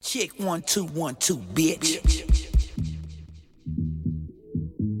Check 1 2 1 2, bitch.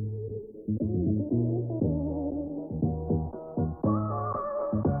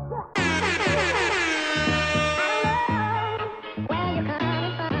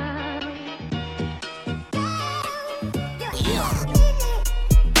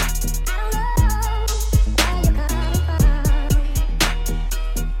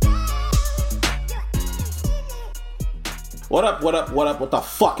 What up, what up, what up, what the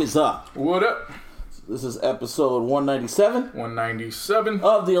fuck is up? What up? This is episode 197. 197.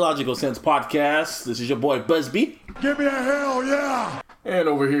 Of the iLLogical Sense podcast. This is your boy Busby. Give me a hell yeah! And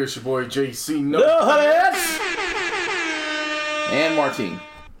over here is your boy JC No Huts. And Martine.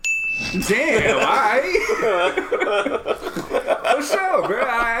 Damn, alright. For sure, bro.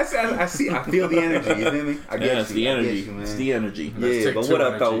 I feel the energy, you feel me? It's the energy. It's the energy. Yeah, but what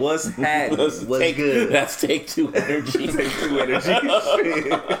up, though? What's happening? What's good? That's take two energy. Take two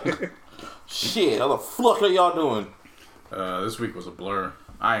energy. Shit, how the fuck are y'all doing? This week was a blur.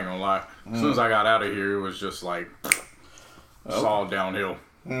 I ain't gonna lie. As soon as I got out of here, it was just like, it's all downhill.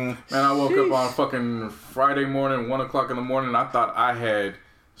 Man, I woke up on fucking Friday morning, 1 o'clock in the morning, I thought I had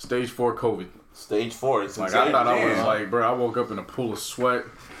stage 4 COVID. Stage 4. It's like, I thought I was like, bro, I woke up in a pool of sweat.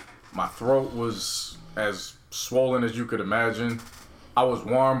 My throat was as swollen as you could imagine. I was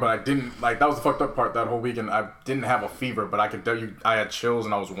warm, but I didn't, like, that was the fucked up part that whole weekend. I didn't have a fever, but I could tell you I had chills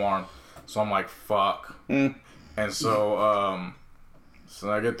and I was warm. So I'm like, fuck. And so,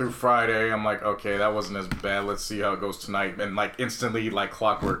 so I get through Friday. I'm like, okay, that wasn't as bad. Let's see how it goes tonight. And like instantly, like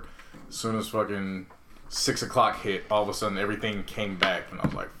clockwork, as soon as fucking 6 o'clock hit, all of a sudden everything came back. And I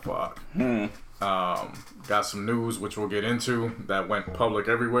was like, fuck. Got some news, which we'll get into, that went public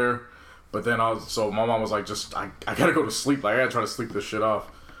everywhere. But then so my mom was like, I gotta go to sleep. Like, I gotta try to sleep this shit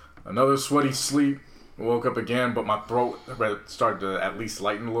off. Another sweaty sleep. Woke up again, but my throat started to at least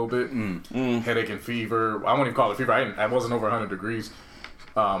lighten a little bit. Headache and fever. I won't even call it fever. I wasn't over 100 degrees.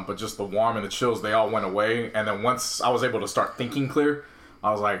 But just the warm and the chills, they all went away. And then once I was able to start thinking clear,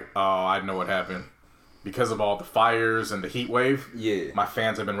 I was like, oh, I know what happened. Because of all the fires and the heat wave, my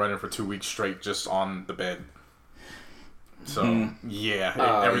fans have been running for 2 weeks straight just on the bed. So, everything. You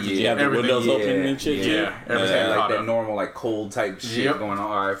have the windows open and shit? Everything like that up. normal, like, cold type shit going on.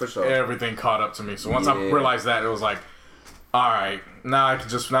 All right, for sure. Everything caught up to me. So once I realized that, it was like, all right, now I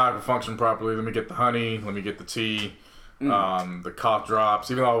can function properly. Let me get the honey. Let me get the tea. The cough drops,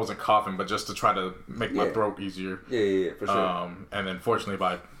 even though I wasn't coughing, but just to try to make my throat easier. Yeah, for sure. And then fortunately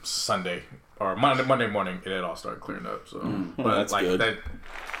by Sunday or Monday morning, it had all started clearing up. So, but that's like good.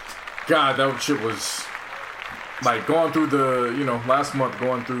 that shit was like going through last month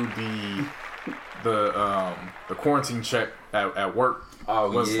going through the quarantine check at work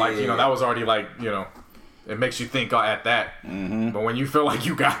was like, that was already like, it makes you think at that. But when you feel like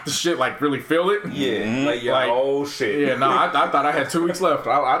you got the shit, like really feel it. Like, oh shit. Yeah, no, I thought I had 2 weeks left.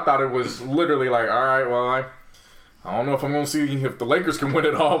 I thought it was literally like, all right, well, I don't know if I'm going to see if the Lakers can win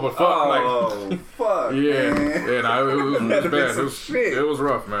it all, but fuck. Fuck. Yeah. Man. Yeah, no, it was bad. It was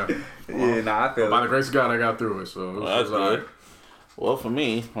rough, man. I feel by the grace of God, I got through it. So it was good. Right. Well, for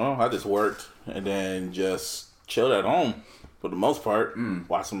me, I just worked and then just chilled at home for the most part.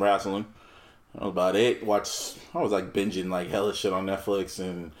 Watched some wrestling. That was about it. I was like binging like hella shit on Netflix,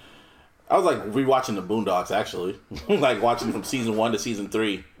 and I was like rewatching the Boondocks actually, like watching from season 1 to season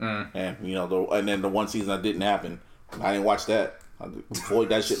 3, and and then the one season that didn't happen, I didn't watch that. I avoid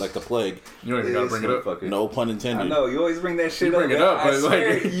that shit like the plague. You don't even gotta bring it up. No pun intended. I know you always bring that shit you up. bring it up, but I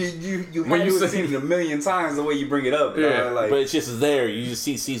swear, you when you seen it a million times the way you bring it up. But it's just there. You just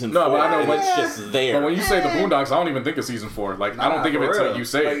see season 4. But I know, it's just there. But when you say the Boondocks, I don't even think of season 4. Like I don't think of it until you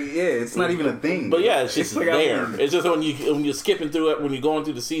say it. It's not even a thing. But yeah, it's just there. It's just when you're skipping through it, when you're going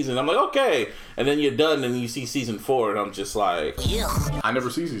through the season, I'm like, okay, and then you're done, and you see season 4, and I'm just like, I never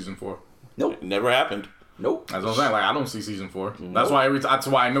see season 4. Nope, it never happened. Nope. That's what I'm saying. Like, I don't see season 4. That's why that's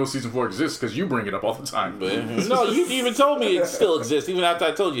why I know season 4 exists, because you bring it up all the time. No, you even told me it still exists, even after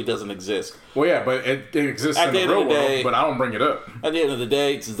I told you it doesn't exist. Well, yeah, but it exists in the real world, but I don't bring it up. At the end of the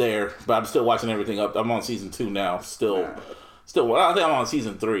day, it's there, but I'm still watching everything up. I'm on season 2 now. Still, I think I'm on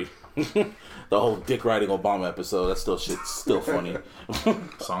season 3. The whole dick riding Obama episode, that still funny.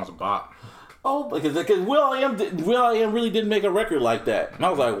 Song's a bop. Oh, because Will.i.am really didn't make a record like that. And I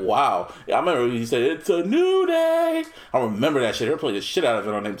was like, wow. I remember he said, it's a new day. I remember that shit. They were playing the shit out of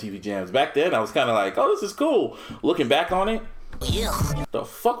it on MTV Jams. Back then, I was kind of like, oh, this is cool. Looking back on it, The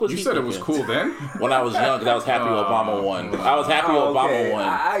fuck was You he said thinking? it was cool then? When I was young, because I was happy Obama won. I was happy Obama won.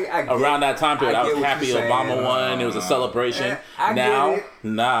 I get- Around that time period, I was get what happy you're saying. Obama won. It was a celebration. I Now, get it.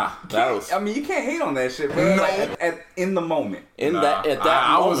 nah, that was I mean, you can't hate on that shit, bro. Like, in the moment. at that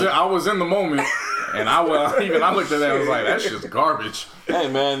I moment. was in the moment, and I looked at that and was like, that's just garbage. Hey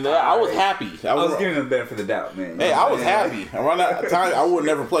man, I was happy. I was giving them the benefit of the doubt, man. Hey, I was happy. Around that time, I would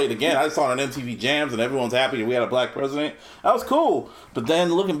never play it again. I just saw it on MTV Jams, and everyone's happy that we had a black president. That was cool. But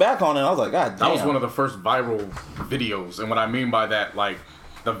then looking back on it, I was like, God damn. That was one of the first viral videos, and what I mean by that, like,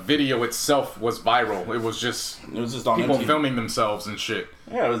 the video itself was viral. It was just on people MTV. filming themselves and shit.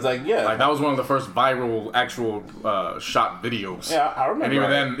 Yeah, it was like, yeah. Like, that was one of the first viral actual shot videos. Yeah, I remember.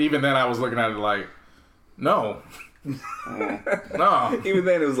 And even then, I was looking at it like, no. No. Even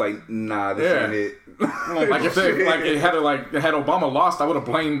then, it was like, nah, this ain't it. Like if it had Obama lost, I would have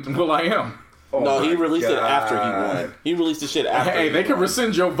blamed will.i.am. Oh No, he my released it God. after he won. He released the shit after. Hey, he they could won.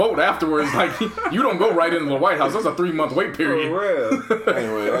 rescind your vote afterwards. Like, you don't go right into the White House. That's a 3-month wait For period. real.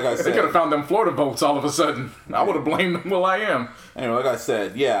 Anyway, like I They could have said. found them Florida votes all of a sudden. I would have blamed will.i.am. Anyway, like I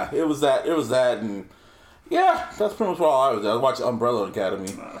said, yeah, it was that, and yeah, that's pretty much all I was. I watched Umbrella Academy.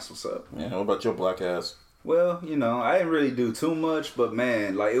 That's what's up. Yeah, what about your black ass? Well, you know, I didn't really do too much, but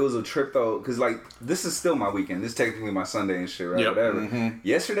man, like, it was a trip though, because like, this is still my weekend. This is technically my Sunday and shit, right? Yep. Whatever.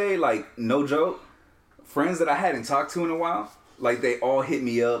 Yesterday, like, no joke, friends that I hadn't talked to in a while, like, they all hit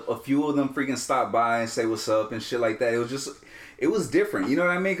me up. A few of them freaking stopped by and say what's up and shit like that. It was different, you know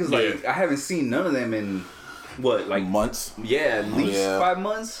what I mean? Because like, I haven't seen none of them in what, like Months. Yeah, at least 5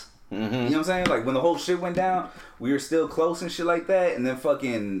 months. Mm-hmm. You know what I'm saying? Like, when the whole shit went down, we were still close and shit like that, and then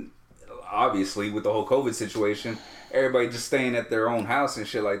fucking, obviously, with the whole COVID situation, everybody just staying at their own house and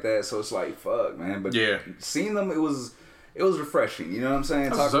shit like that. So it's like, fuck, man. But seeing them, it was refreshing. You know what I'm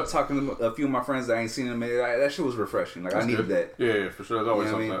saying? Talking to a few of my friends that I ain't seen in a minute, that shit was refreshing. Like, I needed that. Yeah, for sure. There's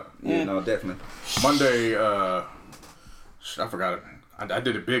always You know something what like I mean? Yeah, no, definitely. Monday, I forgot it. I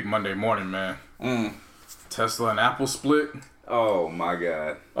did it big Monday morning, man. Tesla and Apple split. Oh, my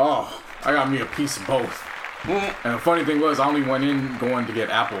God. Oh, I got me a piece of both. And the funny thing was, I only went in going to get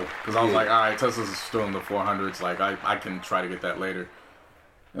Apple because I was like, all right, Tesla's still in the 400s. Like, I can try to get that later.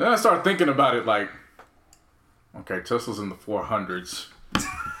 And then I started thinking about it like, okay, Tesla's in the 400s.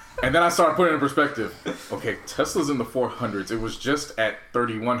 And then I started putting it in perspective. Okay, Tesla's in the 400s. It was just at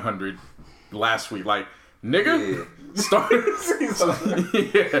 3,100 last week. Like, nigga, started.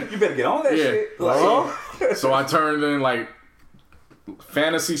 Yeah. You better get on that shit. Like, So I turned in like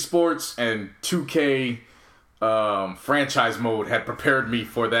fantasy sports and 2K franchise mode had prepared me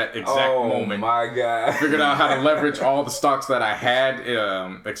for that exact moment. Oh my God. Figured out how to leverage all the stocks that I had,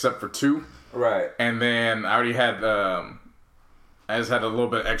 except for 2. Right. And then I already had, I just had a little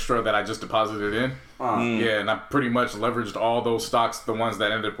bit extra that I just deposited in. Yeah, and I pretty much leveraged all those stocks, the ones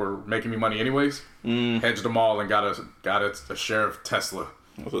that ended up were making me money anyways. Hedged them all and got a share of Tesla.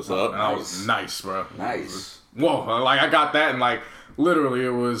 What's up? And I was nice, bro. Nice. Whoa, like I got that and like literally it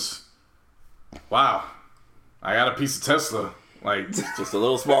was, wow, I got a piece of Tesla. Like, Just a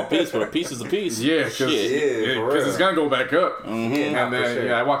little small piece, but a piece is a piece. yeah, because Yeah, for real. it's gonna go back up. Yeah, And then for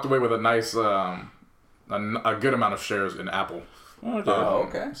sure. I walked away with a nice, a good amount of shares in Apple. Okay.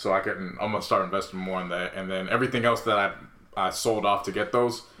 Okay. So I'm gonna start investing more in that, and then everything else that I sold off to get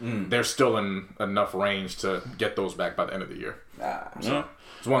those, they're still in enough range to get those back by the end of the year. Yeah. It's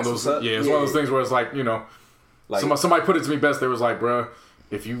one of That's those, what's up. it's one of those things where it's like, you know, Like, somebody put it to me best. They was like, bruh,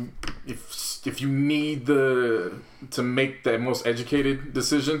 if you need to make the most educated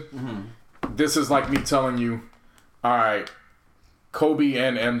decision, this is like me telling you, all right, Kobe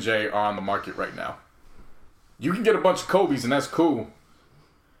and MJ are on the market right now. You can get a bunch of Kobe's and that's cool.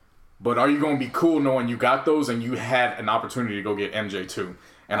 But are you going to be cool knowing you got those and you had an opportunity to go get MJ too?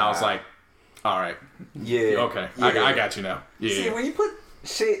 And I was like, all right. yeah. Okay. Yeah. I got you now. Yeah. See, when you put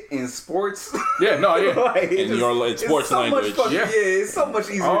shit in sports, Yeah, no, yeah. like, In your sports so language. much fucking, Yeah. it's so much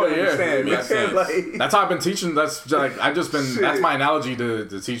easier Oh, to yeah. understand. Makes man. sense. Like, That's how I've been teaching. That's like that's Shit. my analogy to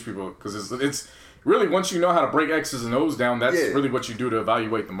teach people because it's really once you know how to break X's and O's down, that's Yeah. really what you do to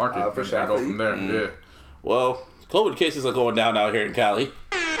evaluate the market for and sure. go from there. Yeah. Well, COVID cases are going down out here in Cali,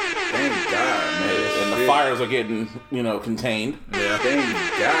 thank God, man. and the Shit. fires are getting, contained. Yeah.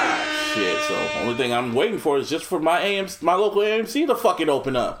 Thank God. Shit. So only thing I'm waiting for is just for my local AMC to fucking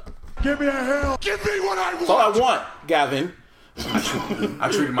open up. Give me a hell. Give me what I want. That's all I want, Gavin. I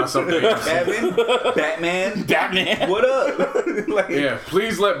treated myself to AMC. Batman, Batman. what up? Like, Yeah,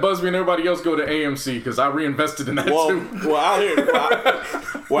 please let Busby and everybody else go to AMC because I reinvested in that Well, too. well, out here,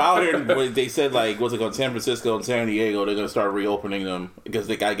 Well, out here, they said, like, what's it called? San Francisco and San Diego, they're going to start reopening them because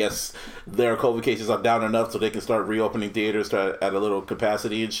I guess their COVID cases are down enough so they can start reopening theaters at a little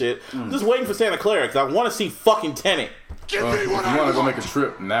capacity and shit. I'm just waiting for Santa Clara because I want to see fucking Tenet. Give me what if you I want to go want. make a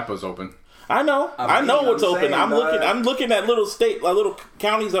trip, Napa's open. I know. I know what's open. saying, I'm looking at little little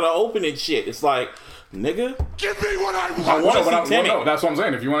counties that are open and shit. It's like, nigga, Give me what I I want. want to see Tenet. No, that's what I'm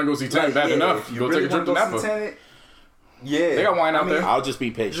saying. If you want to go see Tenet bad enough, if you go really take a trip to wanna go see Napa. Tenet, yeah, They got wine out there. I'll just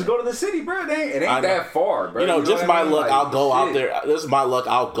be patient. Just go to the city, bro. It ain't that far, bro. You know, just what my I mean? luck. Like, I'll go out shit. there. This is my luck.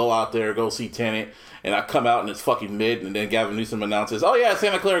 I'll go out there, go see Tenet, and I come out and it's fucking mid, and then Gavin Newsom announces, "Oh yeah,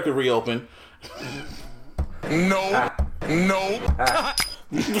 Santa Clara could reopen." No. No.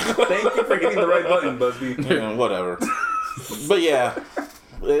 Thank you for hitting the right button, Busby. Whatever. But yeah,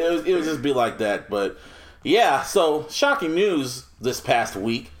 it would just be like that. But yeah, so shocking news this past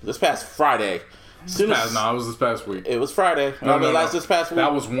Friday. It was this past week. It was Friday. No. This past week.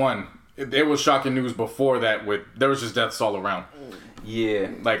 That was one. It was shocking news before that. There was just deaths all around. Yeah.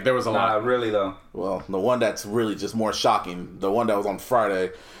 Like there was a lot. Not really though. Well, the one that's really just more shocking, the one that was on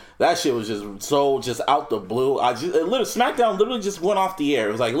Friday, that shit was just out the blue. SmackDown literally just went off the air.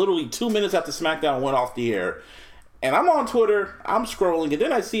 It was like literally 2 minutes after SmackDown went off the air. And I'm on Twitter, I'm scrolling, and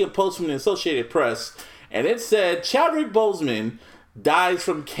then I see a post from the Associated Press, and it said, Chadwick Boseman dies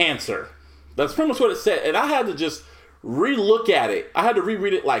from cancer. That's pretty much what it said. And I had to just re-look at it. I had to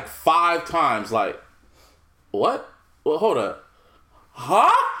reread it like 5 times. Like, what? Well, hold up.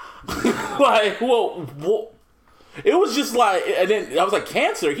 Huh? Like, whoa. It was just like, and then I was like,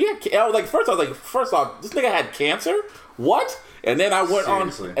 cancer? First off, this nigga had cancer? What? And then I went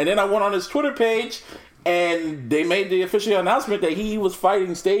on his Twitter page, and they made the official announcement that he was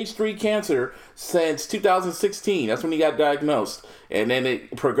fighting stage 3 cancer since 2016. That's when he got diagnosed. And then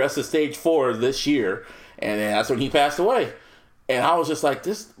it progressed to stage 4 this year. And then that's when he passed away. And I was just like,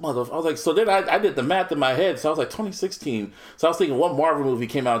 so then I did the math in my head. So I was like, 2016. So I was thinking, what Marvel movie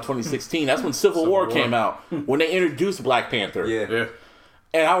came out in 2016? That's when Civil War came out. When they introduced Black Panther. Yeah.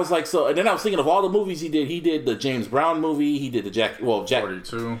 And I was like, and then I was thinking of all the movies he did. He did the James Brown movie. He did the Jack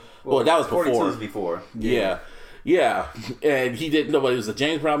 42. Well, that was before. 42 was before. Yeah. And he did, but it was the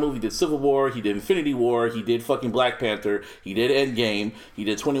James Brown movie. He did Civil War. He did Infinity War. He did fucking Black Panther. He did Endgame. He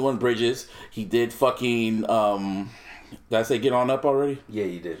did 21 Bridges. He did fucking, did I say Get On Up already? Yeah,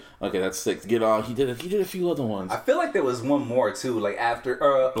 you did. Okay, that's 6. Get On. He did a few other ones. I feel like there was one more too, like after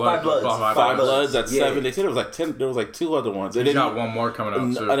Five Bloods. Five Bloods. That's 7. They said it was like 10. There was like 2 other ones. And He's then got one more coming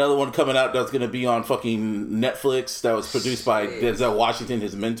out too. Another one coming out that's going to be on fucking Netflix. That was produced by Denzel Washington,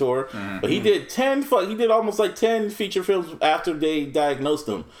 his mentor. Mm-hmm. But he did 10. He did almost like 10 feature films after they diagnosed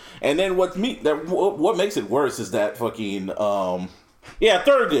him. And then what makes it worse is that fucking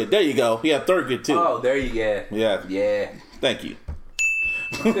Thurgood. There you go. Yeah, Thurgood too. Oh, there you go. Yeah. Thank you.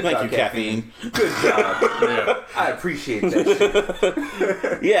 Thank you, caffeine. Good job. Yeah. I appreciate that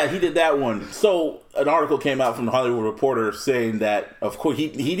shit. Yeah, he did that one. So an article came out from the Hollywood Reporter saying that, of course,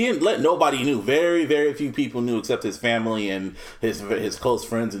 he didn't let nobody knew. Very, very few people knew except his family and his close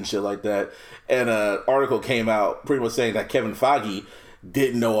friends and shit like that. And an article came out pretty much saying that Kevin Feige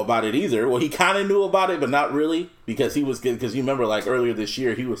didn't know about it either. Well, he kind of knew about it, but not really, because you remember, like, earlier this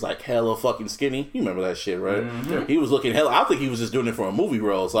year, he was, like, hella fucking skinny. You remember that shit, right? Mm-hmm. He was looking hella, I think he was just doing it for a movie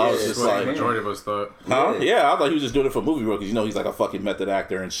role, so I was just like... the majority of us thought. Huh? Yeah, I thought he was just doing it for a movie role, because, he's like a fucking method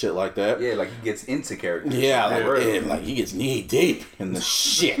actor and shit like that. Yeah, like, he gets into characters. Yeah, like he gets knee deep in the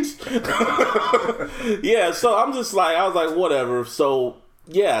shit. Yeah, so I was like, whatever, so...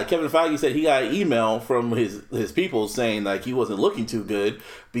 Yeah, Kevin Feige said he got an email from his people saying like he wasn't looking too good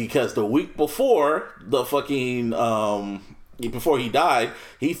because the week before the fucking before he died,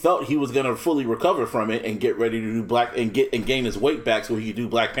 he felt he was gonna fully recover from it and get ready to do and gain his weight back so he could do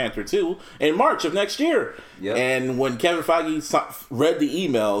Black Panther 2 in March of next year. Yep. And when Kevin Feige read the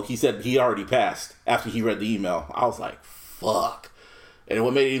email, he said he already passed after he read the email. I was like, fuck. And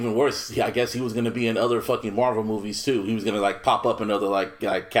what made it even worse, I guess he was going to be in other fucking Marvel movies too. He was going to like pop up in other like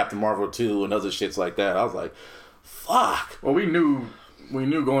Captain Marvel 2 and other shits like that. I was like, fuck. Well, we knew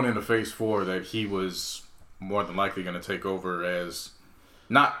going into Phase 4 that he was more than likely going to take over as,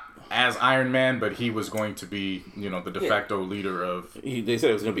 not as Iron Man, but he was going to be, the de facto leader of... They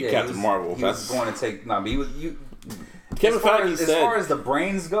said it was going to be Captain Marvel. He was going to take... No, but Kevin Feige said... As far as the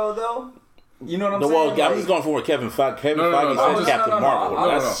brains go, though... You know what I'm saying? Well, I'm just going for what Kevin Feige said Captain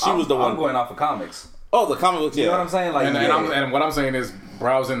Marvel. She was the one. I'm going off of comics. Oh, the comic books, yeah. You know what I'm saying? Like, and what I'm saying is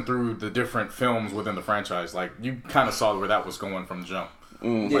browsing through the different films within the franchise, like, you kind of saw where that was going from the jump.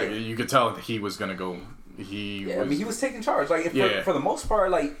 Like, you could tell that he was going to go... I mean, he was taking charge. Like, for the most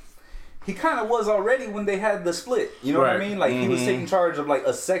part, like, he kind of was already when they had the split. You know what I mean? Like he was taking charge of like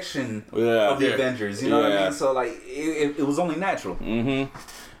a section of the Avengers. You know what I mean? So like it was only natural.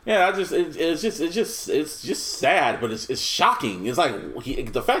 Yeah, it's just sad, but it's shocking. It's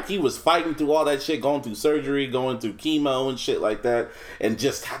like the fact he was fighting through all that shit, going through surgery, going through chemo and shit like that, and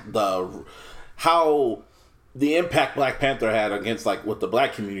just how the impact Black Panther had against like with the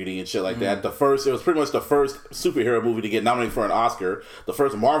black community and shit like that. It was pretty much the first superhero movie to get nominated for an Oscar, the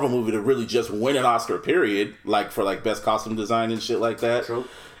first Marvel movie to really just win an Oscar, period, like for like best costume design and shit like that. True.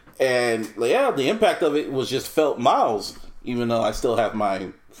 And yeah, the impact of it was just felt miles, even though I still have my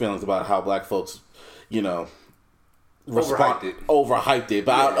feelings about how black folks, you know, overhyped it,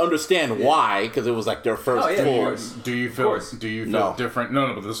 but I understand why, because it was like their first tour. Do you feel different?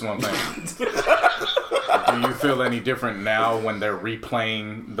 No, but this is what I'm saying. Do you feel any different now when they're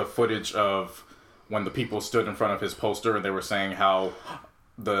replaying the footage of when the people stood in front of his poster and they were saying how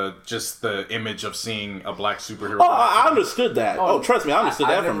the image of seeing a black superhero? Oh, I understood that. Trust me, I understood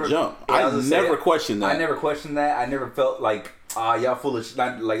that from jump. I never questioned that. I never questioned that. I never felt like y'all full of shit.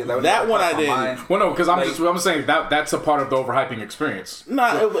 Like that one I didn't. Well, no, because I'm saying that's a part of the overhyping experience.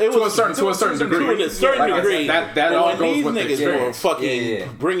 No, it was to a certain degree. To a certain degree. That all goes with the experience. These niggas were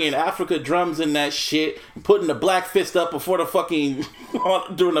fucking bringing Africa drums in that shit, putting the black fist up before the fucking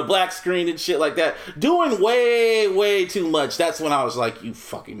doing the black screen and shit like that, doing way too much. That's when I was like, you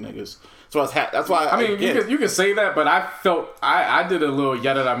fucking niggas. So that's why. I mean, you can say that, but I felt I did a little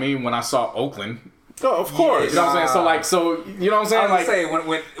yet I mean when I saw Oakland. Oh, of course. You know what I'm saying? So you know what I'm saying? I was saying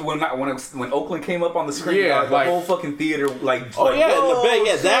when Oakland came up on the screen, the whole fucking theater, that part,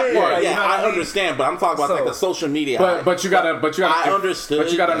 I understand, but I'm talking about like the social media. But you gotta understood.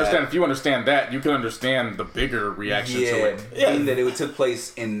 But you gotta understand, if you understand that, you can understand the bigger reaction to it. Yeah, that it took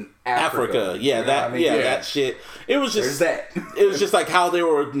place in Africa. That shit. It was just it was just like how they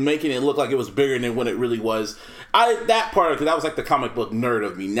were making it look like it was bigger than what it really was. That part, because that was like the comic book nerd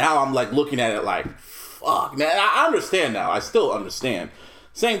of me. Now I'm like looking at it like, fuck, man. I understand now. I still understand.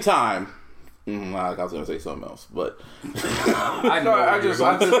 Same time, I was gonna say something else, but I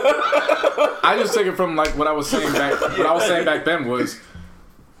just take it from like what I was saying back. What I was saying back then was,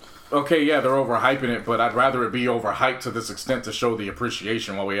 okay, yeah, they're overhyping it, but I'd rather it be overhyped to this extent to show the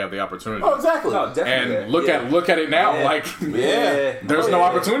appreciation while we have the opportunity. Oh, exactly. No, definitely. And look at it now. There's no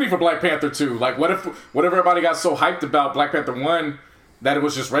opportunity for Black Panther 2. Like, what if everybody got so hyped about Black Panther 1 that it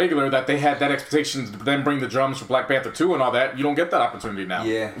was just regular, that they had that expectation to then bring the drums for Black Panther 2 and all that? You don't get that opportunity now.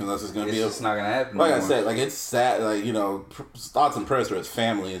 Yeah. Unless it's just not going to happen. Like I said, like, it's sad, like, you know, thoughts and prayers for his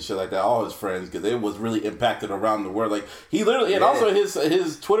family and shit like that, all his friends, because it was really impacted around the world. Like, he literally, and also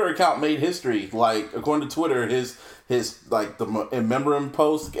his Twitter account made history. Like, according to Twitter, his like, the remember him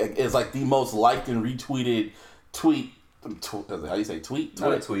post is like the most liked and retweeted tweet. How do you say tweet?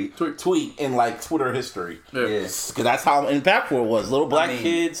 Tweet in like Twitter history. Yeah, because that's how impactful it was. Little black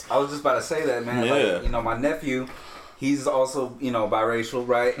kids. I was just about to say that, man. Yeah. Like, you know, my nephew, he's also, you know, biracial,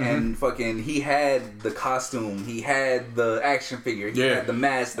 right? Mm-hmm. And fucking, he had the costume, he had the action figure, he had the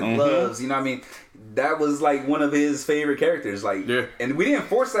mask, the gloves. You know what I mean? That was like one of his favorite characters. Like, and we didn't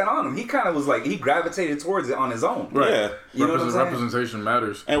force that on him. He kind of was like, he gravitated towards it on his own. Right. Yeah. You know what I'm saying? Representation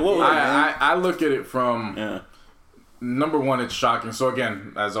matters. And what I look at it from. Number one, it's shocking. So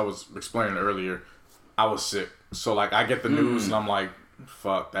again, as I was explaining earlier, I was sick. So like, I get the news and I'm like,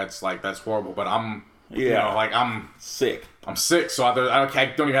 fuck, that's horrible. But I'm, you know, like I'm sick. I'm sick. So I don't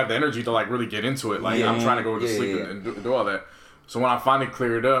even have the energy to like really get into it. Like I'm trying to go to sleep and do all that. So when I finally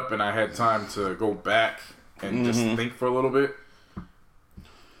cleared up and I had time to go back and just think for a little bit,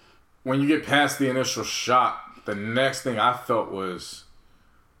 when you get past the initial shock, the next thing I felt was,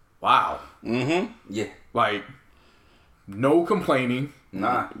 wow. Yeah. Like, no complaining.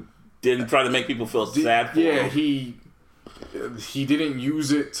 Nah. Didn't try to make people feel sad for him. He didn't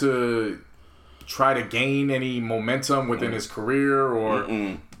use it to try to gain any momentum within his career or,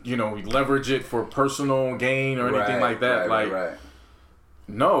 you know, leverage it for personal gain or anything like that.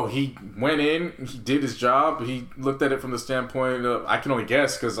 No, he went in, he did his job, he looked at it from the standpoint of, I can only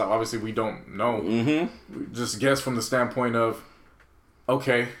guess because obviously we don't know. Just guess from the standpoint of,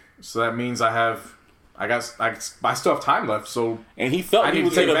 okay, so that means I still have time left, so and he felt I need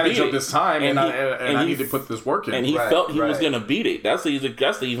to take advantage of this time, and I need to put this work in. And he felt he was going to beat it. That's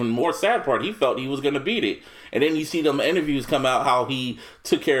the even more sad part. He felt he was going to beat it. And then you see them interviews come out how he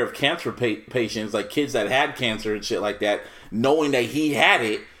took care of cancer patients, like kids that had cancer and shit like that, knowing that he had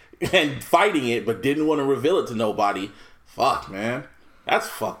it and fighting it, but didn't want to reveal it to nobody. Fuck, man. That's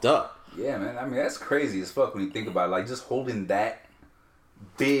fucked up. Yeah, man. I mean, that's crazy as fuck when you think about it. Like, just holding that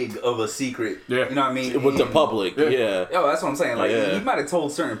big of a secret. Yeah. You know what I mean? With the public, yeah. Yo, that's what I'm saying. Like, Yeah. he might have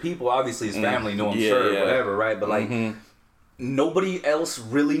told certain people. Obviously, his family knew, I'm Yeah, sure, yeah. whatever, right? But like, nobody else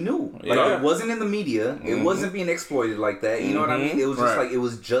really knew. Like, Yeah. it wasn't in the media. It wasn't being exploited like that. You know what I mean? It was just Right. like, it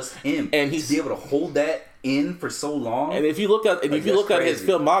was just him. And to he's be able to hold that in for so long. And if you look at his crazy.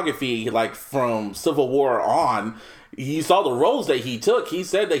 filmography, like from Civil War on, you saw the roles that he took. He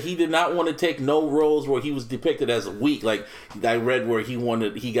said that he did not want to take no roles where he was depicted as weak. Like I read where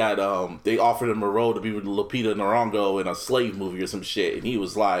they offered him a role to be with Lupita Nyong'o in a slave movie or some shit, and he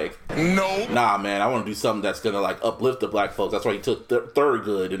was like, No. "Nah, man, I want to do something that's gonna like uplift the black folks." That's why he took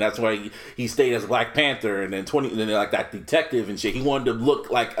Thurgood, and that's why he stayed as Black Panther, and then like that detective and shit. He wanted to look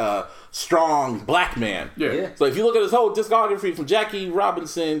like a strong black man. Yeah. So if you look at his whole discography from Jackie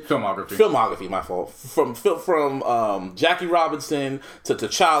Robinson, filmography, my fault, from Jackie Robinson to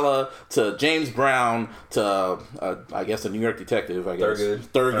T'Challa to James Brown to I guess a New York detective, I guess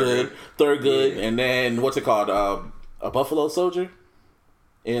Thurgood, and then what's it called, a Buffalo Soldier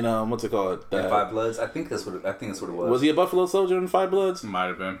in what's it called, In Five Bloods. I think that's what it was. Was he a Buffalo Soldier in Five Bloods? Might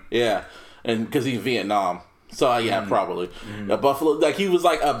have been. Yeah, and because he's Vietnam. So yeah, probably a Buffalo. Like he was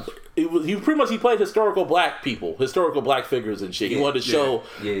like he played historical black people, historical black figures and shit. He wanted to show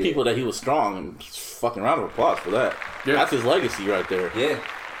people that he was strong, and fucking round of applause for that. Yeah. That's his legacy right there. Yeah.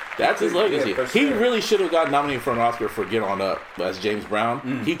 That's his legacy. Yeah, for He sure. really should have got nominated for an Oscar for Get On Up as James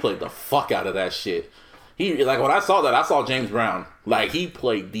Brown. He played the fuck out of that shit. He like when I saw that, I saw James Brown. Like he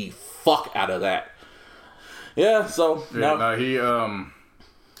played the fuck out of that. Yeah. So He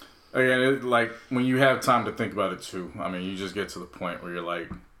again, like when you have time to think about it too. I mean, you just get to the point where you're like,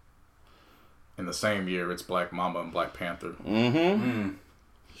 in the same year, it's Black Mamba and Black Panther.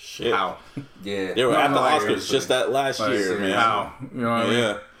 shit. How? Yeah. They were at the Oscars seriously. just that last year, man. How? You know what I mean?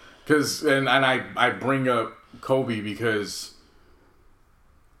 Yeah. Because and I bring up Kobe because,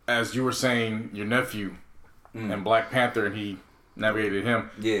 as you were saying, your nephew and Black Panther, and he navigated him.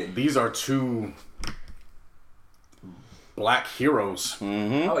 Yeah. These are two black heroes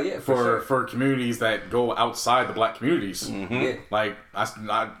Oh yeah. For for communities that go outside the black communities. sure. Yeah. Like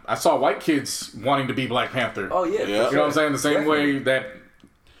I saw white kids wanting to be Black Panther. Oh yeah. Yeah. For You know what I'm sure. saying? The same Definitely. way that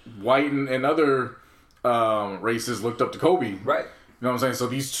white and other races looked up to Kobe. Right. You know what I'm saying? So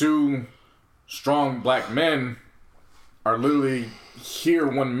these two strong black men are literally here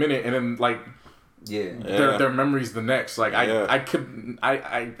 1 minute and then like Yeah. their memories the next. Like Yeah. I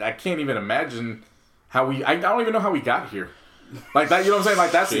can't even imagine how I don't even know how we got here. Like that, you know what I'm saying?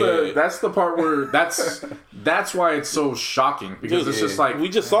 Like that's the part where that's why it's so shocking because it's just like We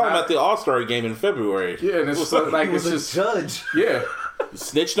just saw him at the All-Star game in February. yeah, and it's just like He was it's a just judge. yeah.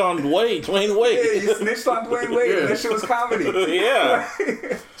 Snitched on Dwayne Wade. Yeah, you snitched on Dwayne Wade. Yeah. That shit was comedy. Yeah.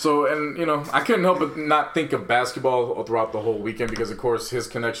 So, and you know, I couldn't help but not think of basketball throughout the whole weekend because, of course, his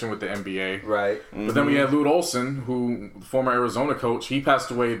connection with the NBA. Right. But then we had Lute Olson, who former Arizona coach. He passed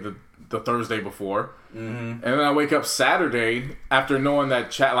away the Thursday before, and then I wake up Saturday after knowing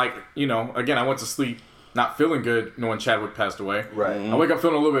that again, I went to sleep not feeling good knowing Chadwick passed away. Right. I wake up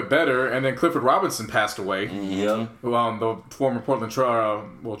feeling a little bit better, and then Clifford Robinson passed away. Yeah. Who, the former Portland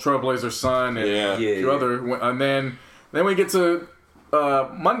Trailblazers son, and Yeah. a few other, and then we get to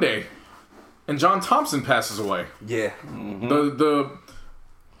Monday, and John Thompson passes away. Yeah. The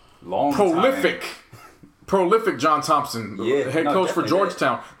Long prolific John Thompson, Yeah. head No, coach for definitely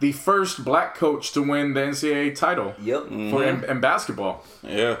Georgetown, the first black coach to win the NCAA title Yep. for in basketball.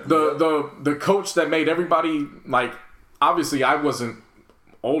 Yeah. The coach that made everybody like. Obviously, I wasn't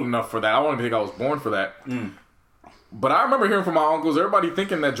old enough for that. I don't even think I was born for that. But I remember hearing from my uncles, everybody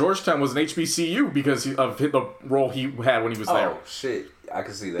thinking that Georgetown was an HBCU because of the role he had when he was there. Oh shit. I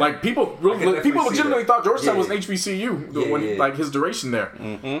can see that. Like people definitely see legitimately that. thought Georgetown Yeah. was an HBCU Yeah, when yeah. like his duration there.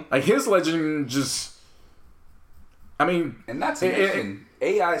 Like his legend just. I mean, and not to mention,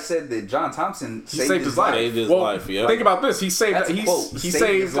 AI said that John Thompson saved his life. Saved his Well, life, yeah. Think about this. He saved. That's a quote. He Saved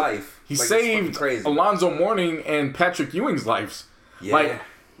saved his life. He Like, it's saved fucking crazy. Alonzo Mourning and Patrick Ewing's lives. Yeah. Like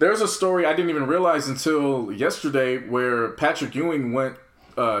there's a story I didn't even realize until yesterday where Patrick Ewing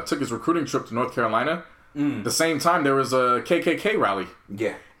took his recruiting trip to North Carolina. The same time there was a KKK rally.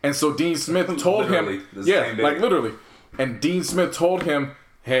 Yeah. And so Dean Smith told Literally, him, the yeah, same day. like literally. And Dean Smith told him,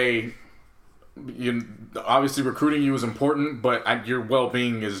 "Hey, obviously recruiting you is important, but your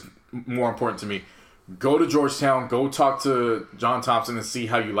well-being is more important to me. Go to Georgetown, go talk to John Thompson and see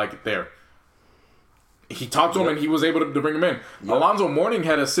how you like it there." He talked to him and he was able to bring him in. Alonzo Mourning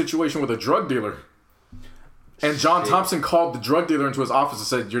had a situation with a drug dealer. And John Thompson called the drug dealer into his office and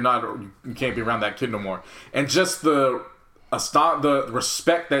said, you can't be around that kid no more. And just the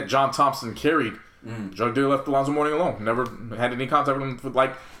respect that John Thompson carried Drug dealer left Alonzo Mourning alone. Never had any contact with him for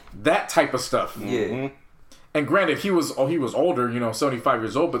like that type of stuff. Yeah. And granted, he was older, 75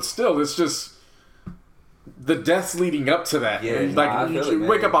 years old, but still, it's just the deaths leading up to that. Yeah, Like, you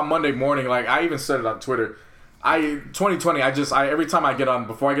wake up on Monday morning, like, I even said it on Twitter. 2020, every time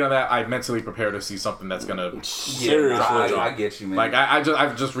before I get on that, I mentally prepare to see something that's gonna seriously. I get you, man. Like,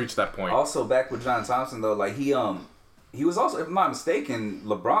 I've just reached that point. Also, back with John Thompson though, like he was also, if I'm not mistaken,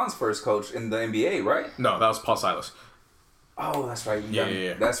 LeBron's first coach in the NBA, right? No, that was Paul Silas. Oh, that's right.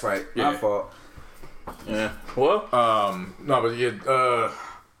 Yeah. That's right. Yeah. My fault. Yeah. Well, no, but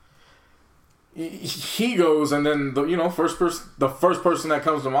he goes, and then the first person that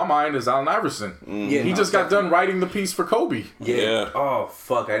comes to my mind is Allen Iverson. Yeah, he just got done writing the piece for Kobe. Yeah. Oh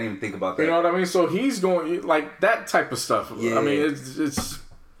fuck, I didn't even think about that. You know what I mean? So he's going like that type of stuff. Yeah. I mean, it's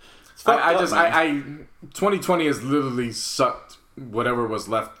 2020 has literally sucked whatever was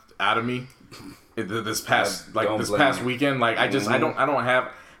left out of me this past weekend. Like I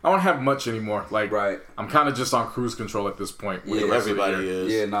don't have much anymore. Like I'm kind of just on cruise control at this point. Yeah, everybody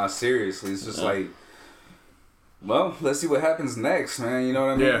is. Yeah, nah, seriously, it's just like, well, let's see what happens next, man. You know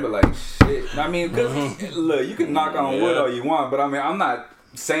what I mean? Yeah. But like, shit. I mean, because look, you can knock on wood all you want, but I mean, I'm not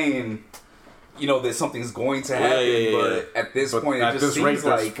saying, that something's going to happen. But at this point, it just seems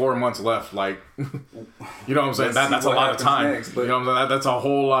like there's 4 months left. Like, you know what I'm saying? That's a lot of time. Next, but, you know what I'm saying? That's a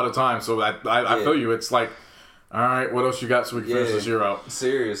whole lot of time. So I feel you. It's like, all right, what else you got so we can finish this year out?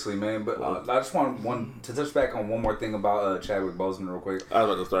 Seriously, man. But I just want to touch back on one more thing about Chadwick Boseman real quick. I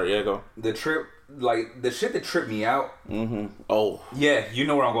was about to start. Yeah, go. The trip, like, the shit that tripped me out. Oh. Yeah, you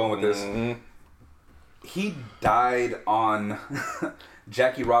know where I'm going with this. He died on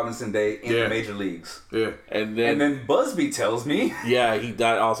Jackie Robinson Day in the major leagues. Yeah. And then Busby tells me. Yeah, he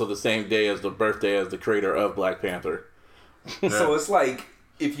died also the same day as the birthday as the creator of Black Panther. So it's like,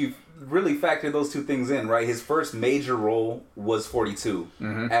 if you really factor those two things in, right? His first major role was 42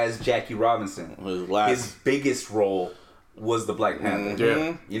 as Jackie Robinson. His biggest role was the Black Panther.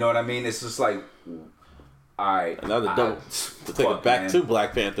 Yeah. You know what I mean? It's just like, alright. To take it back to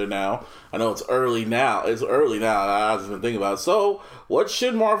Black Panther now. I know it's early now. I was been thinking about it. So, what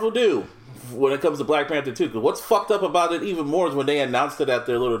should Marvel do when it comes to Black Panther 2? Because what's fucked up about it even more is when they announced it at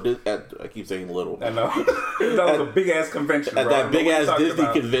their I keep saying little. I know. That was a big ass convention, at bro. that big ass Disney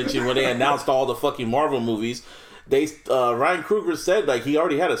convention when they announced all the fucking Marvel movies. Ryan Coogler said like he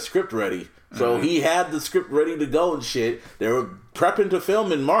already had a script ready, so he had the script ready to go and shit. They were prepping to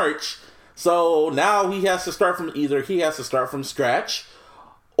film in March, so now he has to start from scratch,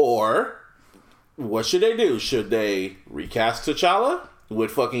 or what should they do? Should they recast T'Challa with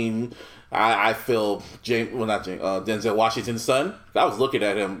fucking? I feel Denzel Washington's son. I was looking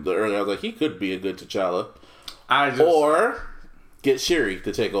at him earlier. I was like, he could be a good T'Challa. Or get Shuri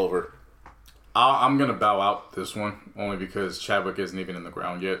to take over. I'm gonna bow out this one only because Chadwick isn't even in the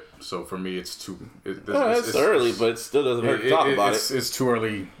ground yet. So for me, it's too. It's early, but it still doesn't hurt to talk about it. It's too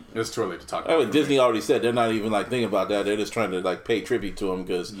early. It's too early to talk about it. Disney already said they're not even like thinking about that. They're just trying to like pay tribute to him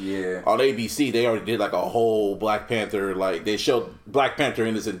because on ABC they already did like a whole Black Panther. Like they showed Black Panther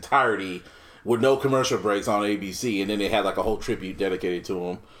in its entirety with no commercial breaks on ABC, and then they had like a whole tribute dedicated to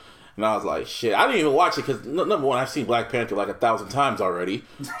him. And I was like, shit, I didn't even watch it because number one, I've seen Black Panther like 1,000 times already.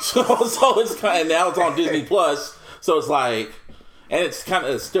 So it's kind of, now it's on Disney Plus. So it's like, and it's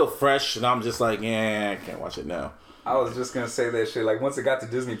still fresh, and I'm just like, I can't watch it now. I was just gonna say that shit. Like once it got to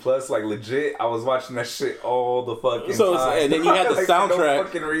Disney Plus, like legit, I was watching that shit all the fucking time. And then you had the like, soundtrack. For no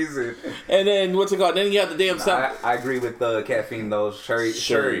fucking reason. And then what's it called? Then you have the damn sound. I agree with Caffeine though.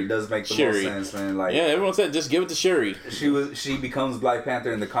 Shuri does make the most sense, man. Like everyone said just give it to Shuri. She becomes Black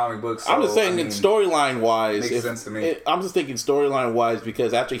Panther in the comic books. So, I'm just saying, storyline wise, makes sense to me. I'm just thinking storyline wise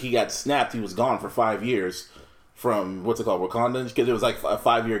because after he got snapped, he was gone for 5 years. From Wakanda, because it was like a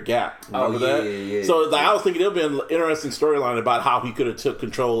 5-year gap. Remember that? Yeah. So like, I was thinking it would be an interesting storyline about how he could have took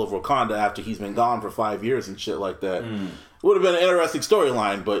control of Wakanda after he's been gone for 5 years and shit like that. Would have been an interesting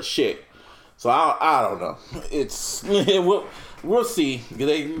storyline, but shit. So I don't know. It's we'll see.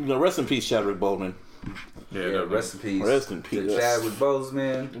 Rest in peace, Chadwick Boseman. Yeah, rest in peace. Rest in peace. To Chadwick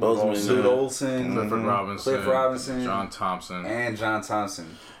Boseman, Sue Olsen, Cliff Robinson, John Thompson.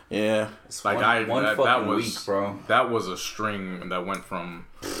 Yeah, it's like that was week, bro. That was a string that went from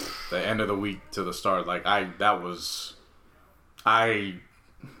the end of the week to the start. Like I don't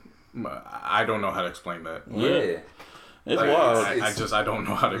know how to explain that. Yeah, it's wild. I don't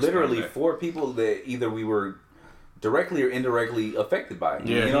know how to explain literally that. 4 people that either we were directly or indirectly affected by.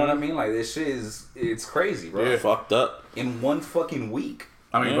 Yeah. You know what I mean? Like this shit it's crazy, bro. Yeah. Fucked up in one fucking week.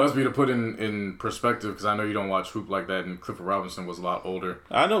 I mean, Busby, to put in perspective, because I know you don't watch hoop like that, and Clifford Robinson was a lot older.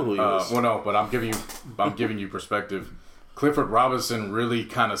 I know who he is. Well, no, but I'm giving you perspective. Clifford Robinson really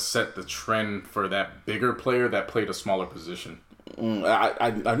kind of set the trend for that bigger player that played a smaller position.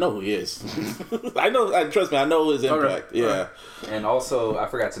 I know who he is. I know. Trust me, I know his impact. Okay. Yeah. And also, I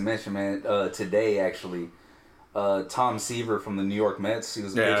forgot to mention, man. Today, actually, Tom Seaver from the New York Mets. He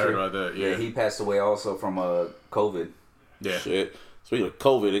was a pitcher. I heard about that. Yeah, he passed away also from COVID. Yeah. Shit. Speaking of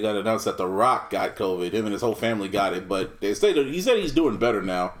COVID, it got announced that The Rock got COVID. Him and his whole family got it, but he said he's doing better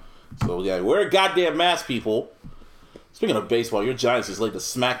now. So yeah, wear a goddamn mask, people. Speaking of baseball, your Giants just laid the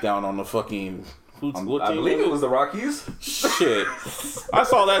smackdown on the fucking. What team? I believe it was the Rockies. Shit, I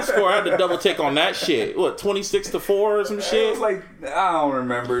saw that score. I had to double take on that shit. What, 26-4 or some shit? It was like, I don't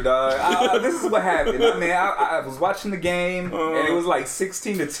remember, dog. This is what happened. I mean, I was watching the game and it was like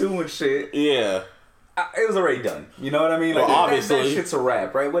 16-2 and shit. Yeah. It was already done. You know what I mean? Like, well, obviously. That shit's a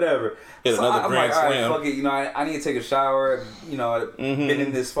wrap, right? Whatever. Hit so another I'm grand like, all right, slam. fuck it. You know, I need to take a shower. You know, I've been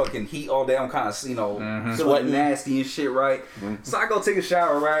in this fucking heat all day. I'm kind of, feeling sweating, nasty and shit, right? So I go take a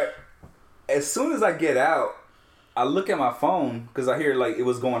shower, right? As soon as I get out, I look at my phone because I hear like it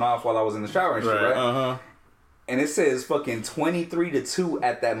was going off while I was in the shower and shit, right? And it says fucking 23-2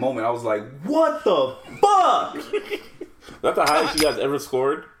 at that moment. I was like, what the fuck? That's the highest you guys ever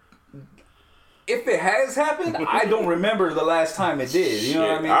scored? If it has happened, I don't remember the last time it did. You know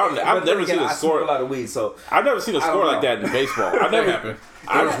what I mean? I've never seen a score. I smoke a lot of weed, so I've never seen a score like that in baseball. I've never happened.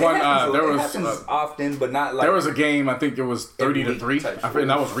 There was one. It happens often, but not like. There was a game. I think it was 30-3, and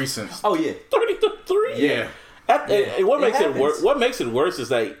that was recent. Oh yeah, 30-3. Yeah. And what makes it worse? What makes it worse is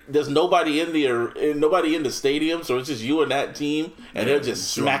that there's nobody in the stadium, so it's just you and that team, and they're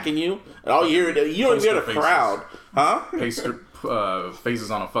just smacking you. And all you don't even hear the crowd, huh? Faces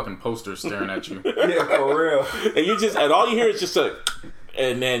on a fucking poster staring at you. Yeah, for real. And all you hear is just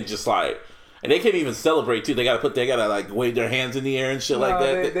and then just like. And they can't even celebrate too. They gotta like wave their hands in the air and shit like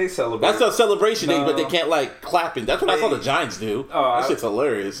that. They celebrate. That's a celebration day, but they can't like clapping. That's what I saw the Giants do. That shit's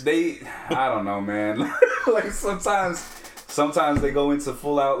hilarious. I don't know, man. Like sometimes they go into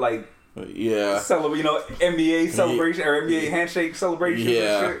full out like NBA celebration or NBA handshake celebration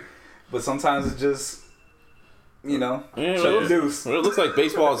and shit. But sometimes it just deuce. Well, it looks like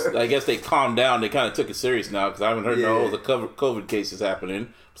baseball's. I guess they calmed down. They kind of took it serious now because I haven't heard no the COVID cases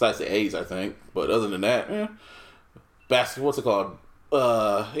happening. Besides the A's, I think. But other than that, basketball. What's it called?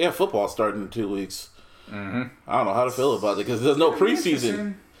 Football starting in 2 weeks. I don't know how to feel about it because there's no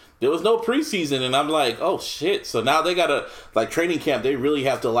preseason. There was no preseason, and I'm like, oh shit. So now they gotta training camp. They really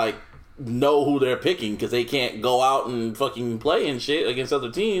have to know who they're picking because they can't go out and fucking play and shit against other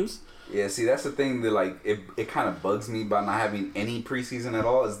teams. Yeah, see, that's the thing that it kind of bugs me about not having any preseason at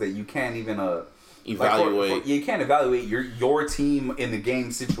all is that you can't even evaluate. You can't evaluate your team in the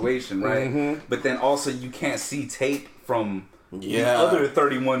game situation, right? But then also you can't see tape from the other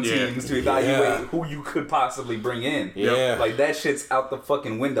 31 teams to evaluate who you could possibly bring in. Yeah, like that shit's out the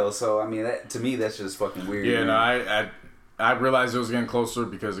fucking window. So I mean, to me, that's just fucking weird. Yeah, no, I realized it was getting closer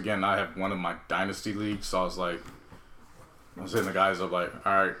because again, I have one of my dynasty leagues, so I was hitting the guys up like,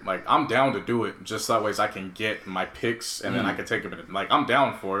 all right, I'm down to do it just that way so I can get my picks and then I can take them. I'm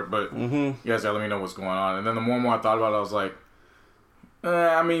down for it, but you guys gotta let me know what's going on. And then the more and more I thought about it, I was like,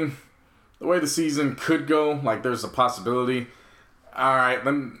 I mean, the way the season could go, there's a possibility. All right,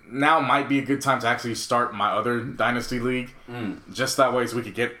 then now might be a good time to actually start my other dynasty league. Just that way so we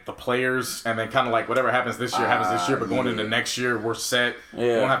could get the players and then kind of whatever happens this year happens this year, but going into next year we're set. We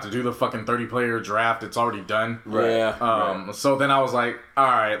don't have to do the fucking 30-player draft. It's already done. Right. So then I was like, all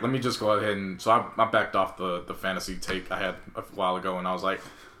right, let me just go ahead and so I backed off the fantasy take I had a while ago, and I was like,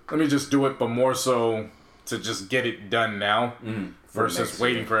 let me just do it, but more so to just get it done now versus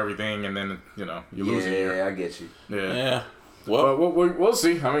waiting for everything and then you lose a year. Yeah, I get you. Yeah. Well, we'll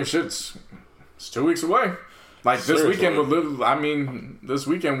see. I mean, shit, it's 2 weeks away. This weekend this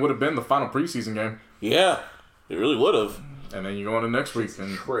weekend would have been the final preseason game. Yeah, it really would have. And then you go into next week.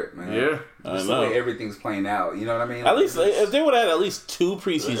 And trip, man. Yeah. Just the way everything's playing out. You know what I mean? At least, if they would have had at least 2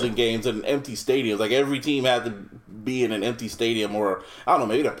 preseason games in empty stadiums, every team had to be in an empty stadium or, I don't know,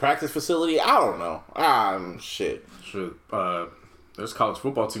 maybe a practice facility. I don't know. Shit. There's college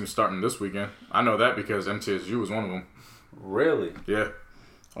football teams starting this weekend. I know that because MTSU was one of them. Really? Yeah.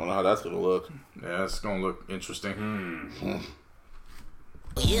 I don't know how that's going to look. Yeah, it's going to look interesting.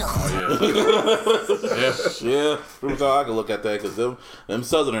 Yeah. Oh, yeah. That's how I can look at that because them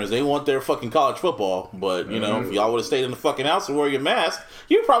Southerners, they want their fucking college football. But, if y'all would have stayed in the fucking house and wore your mask,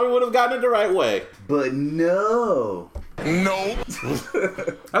 you probably would have gotten it the right way. But no. That's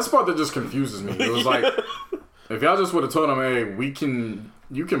the part that just confuses me. It was if y'all just would have told them, hey, we can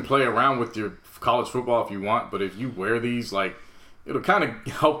you can play around with your college football if you want, but if you wear these, like, it'll kind of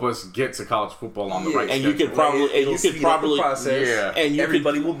help us get to college football on the right. And schedule. you could probably, process. And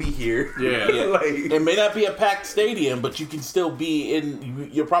everybody will be here. Yeah. Like, it may not be a packed stadium, but you can still be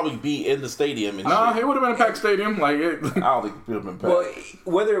in. You'll probably be in the stadium. And Nah, it would have been a packed stadium. Like, I don't think it would have been packed. well,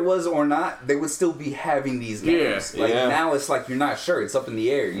 whether it was or not, they would still be having these games. Yeah. Like Yeah. now, it's like you're not sure. It's up in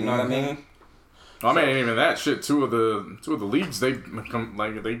the air. You know what I mean? I mean, even that shit. Two of the leagues they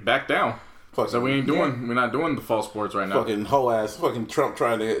back down. So we're not doing the fall sports right now. Fucking whole ass, fucking Trump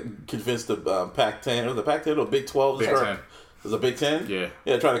trying to convince the Pac-10 or the Pac-10 or Big 12 to Big start. 10. Was it Big 10?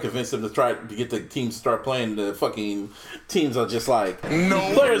 Yeah. Trying to convince them to try to get the teams to start playing. The fucking teams are just like No.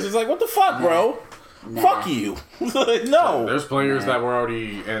 players is like, what the fuck, bro? Fuck you. No. There's players that were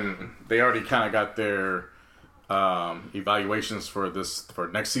already they already kind of got their evaluations for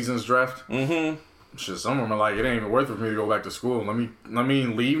next season's draft. Mm-hmm. Shit, some of them are like, it ain't even worth it for me to go back to school. Let me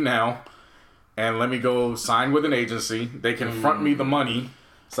leave now. And let me go sign with an agency. They can front me the money.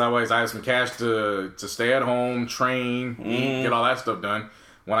 So that way I have some cash to stay at home, train, eat, get all that stuff done.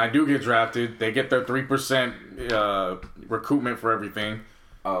 When I do get drafted, they get their 3% recoupment for everything.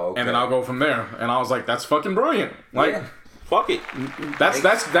 Oh, okay. And then I'll go from there. And I was like, that's fucking brilliant. Like, Yeah. Fuck it. that's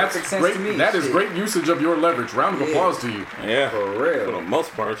Perfect sense great. to me. That is Shit. great usage of your leverage. Round of applause to you. Yeah. For real. For the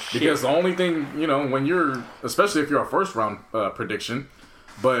most part, shit. Because the only thing, when you're, especially if you're a first round prediction,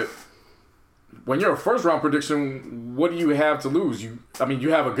 but when you're a first round prediction, what do you have to lose? You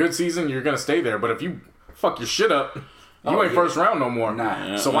have a good season, you're going to stay there. But if you fuck your shit up, you ain't first round no more.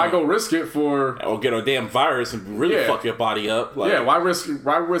 Nah. So why go risk it for... Or get a damn virus and really fuck your body up. Like, Yeah, why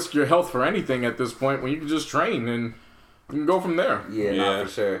risk your health for anything at this point when you can just train and you can go from there? Yeah, nah, for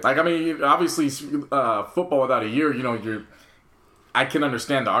sure. Like, I mean, obviously, football without a year, I can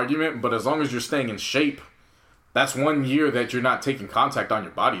understand the argument, but as long as you're staying in shape, that's 1 year that you're not taking contact on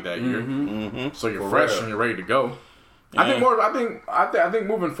your body that year. Mm-hmm. So you're fresh and you're ready to go. Yeah. I think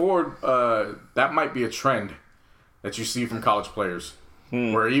moving forward, that might be a trend that you see from college players.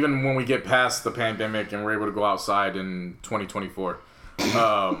 Where even when we get past the pandemic and we're able to go outside in 2024,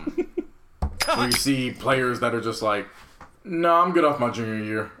 where you see players that are just like, no, I'm good off my junior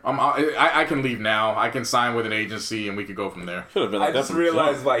year. I can leave now. I can sign with an agency and we could go from there. Should have been like I just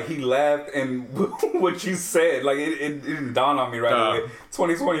realized why he laughed and what you said. Like it didn't dawn on me right away.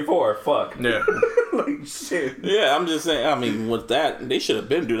 2024, fuck. Yeah. Like shit. Yeah, I'm just saying. I mean, with that, they should have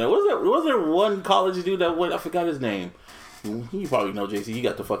been doing that. Was there one college dude that went? I forgot his name. You probably know, JC. You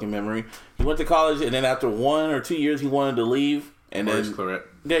got the fucking memory. He went to college, and then after 1 or 2 years, he wanted to leave. And then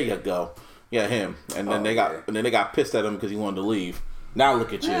there you go. Yeah, him. And then they got pissed at him because he wanted to leave. Now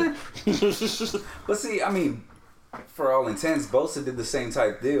look at you. But see, I mean, for all intents, Bosa did the same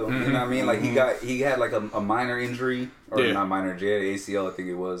type deal. Mm-hmm. You know what I mean? Like he had like a minor injury, or not minor, ACL, I think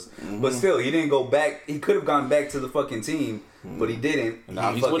it was. Mm-hmm. But still, he didn't go back. He could have gone back to the fucking team, but he didn't. Now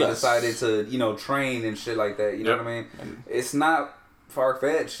he he's with us. decided to train and shit like that. You know what I mean? It's not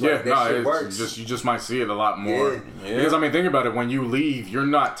far-fetched. Yeah, like, that shit works. You just might see it a lot more. Yeah. Because, I mean, think about it. When you leave, you're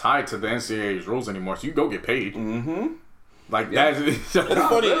not tied to the NCAA's rules anymore, so you go get paid. Mm-hmm. Like, that's it's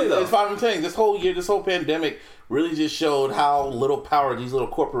funny. It's funny I'm saying. This whole pandemic really just showed how little power these little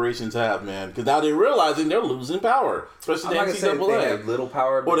corporations have, man. Because now they're realizing they're losing power, especially the NCAA. They have little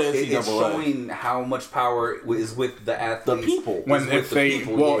power, but or the NCAA. It's showing how much power is with the athletes. The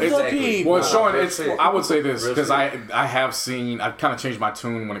people. It's showing. I would say this because I have seen. I've kind of changed my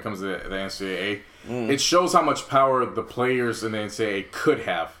tune when it comes to the NCAA. It shows how much power the players in the NCAA could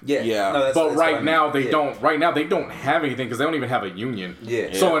have. Yeah. No, but right now they don't. Right now they don't have anything because they don't even have a union.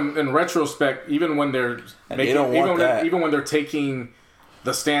 Yeah. So in retrospect, even when they're even when they're taking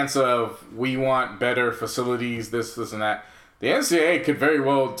the stance of we want better facilities, this and that, the NCAA could very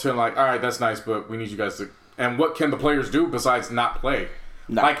well turn like, all right, that's nice, but we need you guys to. And what can the players do besides not play?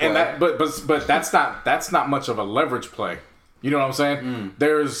 But that's not much of a leverage play. You know what I'm saying?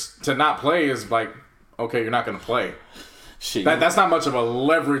 There's to not play is like, okay, you're not going to play. Shit. That's not much of a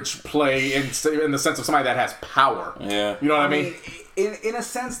leverage play in the sense of somebody that has power. Yeah. You know what I mean? In a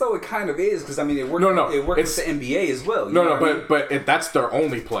sense, though, it kind of is because I mean it works. It works with the NBA as well. But that's their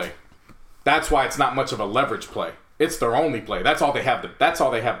only play. That's why it's not much of a leverage play. It's their only play. That's all they have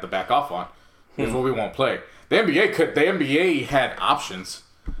to back off on. Is what we won't play. The NBA had options.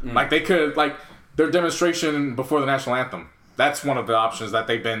 Like they could their demonstration before the national anthem. That's one of the options that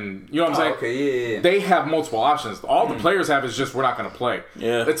they've been. You know what I'm saying? Okay, yeah. They have multiple options. All the players have is just we're not going to play.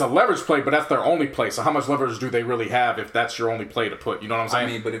 Yeah. It's a leverage play, but that's their only play. So how much leverage do they really have if that's your only play to put? You know what I'm saying?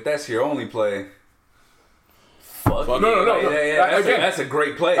 I mean, but if that's your only play, fuck it. No. Yeah. That's a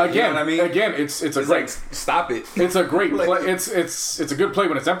great play. Again, you know what I mean? Again, it's a great. Like, stop it. It's a great play. It's a good play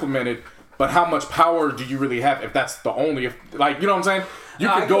when it's implemented. But how much power do you really have if that's the only? Like, you know what I'm saying? You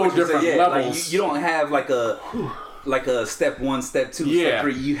could go different levels. Like, you don't have like a step 1, step 2, step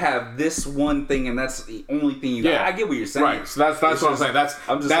 3. You have this one thing, and that's the only thing you got. I get what you're saying. Right. So that's what I'm saying.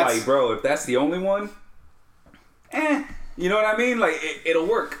 I'm just like, bro, if that's the only one, you know what I mean? Like, it'll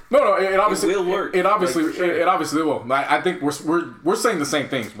work. No, it obviously will work. It obviously will. I think we're saying the same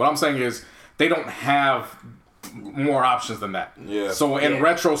things. What I'm saying is they don't have more options than that. Yeah. So in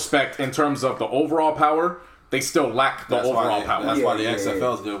retrospect, in terms of the overall power, they still lack the overall power. That's why the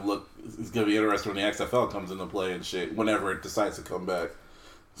XFL is gonna look. It's gonna be interesting when the XFL comes into play and shit. Whenever it decides to come back.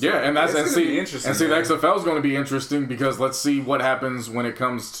 So, yeah, and that's be interesting. The XFL is going to be interesting because let's see what happens when it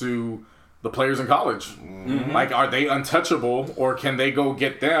comes to the players in college. Mm-hmm. Like, are they untouchable, or can they go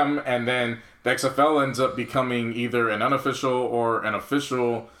get them, and then the XFL ends up becoming either an unofficial or an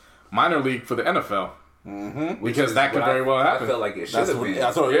official minor league for the NFL? Mm-hmm. Because that could very well happen. I felt like it should have been.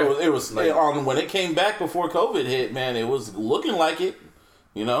 I thought it was like, when it came back before COVID hit, man, it was looking like it,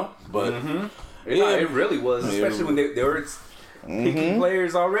 you know. But it really was, especially when they were picking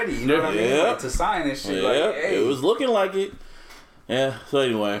players already. You know what I mean? Like, to sign this shit. Like, hey. It was looking like it. Yeah. So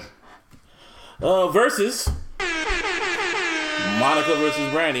anyway, Verzuz, Monica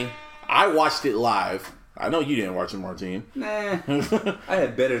versus Brandy. I watched it live. I know you didn't watch it, Martine. Nah, I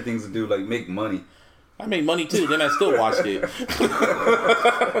had better things to do, like make money. I made money too, then I still watched it.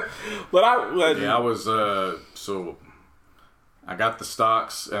 But I was so I got the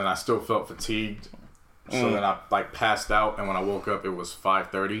stocks and I still felt fatigued. So then I like passed out, and when I woke up it was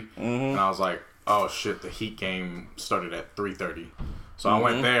 5:30, and I was like, oh shit, the Heat game started at 3:30. So I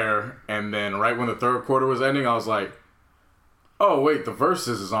went there, and then right when the third quarter was ending, I was like, oh wait, the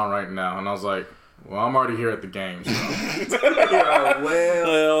Verzuz is on right now, and I was like, well, I'm already here at the game. So.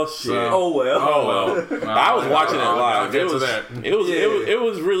 Well, shit. Oh well. I was watching it live. It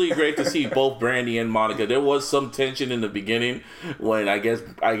was really great to see both Brandy and Monica. There was some tension in the beginning when I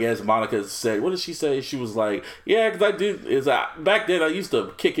guess Monica said, what did she say? She was like, yeah, because back then I used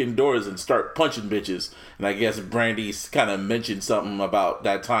to kick in doors and start punching bitches. And I guess Brandy kind of mentioned something about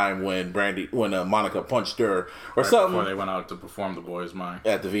that time when Monica punched her or something before they went out to perform The Boy's Mind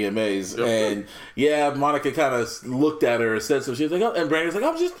at the VMAs. Yep. And yeah, Monica kind of looked at her and said so. She was like, oh, and Brandy was like,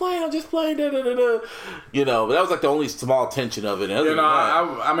 I'm just playing, da, da, da, da. You know, but that was like the only small tension of it.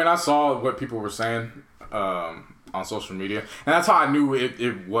 I mean, I saw what people were saying on social media, and that's how I knew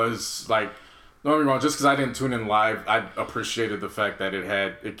it was like. Don't get me wrong, just because I didn't tune in live, I appreciated the fact that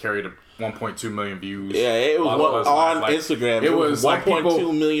it carried 1.2 million views. Yeah, it was on Instagram. It was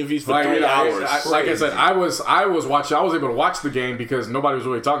 1.2 million views for 3 hours. Like I said, I was watching. I was able to watch the game because nobody was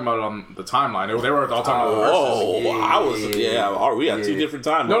really talking about it on the timeline. They were all talking about the Verzuz. We got two different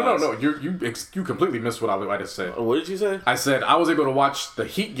timelines. No. You completely missed what I just said. What did you say? I said I was able to watch the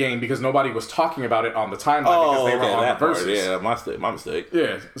Heat game because nobody was talking about it on the timeline because they were on the Verzuz. Yeah, my mistake.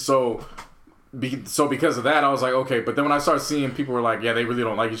 Yeah, so because of that, I was like, okay. But then when I started seeing people were like, yeah, they really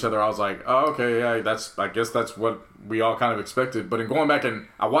don't like each other, I was like, oh, okay, yeah, I guess that's what we all kind of expected. But in going back and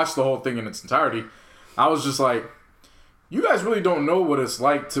I watched the whole thing in its entirety, I was just like, you guys really don't know what it's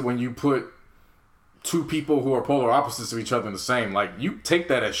like to when you put two people who are polar opposites of each other in the same. Like, you take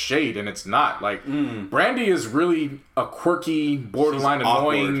that as shade, and it's not. Like, Brandy is really a quirky, borderline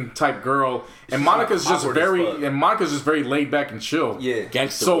annoying type girl, and Monica's just very laid back and chill. Yeah,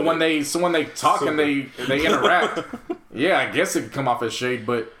 gangster. So when they talk and they interact, yeah, I guess it could come off as shade,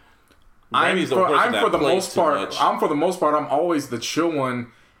 but I'm for the most part, I'm always the chill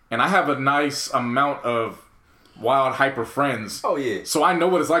one, and I have a nice amount of wild hyper friends. Oh yeah. So I know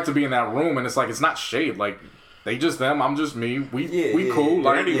what it's like to be in that room, and it's like it's not shade. Like they just them, I'm just me. We cool.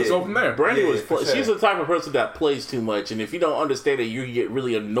 Like let's go from there. Brandy she's the type of person that plays too much, and if you don't understand it, you get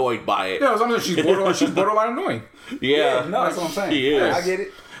really annoyed by it. Yeah, I she's borderline annoying. Yeah, no, that's what I'm saying. She is. Yeah, I get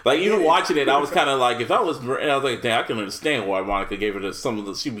it. Like even watching it, I was kind of like, if I was like, dang, I can understand why Monica gave her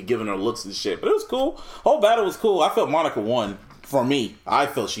she'd be giving her looks and shit. But it was cool. Whole battle was cool. I felt Monica won. For me, I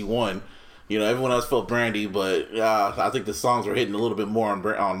felt she won. You know, everyone else felt Brandy, but I think the songs were hitting a little bit more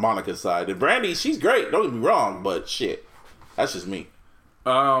on Monica's side. And Brandy, she's great. Don't get me wrong, but shit, that's just me.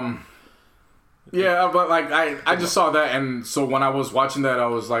 Yeah, but like I just saw that, and so when I was watching that, I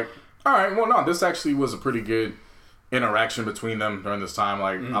was like, all right, well, no, this actually was a pretty good interaction between them during this time.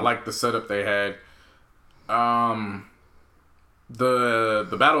 Like I liked the setup they had. The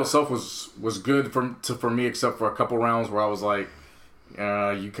battle itself was good for me, except for a couple rounds where I was like,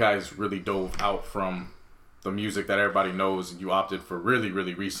 you guys really dove out from the music that everybody knows, and you opted for really,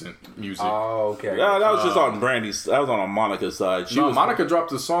 really recent music. Oh, okay. Yeah, that was just on Brandy's. That was on Monica's side. Monica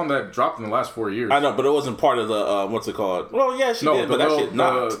dropped a song that dropped in the last 4 years. I know, but it wasn't part of the what's it called? Well, yeah, she did, but that shit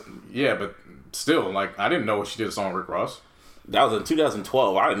not. Yeah, but still, like, I didn't know she did a song with Rick Ross. That was in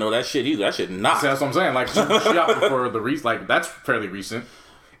 2012. I didn't know that shit either. That shit not. See, that's what I'm saying. Like, she opted for the like, that's fairly recent.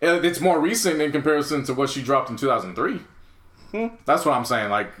 It's more recent in comparison to what she dropped in 2003. That's what I'm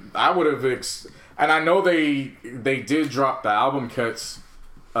saying. Like, I would have and I know they did drop the album cuts.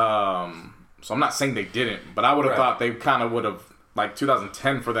 So I'm not saying they didn't, but I would have thought they kind of would have, like,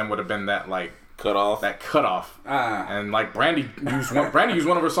 2010 for them would have been that, like, cutoff. And like Brandy used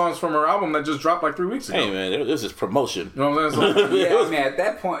one of her songs from her album that just dropped like 3 weeks ago. Hey man, this is promotion. You know what I'm saying? So, yeah, I mean, at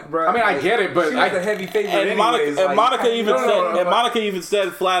that point, bro. I mean, I get it, but she was a heavy favorite. And Monica even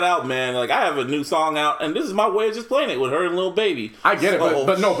said flat out, man, like, I have a new song out, and this is my way of just playing it with her and Lil Baby. I get it,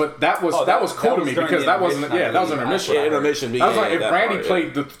 but that was cool to me because that wasn't that was intermission. Intermission. I was like, if Brandy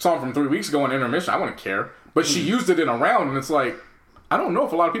played the song from 3 weeks ago in intermission, I wouldn't care. But she used it in a round, and it's like, I don't know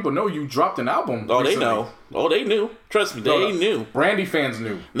if a lot of people know you dropped an album. Oh, recently. They know. Oh, they knew. Trust me, they knew. Brandy fans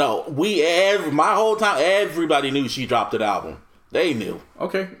knew. No, my whole time, everybody knew she dropped an album. They knew.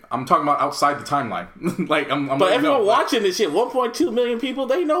 Okay, I'm talking about outside the timeline. Like, I'm but everyone watching this shit, 1.2 million people,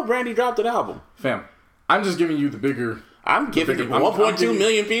 they know Brandy dropped an album. Fam, I'm just giving you the bigger. I'm giving you 1.2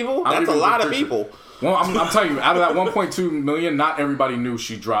 million people. That's a lot of people. Well, I'm telling you, out of that 1.2 million, not everybody knew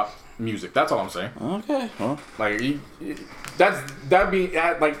she dropped music. That's all I'm saying. Okay. Well. Like,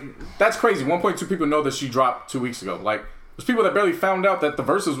 that's crazy. 1.2 people know that she dropped 2 weeks ago. Like, there's people that barely found out that the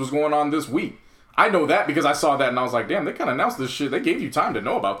Verzuz was going on this week. I know that because I saw that and I was like, damn, they kind of announced this shit. They gave you time to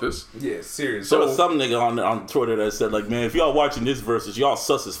know about this. Yeah, seriously. So there was some nigga on Twitter that said, like, man, if y'all watching this Verzuz, y'all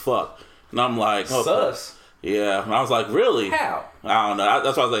sus as fuck. And I'm like, oh, sus? Yeah. And I was like, really? How? I don't know.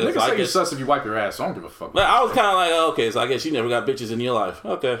 That's why I was like, nigga say you sus if you wipe your ass. So I don't give a fuck. I was kind of like, oh, okay, so I guess you never got bitches in your life.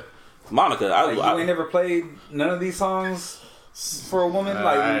 Okay. Monica, you ain't never played none of these songs for a woman?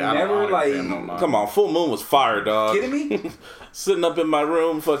 Come on, Full Moon was fire, dog. Kidding me? Sitting up in my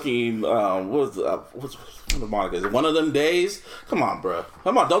room, fucking, what's Monica? Is it One of Them Days? Come on, bro.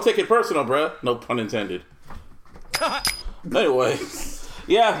 Come on, don't take it personal, bro. No pun intended. Anyway,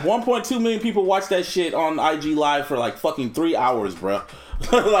 yeah, 1.2 million people watched that shit on IG Live for like fucking 3 hours, bro.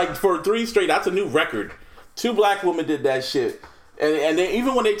 Like, for 3 straight, that's a new record. 2 black women did that shit. And then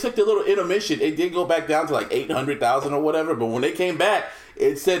even when they took the little intermission, it did go back down to like 800,000 or whatever. But when they came back,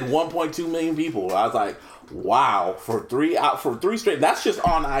 it said 1.2 million people. I was like, wow, for 3 straight. That's just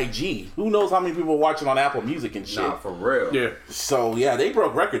on IG. Who knows how many people are watching on Apple Music and shit? Nah, for real. Yeah. So yeah, they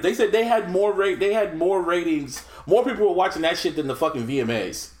broke records. They said they had more ratings. More people were watching that shit than the fucking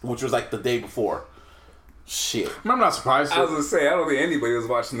VMAs, which was like the day before. Shit. I'm not surprised. I was gonna say, I don't think anybody was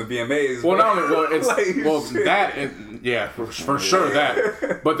watching the VMAs. Well, not only for sure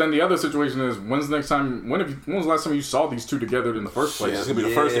that. But then the other situation is, when was the last time you saw these two together in the first place? Yeah, it's gonna be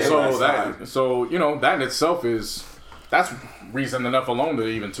the first. So that in itself that's reason enough alone to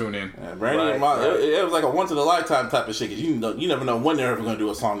even tune in. Yeah, Brandy and Monica, it was like a once in a lifetime type of shit. Cause you never know when they're ever gonna do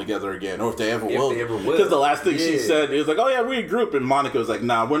a song together again, or if they ever will. Because the last thing she said is like, "Oh yeah, we're a group," and Monica was like,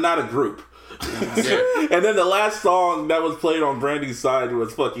 "Nah, we're not a group." And then the last song that was played on Brandy's side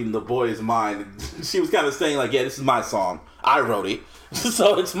was fucking "The Boy Is Mine." She was kind of saying like, "Yeah, this is my song. I wrote it,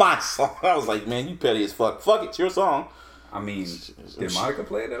 so it's my song." I was like, "Man, you petty as fuck. Fuck it, it's your song." I mean, did Monica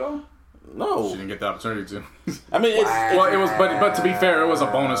play it at all? No, she didn't get the opportunity to. I mean, it was, but to be fair, it was a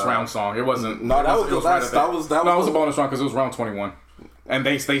bonus round song. It wasn't. No, that was the last. That was it was a bonus round because it was round 21, and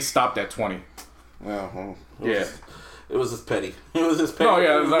they stopped at 20. Yeah. Yeah. It was just petty. It was just petty. No,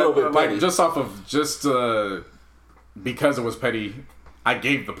 yeah, it was a little bit petty. Like, just off of because it was petty, I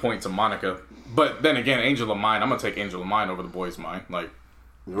gave the point to Monica. But then again, Angel of Mine, I'm gonna take Angel of Mine over The Boy Is Mine. Like,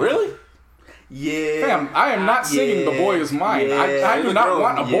 really? Yeah. Fam, I am not singing The Boy Is Mine. Yeah. I do not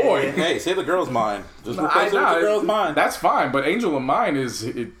want a boy. Hey, say The Girl's Mine. Just replace it with The Girl's Mine. That's fine, but Angel of Mine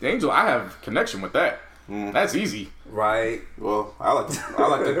Angel. I have connection with that. That's easy. Right. Well, I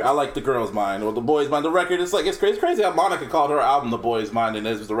like the Girl's Mind or The Boy's Mind. The record, it's crazy how Monica called her album The Boy's Mind, and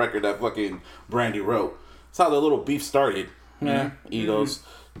this was the record that fucking Brandy wrote. That's how the little beef started. Yeah, egos,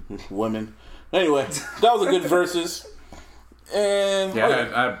 women. Anyway, that was a good Verzuz. And yeah,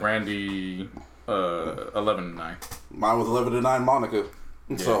 I had Brandy 11-9. Mine was 11-9 Monica.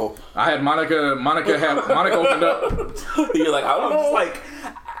 Yeah. So I had Monica opened up. You're like, I don't know.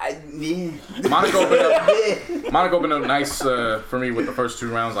 Monica opened up nice for me with the first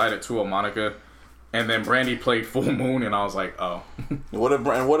 2 rounds. I had it 2 of Monica. And then Brandy played Full Moon, and I was like, oh. What did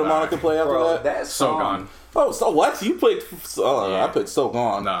Monica play after that? That's So Gone. Oh, so what? You played... I played So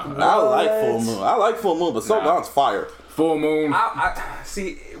Gone. Nah. I like Full Moon. I like Full Moon, but So Gone's fire. Full Moon. I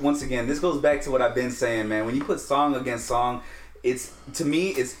see. Once again, this goes back to what I've been saying, man. When you put song against song, to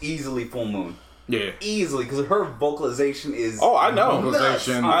me, it's easily Full Moon. Yeah. Easily, because her vocalization is. Oh, I know.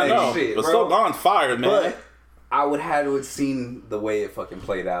 Vocalization. I know. Shit, but bro. So Gone's fire, man. But I would have to have seen the way it fucking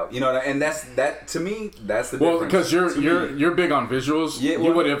played out. You know, and that to me, that's the Well, difference. because you're big on visuals. Yeah,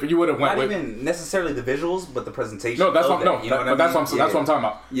 you would have went not with. even necessarily the visuals, but the presentation. No, that's of what. that, No, you know what I that's mean? what I'm talking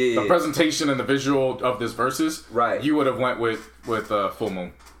about. Yeah. The presentation and the visual of this Verzuz. Right. You would have went with Full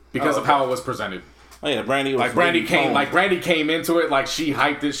Moon because of okay. how it was presented. Oh, yeah, Brandy was Brandy really came into it like she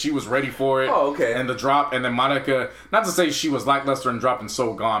hyped it, she was ready for it. Oh, okay. And the drop, and then Monica, not to say she was lackluster in dropping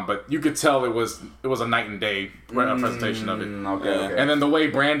So Gone, but you could tell it was a night and day presentation of it. Okay. And then the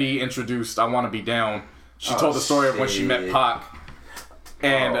way Brandy introduced I Want to Be Down, she told the story of when she met shit. Pac,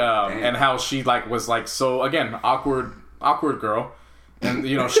 and damn. and how she was so again awkward girl, and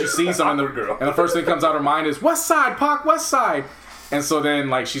she sees him and the first thing comes out of her mind is West Side, Pac, West Side. And so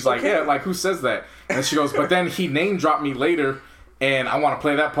then, she's like, yeah, who says that? And she goes, but then he name dropped me later, and I want to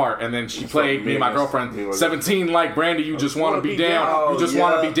play that part. And then she played me and my girlfriend, 17 like Brandy, you just want to be down. You just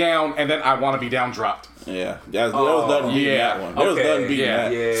want to be down. And then I want to be down dropped. Yeah. There was nothing beating that one. There was nothing beating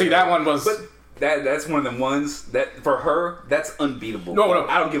that. Yeah. See, that one was... But that's one of them ones that, for her, that's unbeatable. No.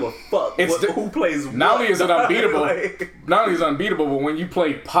 I don't give a fuck who plays what. Not only is it unbeatable, Like- but when you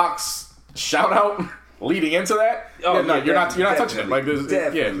play Pac's shout-out... leading into that, you're not touching it. Like this,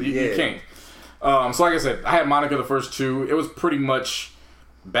 you can't. So like I said, I had Monica the first two. It was pretty much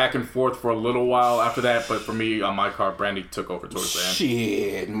back and forth for a little while after that, but for me on my card, Brandy took over towards the end.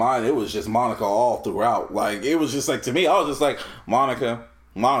 Shit, mine, it was just Monica all throughout. Like, it was just like, to me, I was just like, Monica.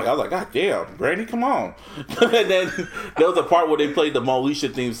 I was like, God damn, Brandy, come on. And then there was a part where they played the Moesha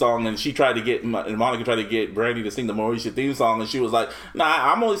theme song, and Monica tried to get Brandy to sing the Moesha theme song, and she was like,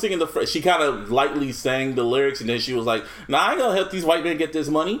 nah, I'm only singing she kind of lightly sang the lyrics, and then she was like, nah, I ain't gonna help these white men get this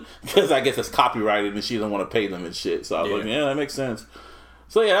money, because I guess it's copyrighted, and she doesn't want to pay them and shit. So I was like, yeah, that makes sense.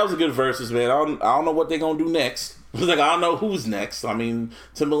 So yeah, that was a good Verzuz, man. I don't know what they're gonna do next. It's like, I don't know who's next. I mean,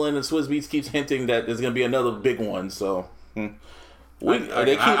 Timbaland and Swizz Beatz keeps hinting that there's gonna be another big one, so...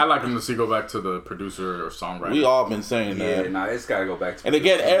 I like him to go back to the producer or songwriter. We all been saying that. Yeah, nah, it's gotta go back to. And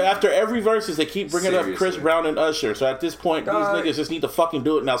again, after every Verzuz, they keep bringing up Chris Brown and Usher. So at this point, these niggas just need to fucking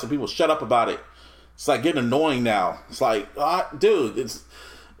do it now, so people shut up about it. It's like getting annoying now. It's like, dude, it's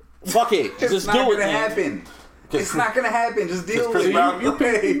fuck it, just do it. It's not gonna happen. It's not gonna happen. Just deal with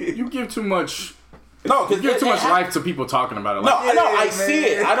it. You give too much. No, you give too much life to people talking about it. No, I see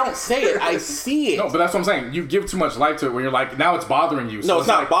it. I don't say it. I see it. No, but that's what I'm saying. You give too much life to it when you're like, now it's bothering you. So no, it's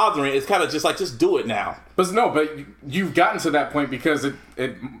not bothering. It's kind of just like, just do it now. But you've gotten to that point because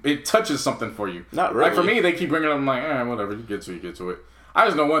it touches something for you. Not really. Like for me, they keep bringing it up. I'm like, whatever. You get to it. I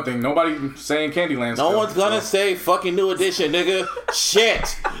just know one thing. Nobody saying Candyland. No one's gonna say fucking New Edition, nigga.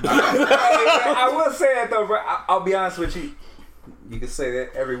 Shit. I will say that though, bro. I'll be honest with you. You can say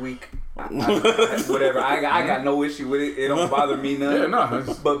that every week. Whatever. I got no issue with it. It don't bother me none. Yeah, no.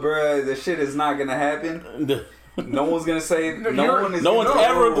 But bruh, the shit is not gonna happen. No one's gonna say it. No one's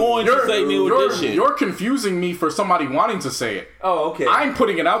ever going to say New Edition. You're confusing me for somebody wanting to say it. Oh, okay. I'm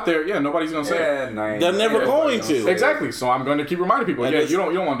putting it out there. Yeah, nobody's gonna say it. Nah, They're never going to. Exactly. So I'm going to keep reminding people. Yeah, you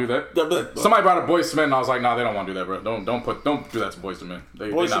don't want to do that. Somebody brought up Boyz II Men, and I was like, nah, they don't want to do that, bro. Don't do that to Boyz II Men.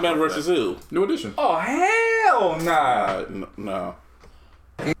 Boyz II Men versus who? New Edition. Oh hell nah. No.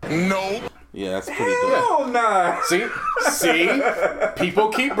 No. Yeah, that's pretty Hell nah. See, people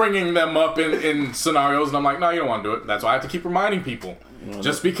keep bringing them up in scenarios, and I'm like, no, you don't want to do it. That's why I have to keep reminding people.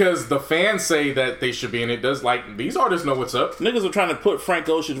 Just because the fans say that they should be in it does, like, these artists know what's up. Niggas are trying to put Frank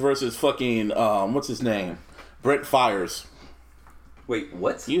Ocean versus fucking what's his name, Brett Fires. Wait,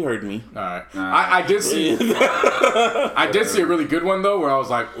 what? You heard me. All right, I did see. I did see a really good one though, where I was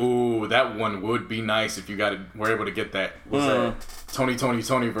like, "Ooh, that one would be nice if you were able to get that." Was that Tony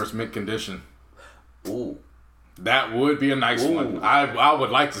versus Mint Condition? Ooh, that would be a nice one. I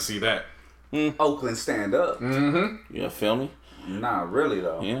would like to see that. Oakland stand up. Mm-hmm. Yeah, feel me? Nah, really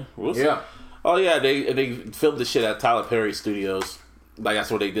though. Yeah, we'll see. Yeah. Oh yeah, they filmed the shit at Tyler Perry Studios. Like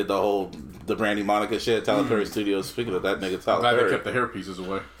that's where they did the Brandy Monica shit at Tyler Perry Studios. Speaking of that nigga, Tyler Glad Perry. they kept the hair pieces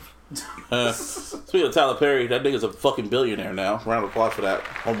away. Speaking of Tyler Perry, that nigga's a fucking billionaire now. Round of applause for that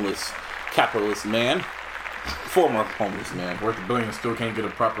homeless capitalist man. Former homeless man. Worth $1 billion, still can't get a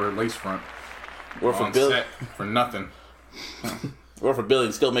proper lace front. Worth on $1 billion set for nothing. Or for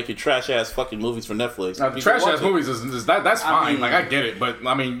billions, still making trash ass fucking movies for Netflix. Trash ass movies is that's fine. Like I get it, but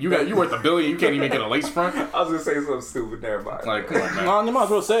I mean, you worth $1 billion. You can't even get a lace front. I was gonna say something stupid. Never mind. Like, come on, man. No, you might as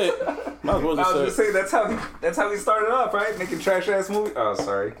well say it. Might as well just I was say gonna say that's how he started off, right? Making trash ass movies. Oh,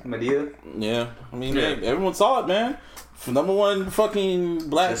 sorry, Medea. Yeah, I mean, everyone saw it, man. Number one fucking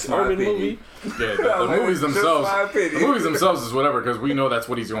black urban movie. Yeah, the movies themselves. The movies themselves is whatever because we know that's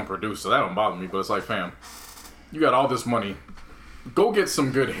what he's gonna produce, so that don't bother me. But it's like, fam, you got all this money. Go get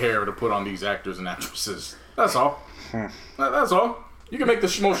some good hair to put on these actors and actresses. That's all. That's all. You can make the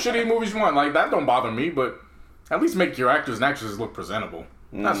most shitty movies you want. Like, that don't bother me, but at least make your actors and actresses look presentable.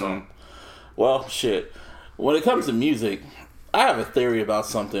 That's all. Well, shit. When it comes to music, I have a theory about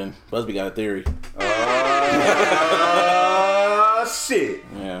something. Busby got a theory. Shit.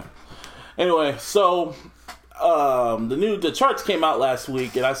 Yeah. Anyway, so... the charts came out last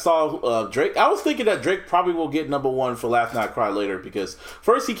week, and I saw Drake. I was thinking that Drake probably will get number one for Laugh Not Cry Later because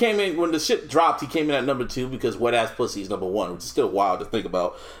first he came in when the shit dropped. He came in at number 2 because Wet Ass Pussy is number 1, which is still wild to think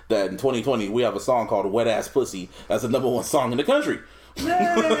about. That in 2020 we have a song called Wet Ass Pussy as the number 1 song in the country. It's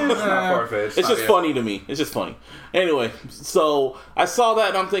not far-fetched. It's just funny to me. It's just funny. Anyway, so I saw that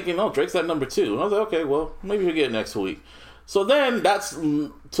and I'm thinking, oh, Drake's at number 2. And I was like, okay, well, maybe he'll get it next week. So then that's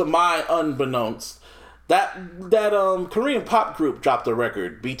to my unbeknownst. That Korean pop group dropped a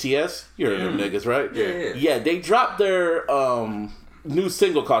record, BTS. You heard them niggas, right? Yeah. They dropped their new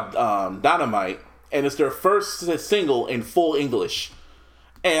single called Dynamite, and it's their first single in full English.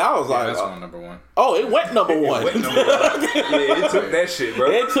 And I was like, that's on number 1. Oh, it went number 1. It took that shit, bro.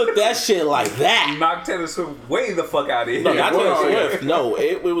 It took that shit like that. Knocked Taylor Swift way the fuck out of here. No, not Taylor Swift. No,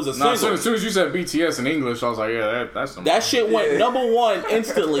 it was a single. As soon as you said BTS in English, I was like, yeah, that's number that shit went number 1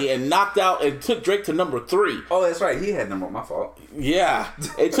 instantly and knocked out and took Drake to number 3. Oh, that's right. He had number 1. My fault. Yeah,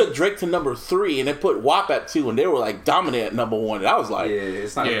 it took Drake to number 3 and it put WAP at 2, and they were like dominant at number 1. And I was like, yeah,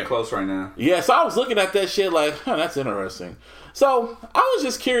 it's not even close right now. Yeah, so I was looking at that shit like, that's interesting. So I was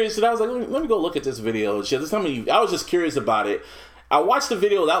just curious, and I was like, let me go look at this video and shit. I was just curious about it. I watched the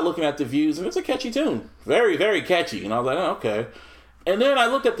video without looking at the views, and it's a catchy tune. Very, very catchy. And I was like, oh, okay. And then I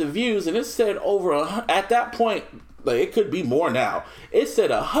looked at the views, and it said at that point, like it could be more now, it said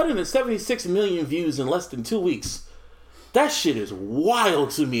 176 million views in less than 2 weeks. That shit is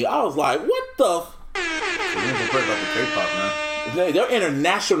wild to me. I was like, what the K-pop, man. They're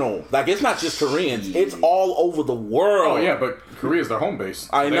international. Like, it's not just Koreans. It's all over the world. Oh, yeah, but Korea's their home base.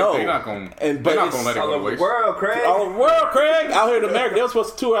 I know. They're not going to let it go to waste. World, Craig. All over the world, Craig. Out here in America. They were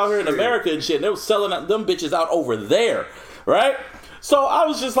supposed to tour out here in America and shit. And they were selling them bitches out over there. Right? So I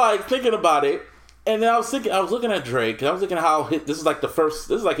was just, like, thinking about it. And then I was looking at Drake. And I was looking at how this is like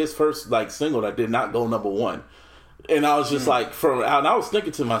his first, like, single that did not go number 1. And I was just like, and I was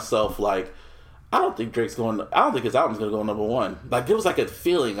thinking to myself, like, I don't think his album's gonna go number 1. Like, it was like a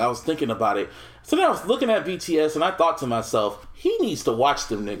feeling. I was thinking about it. So then I was looking at BTS and I thought to myself, he needs to watch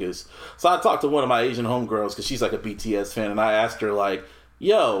them niggas. So I talked to one of my Asian homegirls because she's like a BTS fan, and I asked her like,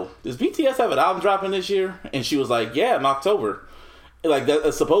 yo, does BTS have an album dropping this year? And she was like, yeah, in October. Like,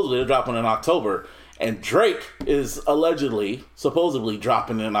 supposedly they're dropping in October. And Drake is supposedly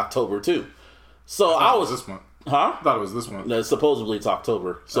dropping in October too. So I was this month. Huh? I thought it was this month. No, supposedly it's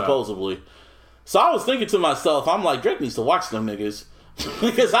October. Supposedly. So I was thinking to myself, I'm like, Drake needs to watch them niggas.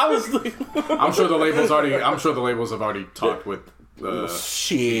 Because I was I'm sure the labels have already talked with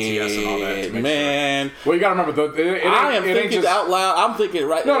shit, BTS and all that, man. Sure. Well, you gotta remember I am thinking out loud. I'm thinking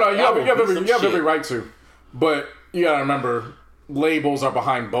right now. No, you have every right to. But you gotta remember, labels are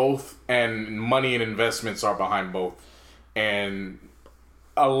behind both, and money and investments are behind both. And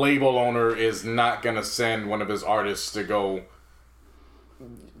a label owner is not gonna send one of his artists to go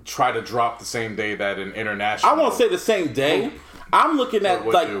try to drop the same day that an international. I won't say the same day. I'm looking at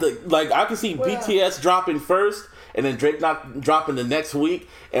like I can see BTS dropping first, and then Drake not dropping the next week,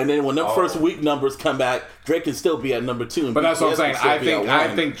 and then when the first week numbers come back, Drake can still be at number 2. And but BTS that's what I'm saying.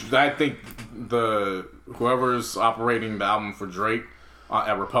 I think the whoever's operating the album for Drake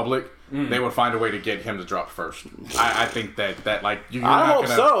at Republic, they would find a way to get him to drop first. I think that like you're I not hope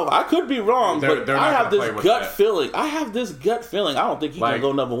gonna, so. I could be wrong, but they're I not have this play with gut that. feeling. I have this gut feeling. I don't think he's gonna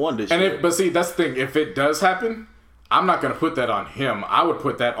go number 1 this year. But see, that's the thing. If it does happen, I'm not going to put that on him. I would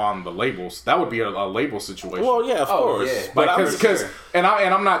put that on the labels. That would be a label situation. Well, yeah, of course. Yeah. But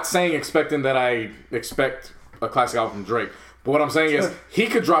I'm not expecting that I expect a classic album from Drake. But what I'm saying is he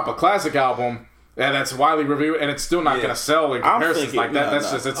could drop a classic album and that's widely reviewed, and it's still not going to sell in comparison like that.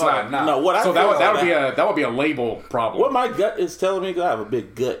 That would be a label problem. What my gut is telling me, because I have a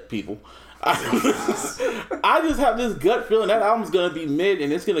big gut, people. I just have this gut feeling that album's going to be mid,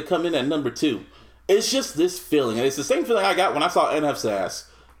 and it's going to come in at number 2. It's just this feeling, and it's the same feeling I got when I saw NF's ass.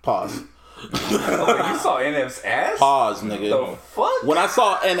 Pause. Oh, you saw NF's ass? Pause, nigga. The fuck? When I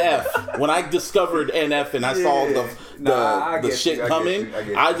saw NF, when I discovered NF and I saw the shit coming,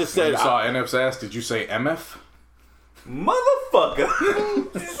 I just said, You saw NF's ass. Did you say MF? Motherfucker.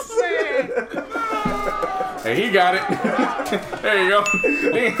 Hey, he got it. There you go.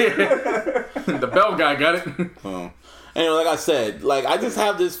 The bell guy got it. Anyway, like I said, like I just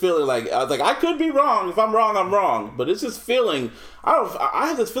have this feeling, like I was like I could be wrong. If I'm wrong, I'm wrong. But it's just feeling. I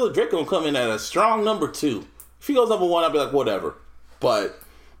have this feeling Drake gonna come in at a strong number 2. If he goes number 1, I'll be like whatever. But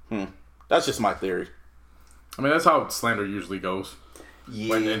that's just my theory. I mean, that's how slander usually goes.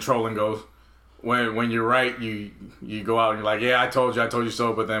 Yeah. And trolling goes. When you're right, you go out and you're like, yeah, I told you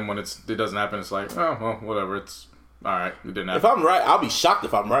so. But then when it doesn't happen, it's like, oh well, whatever. It's all right. It didn't happen. If I'm right, I'll be shocked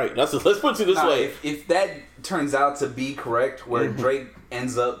if I'm right. Let's put it this way. If that turns out to be correct, where Drake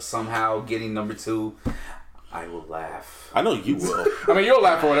ends up somehow getting number 2, I will laugh. I know you will. I mean, you'll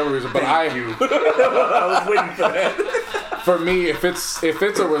laugh for whatever reason, but I was waiting for that. For me, if it's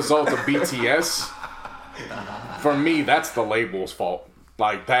a result of BTS, for me, that's the label's fault.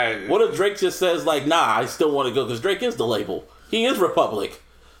 Like that. What if Drake just says like, nah, I still want to go because Drake is the label. He is Republic.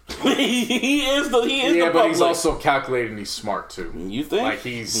 he is the but public. he's also calculated and he's smart too. You think? Like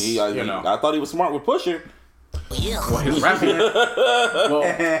I thought he was smart with Pusher. Well, his rapping.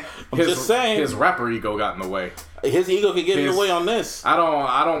 I'm just saying, his rapper ego got in the way. His ego could get in the way on this. I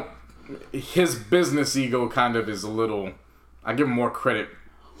don't. His business ego kind of is a little. I give him more credit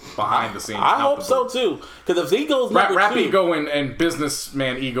behind the scenes. I hope so too. Because if he goes rap ego and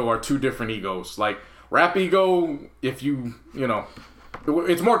businessman ego are two different egos. Like rap ego, if you know.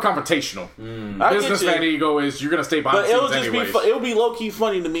 It's more confrontational. Businessman ego is you're gonna stay behind the scenes anyways. It would be low key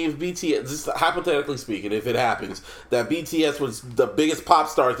funny to me if BTS, just hypothetically speaking, if it happens that BTS was the biggest pop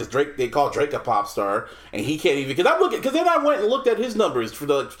star because they call Drake a pop star, and he can't even. Because then I went and looked at his numbers for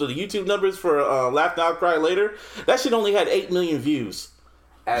the YouTube numbers for Laugh Now Cry Later. That shit only had 8 million views.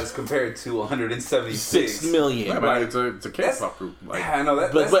 As compared to 176 6 million. Yeah, right? It's a K-pop group. Like, I know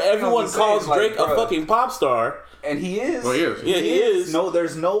that. But everyone calls Drake a fucking pop star. And he is. Well, he is. Yeah, he is. No,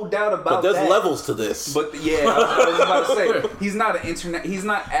 there's no doubt about that. But there's levels to this. But yeah, I was about to say he's not He's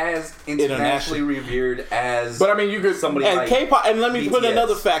not as internationally revered as. But I mean, you could somebody and like K-pop. And let me put BTS.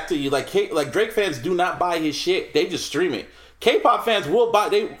 another fact to you: like Drake fans do not buy his shit; they just stream it. K-pop fans will buy.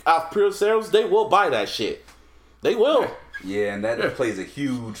 They off pure sales, they will buy that shit. They will. Yeah, and that plays a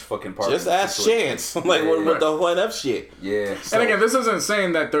huge fucking part. Just ask Chance, like with the whole NF shit. Yeah. And again, this isn't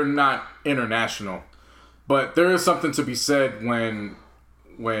saying that they're not international. But there is something to be said when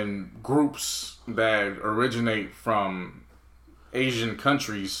groups that originate from Asian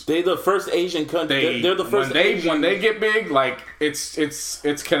countries, They're the first Asian country. They're the first. When they get big, like it's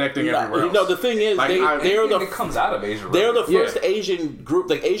connecting everywhere else. No, the thing is, Like, it comes out of Asia. Right? they're the first Asian group,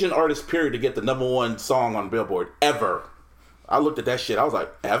 like Asian artist period, to get the #1 song on Billboard ever. I looked at that shit. I was like,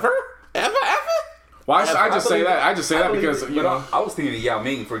 ever? Well, I just say that because you know I was thinking of Yao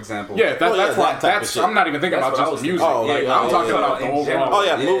Ming, for example. Yeah, that's I'm not even thinking about just music. I'm talking about the overall. Oh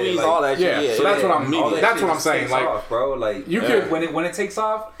yeah, movies, like, all that shit. Yeah, so that's what I'm. That's what I'm saying. Like, off, bro, like you could when it takes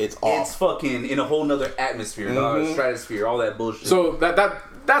off, it's fucking in a whole nother atmosphere, dog, stratosphere, all that bullshit. So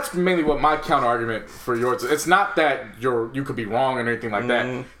that's mainly what my counter argument for yours. It's not that you could be wrong or anything like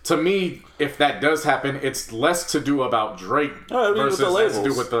that. To me, if that does happen, it's less to do about Drake versus less to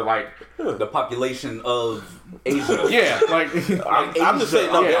do with the population of Asia. Yeah, like I'm just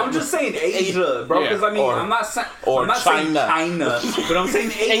saying. No, I'm just saying Asia, bro. Because I mean, I'm not saying China, but I'm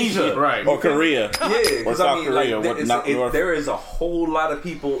saying Asia, right? Or Korea, yeah. or South Korea. There is a whole lot of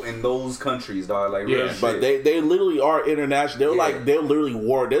people in those countries, dog. Like, real but shit. they literally are international. They're literally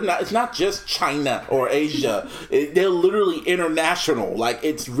war. They're not. It's not just China or Asia. They're literally international. Like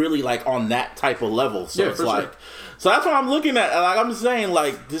it's really like on that type of level. So it's like. Sure. So that's what I'm looking at. Like I'm saying,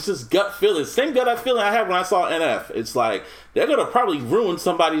 like this is gut feeling. Same gut feeling I had when I saw NF. It's like they're gonna probably ruin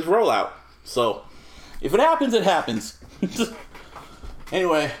somebody's rollout. So if it happens, it happens.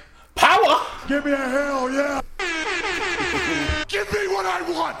 Anyway, power. Give me a hell yeah. Give me what I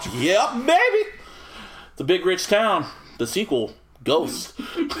want. Yep, baby. It's a big rich town. The sequel. Ghost.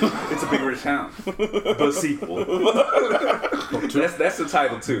 It's a big rich town. The sequel. That's the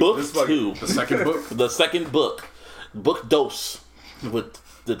title too. Book 2. The second book. The second book. Book Dose with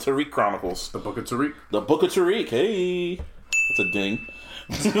the Tariq Chronicles. The Book of Tariq. The Book of Tariq. Hey, that's a ding.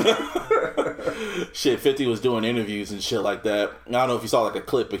 Shit, 50 was doing interviews and shit like that. I don't know if you saw like a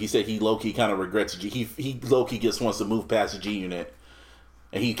clip, but he said he low key kind of regrets it. He low key just wants to move past the G Unit,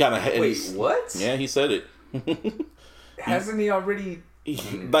 and he kind of wait. What? Yeah, he said it. Hasn't he already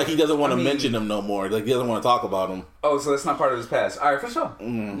Like he doesn't want to mention them no more. Like he doesn't want to talk about them. Oh, so that's not part of his past. All right, for sure.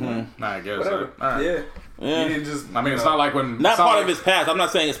 I guess. Whatever. All right. Yeah. Yeah. He didn't just. I mean, it's not like when Not part of his past. I'm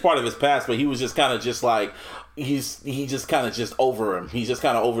not saying it's part of his past, but he was just kind of just like he just kind of just over him. He's just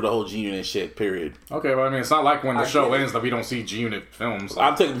kind of over the whole G-Unit shit. Period. Okay, but I mean, it's not like when the show ends that we don't see G-Unit films.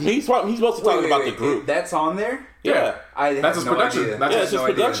 I'm taking. He's mostly talking about the group. That's on there. Yeah. That's his production. Idea. That's It's his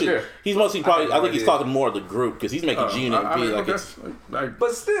production. idea. He's mostly probably. I think he's idea. talking more of the group because he's making G-Unit be like okay. it's.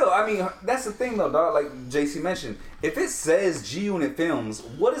 But still, I mean, that's the thing though, dog. Like JC mentioned, if it says G-Unit Films,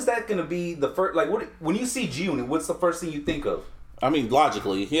 what is that going to be the first? Like, what when you see G-Unit, what's the first thing you think of? I mean,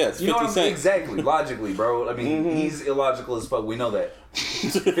 logically, yeah, it's 50 You know what I'm Cent. Exactly, logically, bro. I mean, he's illogical as fuck. We know that.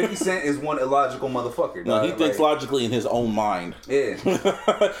 50 Cent is one illogical motherfucker. No, dog. he thinks logically in his own mind. Yeah.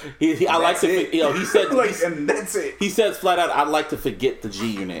 I like That's to. it. You know, he said. And that's it. He says flat out, "I'd like to forget the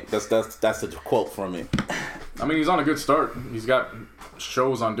G-Unit." That's the quote from it. I mean, he's on a good start. He's got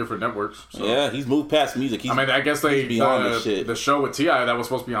shows on different networks. So. Yeah, he's moved past music. He's, I mean, I guess he's beyond the the shit. show with T.I. that was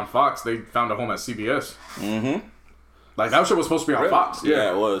supposed to be on Fox, they found a home at CBS. Mm-hmm. Like, that show was supposed to be on Fox.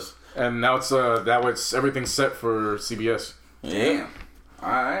 Yeah, it was. And now it's everything's set for CBS. Damn. All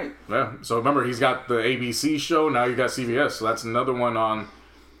right. Yeah. So remember, he's got the ABC show. Now you got CBS. So that's another one on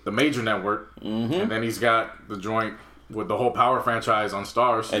the major network. Mm-hmm. And then he's got the joint with the whole Power franchise on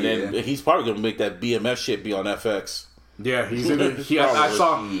Stars. And then he's probably gonna make that BMS shit be on FX. Yeah, he's in it. I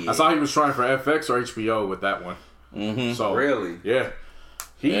saw he was trying for FX or HBO with that one. Mm-hmm. So Really? Yeah.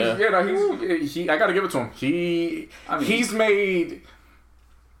 I got to give it to him. He's made.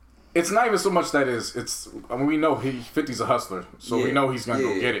 It's not even so much that I mean, we know 50's a hustler, so we know he's gonna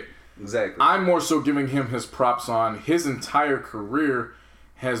go get it. Exactly. I'm more so giving him his props on his entire career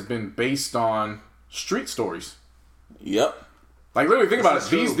has been based on street stories. Yep. Like literally, think about it.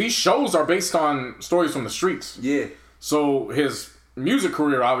 True. These shows are based on stories from the streets. Yeah. So his music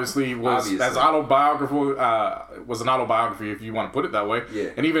career obviously was as autobiographical, was an autobiography if you want to put it that way. Yeah.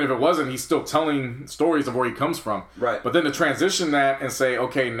 And even if it wasn't, he's still telling stories of where he comes from. Right. But then to transition that and say,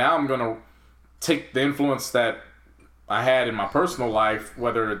 okay, now I'm gonna take the influence that I had in my personal life,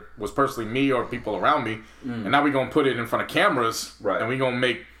 whether it was personally me or people around me, and now we're gonna put it in front of cameras, right? And we're gonna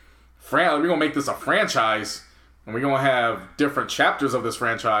make this a franchise, and we're gonna have different chapters of this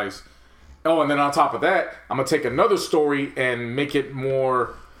franchise. Oh, and then on top of that, I'm going to take another story and make it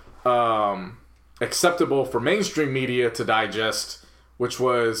more acceptable for mainstream media to digest, which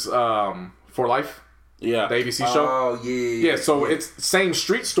was For Life. Yeah. The ABC show. Oh, yeah. Yeah, so it's the same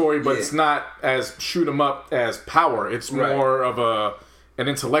street story, but it's not as shoot 'em up as Power. It's more of an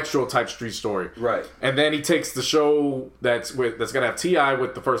intellectual type street story. Right. And then he takes the show that's going to have T.I.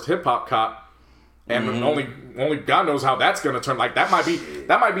 with the first Hip Hop Cop. And only God knows how that's going to turn. Like that might be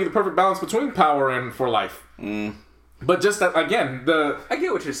the perfect balance between Power and For Life. But just that again, I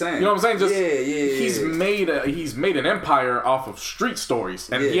get what you're saying. You know what I'm saying? Just yeah. He's made an empire off of street stories,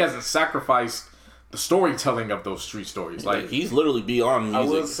 and he hasn't sacrificed the storytelling of those street stories. Like he's literally beyond music. I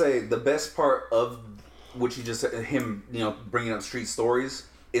will say the best part of what you just said, him, bringing up street stories,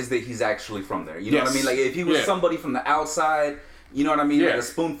 is that he's actually from there. You know what I mean? Like if he was somebody from the outside. You know what I mean? Like a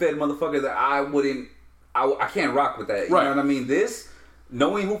spoon-fed motherfucker that I can't rock with that. You know what I mean?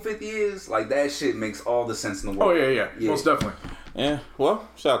 Knowing who 50 is, like that shit makes all the sense in the world. Oh, yeah. Most definitely. Yeah, well,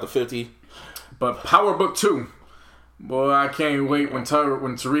 shout out to 50. But Power Book 2. Boy, I can't wait when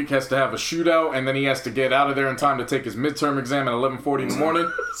Tariq has to have a shootout and then he has to get out of there in time to take his midterm exam at 11:40 in the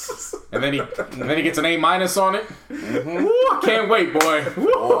morning. and then he gets an A- on it. Mm-hmm. Woo, can't wait, boy.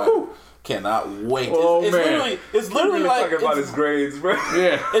 Boy. Cannot wait. Oh, it's literally like talking about his grades, bro.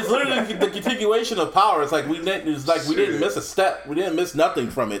 Yeah, it's literally the continuation of Power. It's like we didn't miss a step. We didn't miss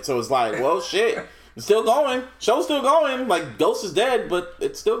nothing from it. So it's like, well, shit, it's still going. Show's still going. Like Ghost is dead, but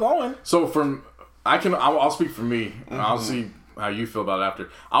it's still going. So I'll speak for me. Mm-hmm. I'll see how you feel about it after.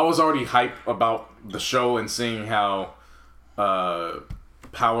 I was already hyped about the show and seeing how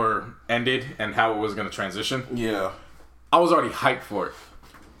Power ended and how it was going to transition. Yeah, I was already hyped for it.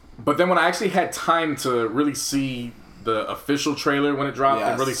 But then when I actually had time to really see the official trailer when it dropped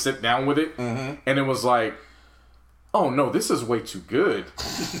and really sit down with it, and it was like, oh no, this is way too good.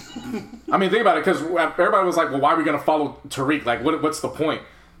 I mean, think about it, because everybody was like, well, why are we going to follow Tariq? Like, what's the point?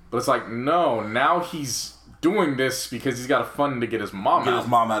 But it's like, no, now he's doing this because he's got a fund to get his mom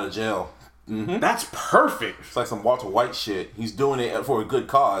out of jail. Mm-hmm. That's perfect. It's like some Walter White shit. He's doing it for a good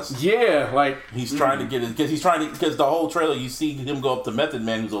cause. Yeah, like he's trying to get it because the whole trailer you see him go up to Method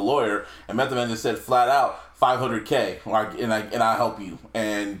Man, who's a lawyer, and Method Man just said flat out $500K, and I help you.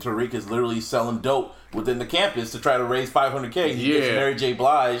 And Tariq is literally selling dope within the campus to try to raise $500K. He gets Mary J.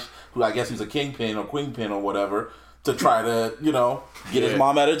 Blige, who I guess he's a kingpin or queenpin or whatever, to try to, get his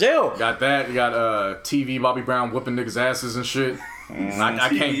mom out of jail. Got that. You got TV Bobby Brown whooping niggas' asses and shit. I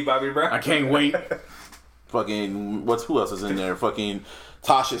can't. Bobby Brown. I can't wait. Fucking who else is in there? Fucking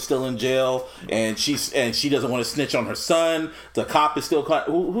Tasha's still in jail, and she doesn't want to snitch on her son. The cop is still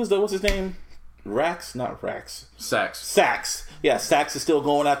what's his name? Not Rax. Sax. Yeah, Sax is still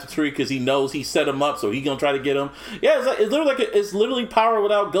going after Tariq because he knows he set him up, so he's gonna try to get him. Yeah, it's literally Power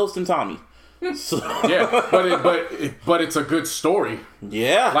without Ghost and Tommy. So. Yeah, but it's a good story.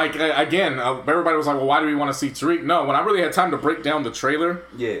 Yeah. Like, again, everybody was like, well, why do we want to see Tariq? No, when I really had time to break down the trailer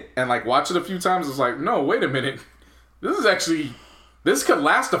and, like, watch it a few times, it's like, no, wait a minute. This could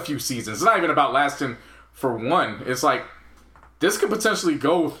last a few seasons. It's not even about lasting for one. It's like, this could potentially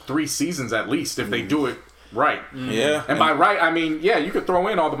go 3 seasons at least if they do it right. Yeah. And by right, I mean, yeah, you could throw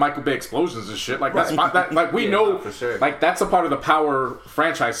in all the Michael Bay explosions and shit. Like, that's fine. Like, we know, for sure. like, that's a part of the Power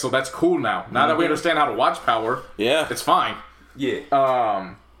franchise, so that's cool now. Now that we understand how to watch Power, it's fine. Yeah.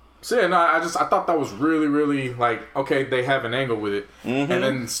 So yeah, no, I thought that was really, really, like, okay, they have an angle with it. And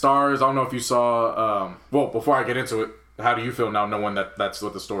then Stars, I don't know if you saw, well, before I get into it, how do you feel now knowing that that's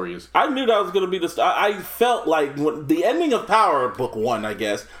what the story is? I knew that was going to be I felt like the ending of Power, book 1, I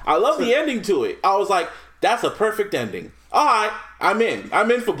guess. I love the ending to it. I was like, that's a perfect ending. All right, I'm in. I'm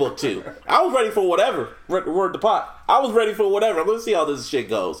in for book 2. I was ready for whatever. Word to pot. I was ready for whatever. Let's see how this shit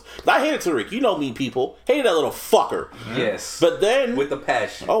goes. I hated Tariq. You know me, people. Hated that little fucker. Yes. But then... with a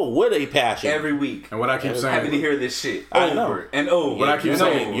passion. Oh, with a passion. Every week. And what I keep saying... happy to hear this shit. I know. Over and over. What I keep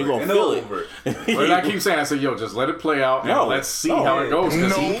saying, you're going to feel it. What I keep saying, I said, yo, just let it play out and let's see how it goes.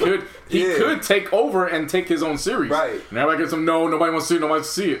 Because he could take over and take his own series. Right. And everybody gets him, no, nobody wants to see it, nobody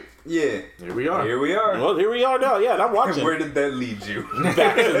wants to see it. Yeah. Here we are. Well, here we are now. Yeah, and I'm watching. Where did that lead you?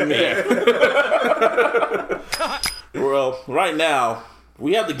 Back to me. Well, right now,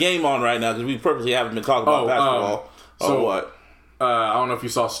 we have the game on right now because we purposely haven't been talking about basketball. So what? I don't know if you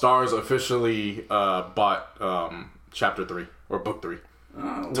saw Stars officially bought Chapter 3 or Book 3.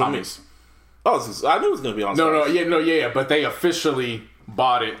 Tommy's. Oh, I knew it was going to be on Stars. Yeah. But they officially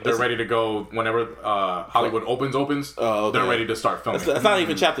bought it. They're ready to go whenever Hollywood opens. Oh, okay. They're ready to start filming. That's not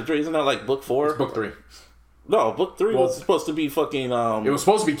even Chapter 3. Isn't that like Book 4? It's Book 3. No, Book 3 was supposed to be fucking... It was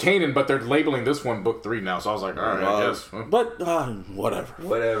supposed to be Kanan, but they're labeling this one Book 3 now. So I was like, all right, I guess. But,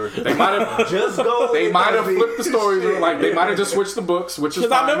 whatever. They might have just go. They might have flipped the stories. Like, they might have just switched the books, which is fine.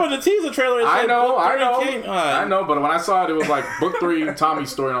 Because I remember the teaser trailer. I know. But when I saw it, it was like Book 3,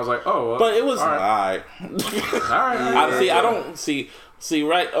 Tommy's story, and I was like, oh. But it was... All right. I don't see... See,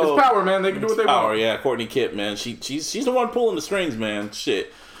 right? Oh, it's Power, man. They can do what they want. Power, yeah. Courtney Kitt, man. She's the one pulling the strings, man.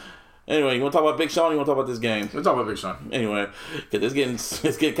 Shit. Anyway, you want to talk about Big Sean? Or you want to talk about this game? Let's talk about Big Sean. Anyway, because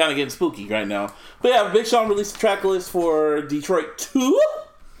it's kind of getting spooky right now. But yeah, Big Sean released a track list for Detroit 2.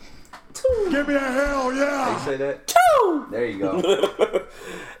 Give me a hell yeah! How you say that? 2! There you go.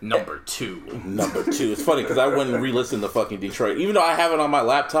 Number 2. It's funny because I went and re-listened to fucking Detroit, even though I have it on my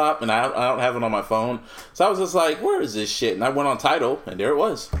laptop and I don't have it on my phone. So I was just like, where is this shit? And I went on Tidal, and there it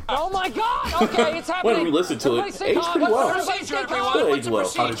was. Oh my god! Okay, it's happening. Went and re-listened to it. Aged pretty well. Still aged well.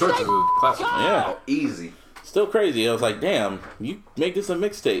 Oh, Detroit's a classic. Yeah. Easy. Still crazy. I was like, damn, you make this a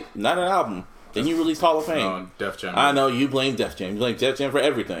mixtape, not an album. Then you release Hall of Fame. Def Jam. I know, you blame Def Jam. You blame Def Jam for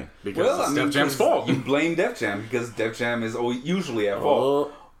everything. Because it's Def Jam's fault. You blame Def Jam because Def Jam is usually at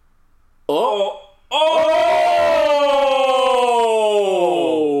fault.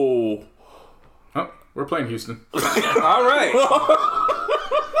 We're playing Houston. All right.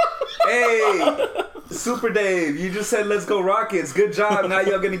 Hey, Super Dave, you just said let's go Rockets. Good job. Now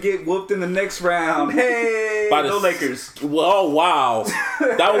y'all gonna get whooped in the next round. Hey, no Lakers. Oh wow,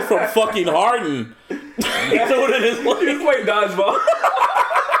 that was from fucking Harden. He's playing dodgeball.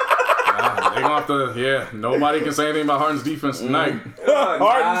 They gonna have to. Nobody can say anything about Harden's defense tonight.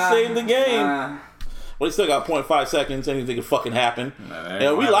 Harden saved the game. Well, he still got 0.5 seconds. Anything can fucking happen.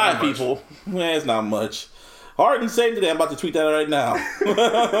 Yeah, we live, people. Man, it's not much. Harden saved the day. I'm about to tweet that right now.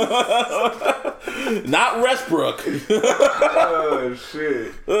 Not Westbrook. Oh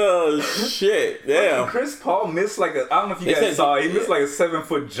shit. Damn. Chris Paul missed I don't know if you guys saw it. He missed like a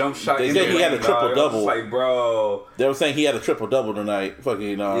 7-foot jump shot. They said he had a triple-double. Like, bro. They were saying he had a triple-double tonight.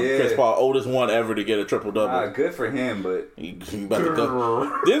 Fucking Chris Paul, oldest one ever to get a triple-double. Good for him, but he about to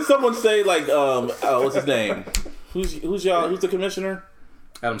go. Didn't someone say what's his name? Who's the commissioner?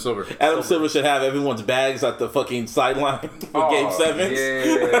 Adam Silver. Adam Silver should have everyone's bags at the fucking sideline for Game 7s.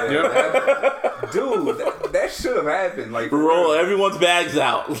 Yeah. Dude, that should have happened. Like, roll everyone's bags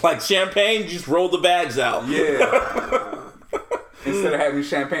out. Like champagne, just roll the bags out. Yeah. Instead of having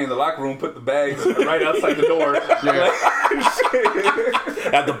champagne in the locker room, put the bags right outside the door. Yeah.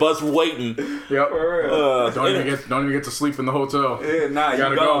 At the bus waiting. Yep. Don't even get to sleep in the hotel. Yeah, nah, you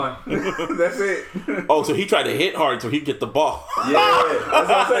gotta gone. That's it. Oh, so he tried to hit hard so he could get the ball. Yeah, that's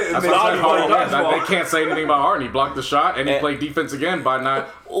what I'm saying. That's what I'm saying. They can't say anything about Harden. He blocked the shot and he played defense again by not.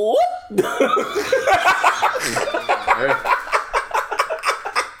 What?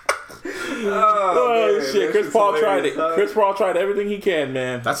 Oh, man, shit! Chris Paul tried it. Chris Paul tried everything he can,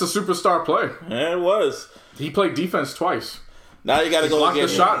 man. That's a superstar play. Yeah, it was. He played defense twice. Now you got to go Blocked again.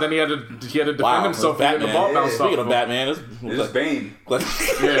 the shot, then he had to defend himself and get the ball bounced off. Speaking of Batman, it's Bane.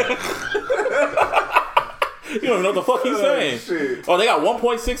 Yeah. You don't even know what the fuck he's saying. Shit. Oh, they got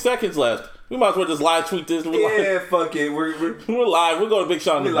 1.6 seconds left. We might as well just live tweet this. Yeah, fuck it. We're live. We're going to Big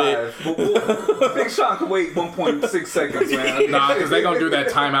Sean in a bit. Big Sean can wait 1.6 seconds, man. Nah, because they gonna do that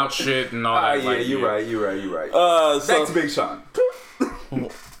timeout shit and all that. Yeah, you're right. Back to Big Sean.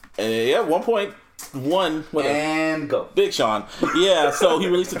 Yeah, 1.1. And go. Big Sean. Yeah, so he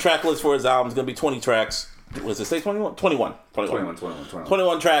released a track list for his album. It's going to be 20 tracks. Was it say 21? 21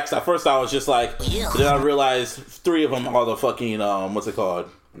 tracks. At first I was just like, then I realized 3 of them are the fucking, what's it called?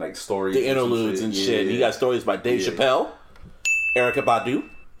 Like stories. The interludes and shit. Yeah. You got stories by Dave Chappelle, Erykah Badu,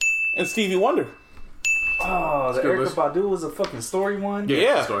 and Stevie Wonder. Oh, the Erykah Badu was a fucking story one?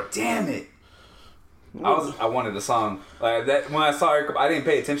 Yeah. Story. Damn it. I wanted the song like that when I saw Erykah. I didn't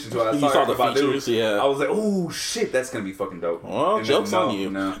pay attention to it. I saw the features, yeah. I was like, "Oh shit, that's gonna be fucking dope." Well, and joke's on you.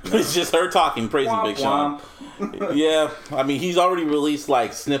 No. It's just her talking, praising Big Sean. Yeah, I mean, he's already released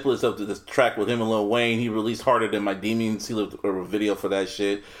like snippets of this track with him and Lil Wayne. He released "Harder Than My Demons." He did a video for that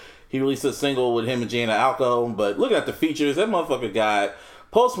shit. He released a single with him and Jana Alco. But looking at the features, that motherfucker got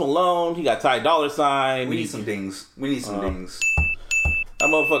Post Malone. He got Ty Dolla $ign. We need some dings. That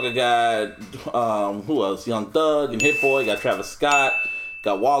motherfucker got, who else? Young Thug and Hit Boy. Got Travis Scott.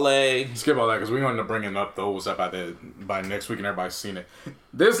 Got Wale. Skip all that because we're going to bring up those up by next week and everybody's seen it.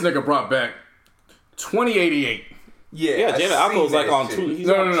 This nigga brought back 2088. Yeah, Jana Alco's like on two.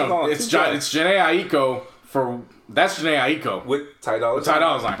 No. It's Janae Aiko for... That's Janae Aiko. With Ty Dolla $ign. Ty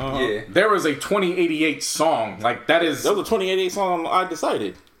Dolla $ign. Yeah. There was a 2088 song. Like, that is... There was a 2088 song I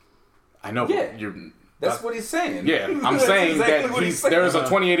Decided. I know, yeah. but you're... That's what he's saying. Yeah, I'm saying exactly that there's a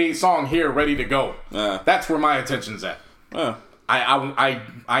 2088 song here ready to go. That's where my attention's at.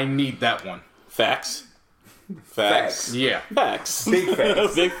 I need that one. Facts. Yeah. Facts. Big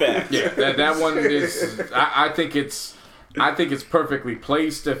facts. Big facts. Yeah, that one is. I think it's perfectly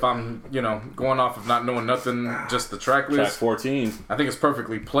placed. If I'm going off of not knowing nothing, just the track list. Track 14. I think it's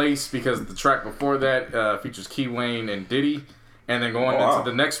perfectly placed because the track before that features Key Wayne and Diddy. And then going into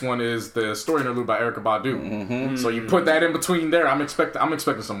the next one is the story interlude by Erykah Badu. Mm-hmm. So you put that in between there. I'm expecting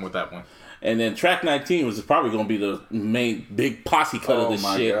something with that one. And then track 19 was probably going to be the main big posse cut of this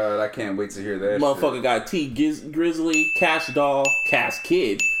shit. Oh my god, I can't wait to hear that. Motherfucker got T Grizzly, Cash Doll, Cass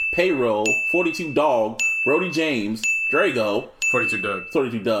Kid, Payroll, 42 Dog, Brody James, Drago, 42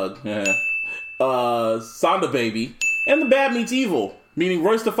 Doug, yeah. Sonda Baby, and The Bad Meets Evil, meaning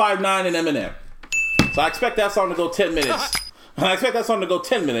Royce the 5'9" and Eminem. So I expect that song to go 10 minutes. I expect that song to go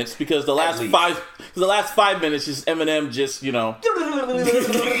 10 minutes because the last 5 minutes is Eminem just,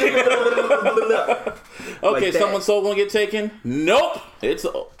 Okay, like someone's soul gonna get taken? Nope. It's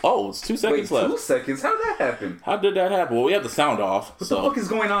 2 seconds left. 2 seconds? How did that happen? How did that happen? Well, we have the sound off. What the fuck is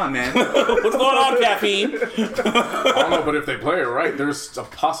going on, man? What's going on, caffeine? I don't know, but if they play it right, there's a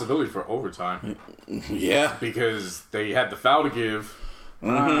possibility for overtime. Yeah. Because they had the foul to give.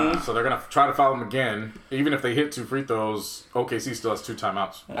 Mm-hmm. So they're going to try to foul him again. Even if they hit 2 free throws, OKC still has 2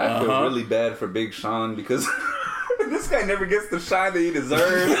 timeouts. I feel really bad for Big Sean because this guy never gets the shine that he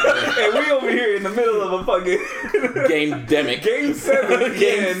deserves. And we over here in the middle of a fucking... Game-demic. Game 7.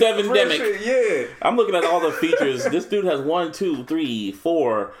 Game 7-demic. Yeah. I'm looking at all the features. This dude has 1, 2, 3,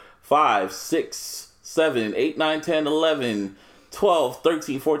 4, 5, 6, 7, 8, 9, 10, 11, 12,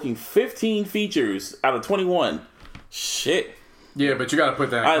 13, 14, 15 features out of 21. Shit. Yeah, but you got to put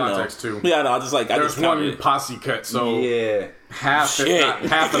that in context too. Yeah, I know. There's one posse cut, so half of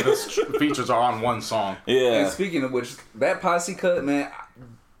the features are on one song. Yeah. And speaking of which, that posse cut, man,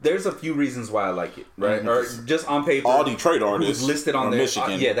 there's a few reasons why I like it, right? Mm-hmm. Or just on paper, all Detroit artists listed on there.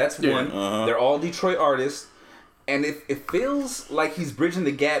 Michigan. Yeah, that's one. They're all Detroit artists, and it feels like he's bridging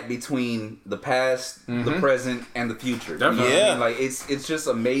the gap between the past, the present, and the future. Definitely. You know what I mean? Like it's just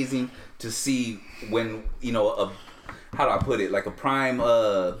amazing to see when how do I put it? Like a prime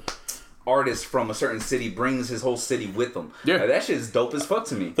artist from a certain city brings his whole city with him. Yeah, like, that shit is dope as fuck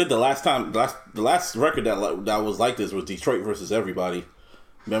to me. I think the last record that was like this was Detroit versus Everybody.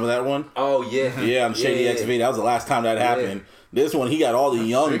 Remember that one? Oh yeah, yeah. I'm Shady XV. That was the last time that happened. This one, he got all the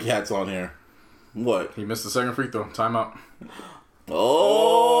young cats on here. What? He missed the second free throw. Timeout.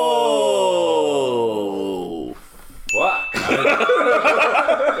 Oh. Fuck.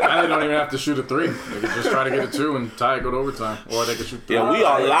 Now they don't even have to shoot a 3. They can just try to get a 2 and tie it, go to overtime. Or they can shoot 3. Yeah, we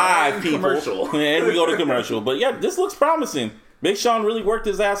are live, people. Commercial. And we go to commercial. But yeah, this looks promising. Big Sean really worked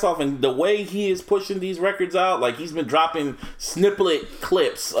his ass off, and the way he is pushing these records out, like he's been dropping snippet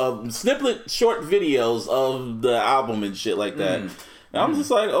short videos of the album and shit like that. And I'm just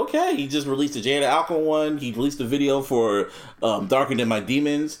like, okay, he just released a Jada Alchemist one. He released a video for Darker Than My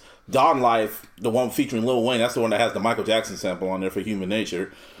Demons. Dawn Life, the one featuring Lil Wayne, that's the one that has the Michael Jackson sample on there for Human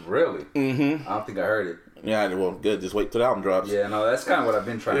Nature. Really? Mm-hmm. I don't think I heard it. Yeah, well, good. Just wait till the album drops. Yeah, no, that's kind of what I've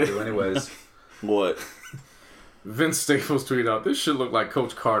been trying to do anyways. What? Vince Staples tweeted out, this shit look like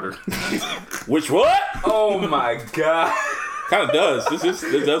Coach Carter. Which what? Oh my god. Kind of does. This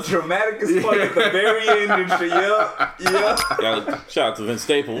does. Dramatic as fuck at the very end and shit. Yeah. Yeah, shout out to Vince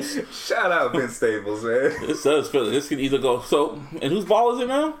Staples. Shout out Vince Staples, man. This does feel it. This can either go. So, and whose ball is it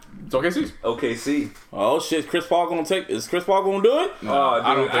now? It's OKC's. OKC. Oh shit! Is Chris Paul gonna do it? No,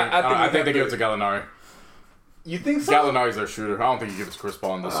 Oh, dude, I think they give it to Gallinari. You think so? Gallinari's their shooter. I don't think you give it to Chris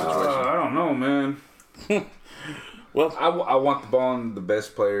Paul in this situation. I don't know, man. Well, I want the ball in the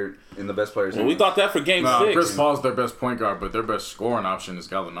best player players. we thought that for Game 6. Chris Paul's their best point guard, but their best scoring option is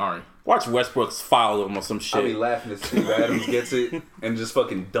Gallinari. Watch Westbrook's foul him or some shit. I'll be laughing if Steve Adams gets it and just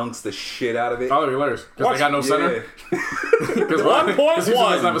fucking dunks the shit out of it. Probably hilarious. Because they got no center. Because 1.1. Houston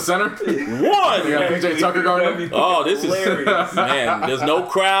doesn't have a center. They got PJ Tucker guarding. Oh, this is hilarious. man. There's no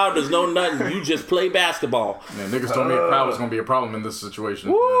crowd. There's no nothing. You just play basketball. Man, niggas told me a crowd was going to be a problem in this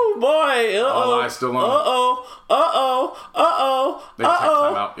situation. Woo, boy. All eyes still on. They take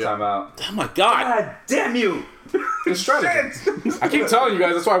time out. Yeah. Time out. Oh my god. God damn you. It's strategy. I keep telling you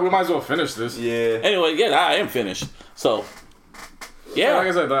guys, that's why we might as well finish this. Yeah. Anyway, yeah, I am finished. So, yeah. Like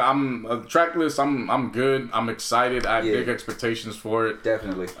I said, I'm a track list. I'm good. I'm excited. I have Yeah. big expectations for it.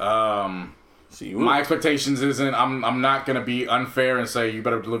 Definitely. My expectations isn't. I'm not gonna be unfair and say you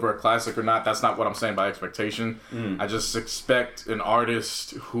better deliver a classic or not. That's not what I'm saying by expectation. I just expect an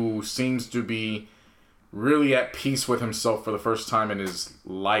artist who seems to be really at peace with himself for the first time in his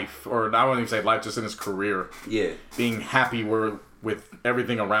life, or I won't even say life, just in his career. Yeah. Being happy with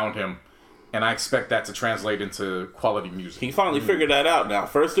everything around him. And I expect that to translate into quality music. He finally figured that out now.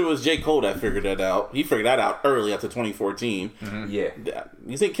 First it was J. Cole that figured that out. He figured that out early after 2014. Yeah.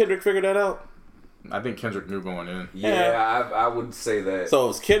 You think Kendrick figured that out? I think Kendrick knew going in. Yeah, I would say that. So it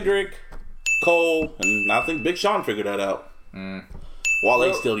was Kendrick, Cole, and I think Big Sean figured that out.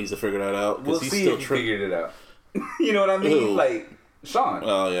 Wale still needs to figure that out. We'll he's see still if he figured it out. You know what I mean? Who? Like, Sean.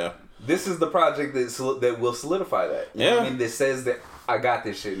 Oh, yeah. This is the project that will solidify that. You know what I mean? That says that I got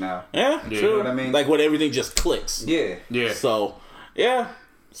this shit now. Yeah, Yeah. true. You know what I mean? Like when everything just clicks. Yeah. Yeah. So, yeah.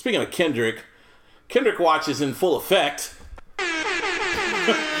 Speaking of Kendrick Watch is in full effect.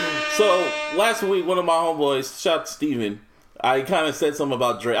 So, last week, one of my homeboys, shout out to Steven, I kind of said something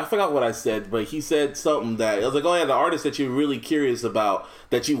about Drake. I forgot what I said, but he said something that I was like, "Oh yeah, the artist that you're really curious about,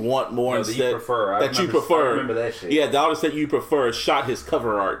 that you want more That instead, you prefer. I remember that shit. Yeah, the artist that you prefer shot his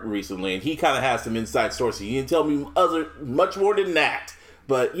cover art recently, and he kind of has some inside sources. He didn't tell me much more than that,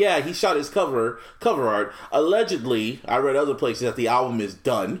 but yeah, he shot his cover art. Allegedly, I read other places that the album is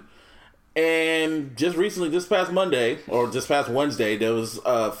done. And just recently, this past Monday, or this past Wednesday, there was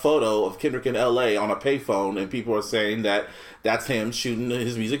a photo of Kendrick in LA on a payphone, and people are saying that that's him shooting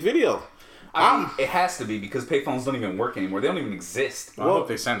his music video. I mean, it has to be because payphones don't even work anymore. They don't even exist. I hope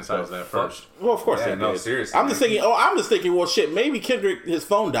they sanitize that first. Well, of course Yeah, they no, did. seriously, I'm just thinking, well, shit, maybe Kendrick, his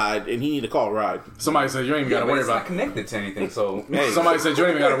phone died, and he need to call a ride. Somebody said you ain't even Yeah, got to but worry it's not about. connected to anything, so... Somebody said you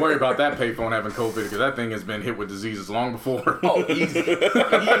ain't even got to worry about that payphone having COVID because that thing has been hit with diseases long before. Oh, easy.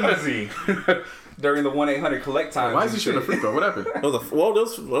 Easy. During the 1-800 collect time. Why is he shooting a free throw? What happened?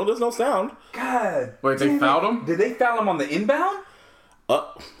 There's no sound. God. Wait, they damn fouled it. him? Did they foul him on the inbound?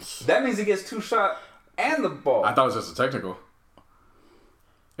 That means he gets 2 shots and the ball. I thought it was just a technical.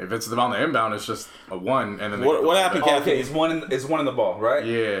 If it's on the inbound, it's just a 1, and then What happened, Oh, Kathy? okay, it's one in the ball, right?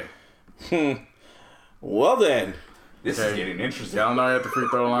 Yeah. Well then, This is getting interesting. Gallinari at the free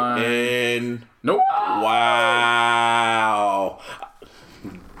throw line. and Nope. wow,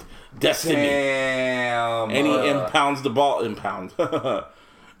 Destiny. Damn. And he impounds the ball. Impound. Yeah,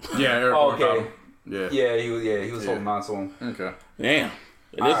 Eric Oh, Gordon fouled okay. him. Yeah. Yeah, he was holding on to him. Okay. Damn.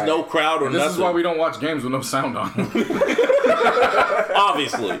 And there's All no right. crowd or This nothing. is why we don't watch games with no sound on.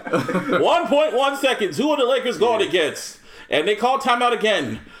 Obviously. 1.1 seconds. Who are the Lakers going against? And they call timeout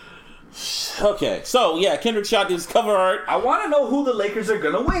again. Okay, so yeah, Kendrick shot his cover art. I want to know who the Lakers are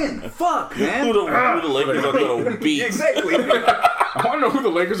gonna win. Fuck, man. Who the Lakers are gonna beat? Exactly. I want to know who the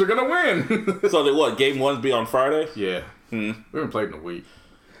Lakers are gonna win. So they what? Game 1's be on Friday. Yeah, we haven't played in a week.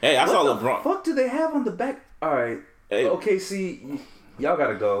 Hey, I saw LeBron. What the fuck do they have on the back? All right. Hey. OKC, y'all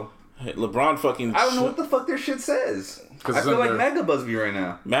gotta go. Hey, LeBron fucking. I don't know what the fuck their shit says. I it's feel like under- Mega Busby right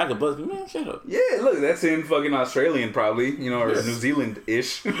now. MAGA Busby, man, shut up. Yeah, look, that's in fucking Australian probably, you know, or Yes. New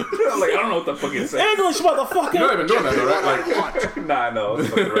Zealand-ish. I'm like, I don't know what the fuck it says. English, motherfucker. You know they've been doing that though, right? Like, Nah, no, it's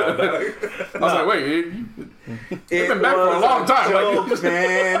fucking around. I was like, wait, It's been back for a long time, like- joke,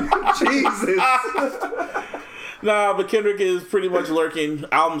 man. Jesus. Nah, but Kendrick is pretty much lurking.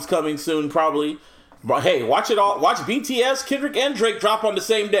 Album's coming soon, probably. But hey, watch it all. Watch BTS, Kendrick, and Drake drop on the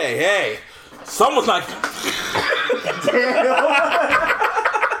same day. Hey, someone's like,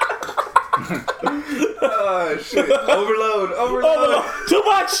 Oh shit! Overload. too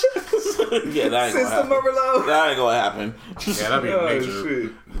much. Yeah, that ain't gonna System happen. overload. That ain't gonna happen. yeah, that'd be a Oh, major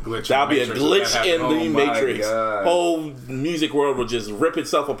shit. glitch. That'll be a Matrix glitch if that in happened. the my Matrix. God. Whole music world will just rip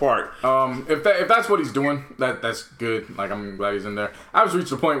itself apart. If that's what he's doing, that's good. Like, I'm glad he's in there. I've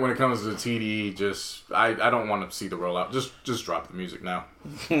reached a point when it comes to TDE. Just I don't want to see the rollout. Just drop the music now.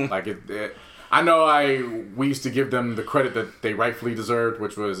 Like it. I know we used to give them the credit that they rightfully deserved,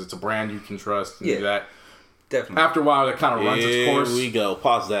 which was it's a brand you can trust. And do that. Definitely. After a while, it kind of runs its course. Here we go.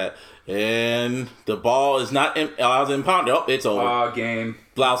 Pause that. And the ball is not impounded. Oh, it's over. Game.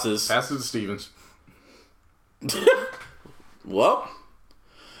 Blouses. Pass it to Stevens. Well,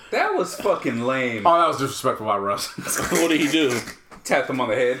 That was fucking lame. Oh, that was disrespectful by Russ. what did he do? Tapped him on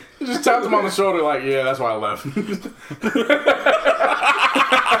the head. He just tapped him on the shoulder like, yeah, that's why I left.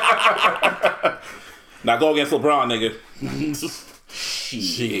 Now go against LeBron, nigga.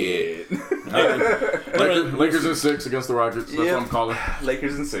 Shit. Lakers in 6 against the Rockets. That's what I'm calling.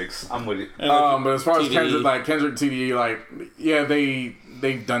 Lakers in 6. I'm with it. But as far as TDE. Kendrick TDE, like, yeah,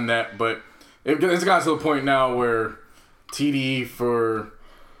 they've done that, but it's gotten to the point now where TDE for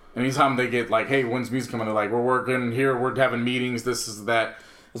anytime they get like, hey, when's music coming? They're like, we're working here, we're having meetings, this is that.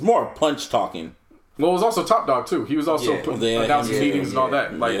 It's more punch talking. Well, it was also Top Dog too. He was also announcing meetings and all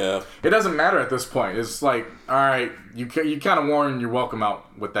that. Like, it doesn't matter at this point. It's like, all right, you kind of warn you're welcome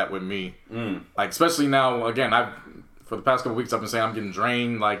out with that with me. Like, especially now. Again, for the past couple weeks I've been saying I'm getting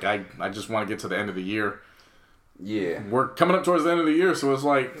drained. Like, I just want to get to the end of the year. Yeah, We're coming up towards the end of the year, so it's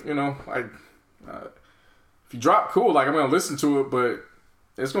like, if you drop, cool. Like, I'm gonna listen to it, but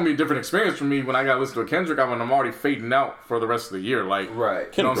it's gonna be a different experience for me when I gotta listen to a Kendrick album. I'm already fading out for the rest of the year. Like, right.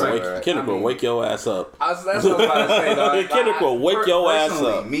 Kendrick will wake your ass up. That's what I was about to say, dog. Kendrick will wake your ass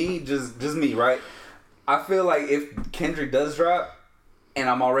up. Me, just me, right? I feel like if Kendrick does drop, and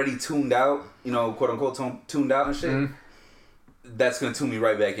I'm already tuned out, quote unquote tuned out and shit, that's gonna tune me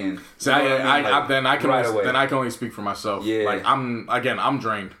right back in. So then I can only speak for myself. Yeah. Like, I'm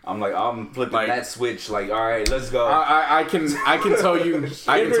drained. I'm flipping Like, that switch. Like, all right, let's go. I can tell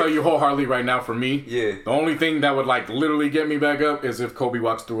you wholeheartedly right now, for me, Yeah. the only thing that would like literally get me back up is if Kobe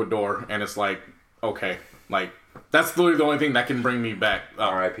walks through a door and it's like, okay, like that's literally the only thing that can bring me back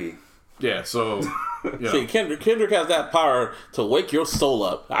up. R.I.P. Yeah, so See, Kendrick has that power to wake your soul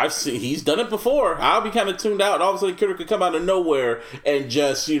up. He's done it before. I'll be kind of tuned out, and all of a sudden Kendrick could come out of nowhere and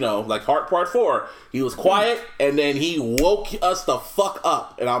just, like Heart Part 4. He was quiet, and then he woke us the fuck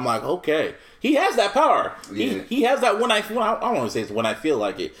up, and I'm like, okay. He has that power. Yeah. He has that I don't want to say it's when I feel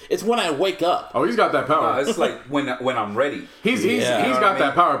like it. It's when I wake up. Oh, he's got that power. It's like when I'm ready. He's got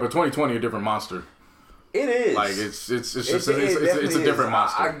that power, but 2020 a different monster. It is. Like, it's a different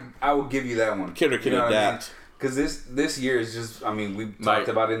monster. I will give you that one. Kendrick can adapt. Because this year is just, we talked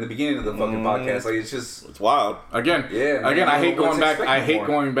about it in the beginning of the fucking podcast. Like, it's wild. Again, man, I hate going back. I hate more.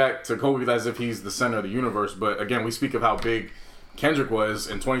 going back to Kobe as if he's the center of the universe. But again, we speak of how big Kendrick was,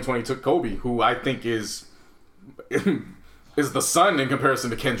 and 2020 took Kobe, who I think is the sun in comparison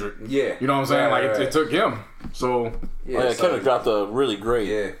to Kendrick. Yeah, you know what I'm saying? Right. It took him. So Kendrick dropped a really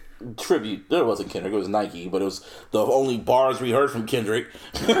great tribute. There wasn't Kendrick, it was Nike, but it was the only bars we heard from Kendrick.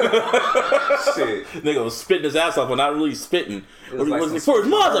 Shit. Nigga was spitting his ass off, but not really spitting. Was like for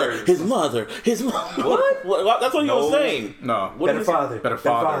his mother. What? That's what he was saying. No. Better father.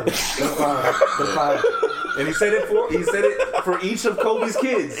 And he said it for each of Kobe's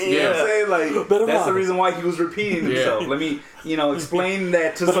kids. You know what I'm saying? Like, that's the reason why he was repeating himself. Let me, explain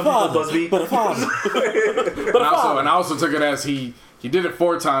that to some people, Busby. And I also took it as he did it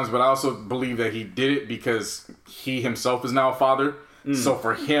 4 times, but I also believe that he did it because he himself is now a father. So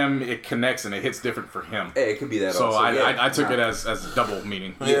for him, it connects and it hits different for him. Hey, it could be that. So also. I took it as double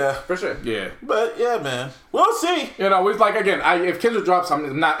meaning. Yeah, for sure. Yeah, but yeah, man, we'll see. You know, it's like again, if Kendrick drops,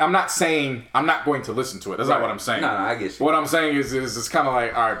 I'm not saying I'm not going to listen to it. That's not what I'm saying. No, I get you. What I'm saying is it's kind of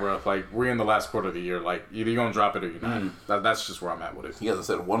like, all right, bro, like we're in the last quarter of the year. Like either you're gonna drop it or you're not. That's just where I'm at with it. He hasn't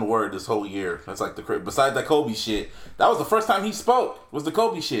said one word this whole year. That's like besides that Kobe shit. That was the first time he spoke. Was the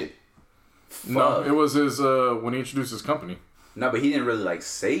Kobe shit? No, it was his when he introduced his company. No, but he didn't really like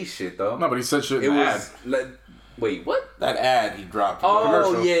say shit though. No, but he said shit in the ad. Wait, what? That ad he dropped. Oh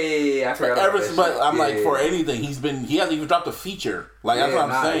commercial. yeah. I forgot about that but shit. I'm like, for anything, he hasn't even dropped a feature. Like that's what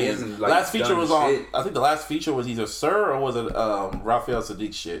I'm saying. He hasn't, like, last feature was on. shit. I think the last feature was either Sir or was it Raphael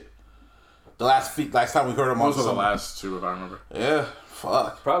Sadiq shit. The last time we heard him on. Those were the last two, if I remember. Yeah,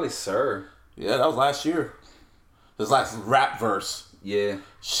 fuck. Probably Sir. Yeah, that was last year. His last rap verse. Yeah.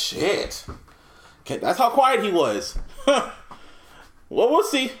 Shit. Okay, that's how quiet he was. Well, we'll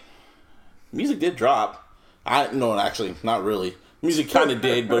see. Music did drop. Actually, not really. Music kind of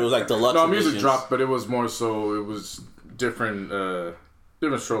did, but it was like deluxe. No, music editions. dropped, but it was more so. It was different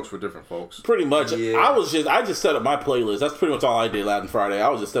strokes for different folks. Pretty much. Yeah. I just set up my playlist. That's pretty much all I did last Friday. I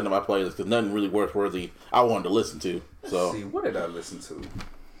was just setting up my playlist because nothing really worthy I wanted to listen to. So Let's see, what did I listen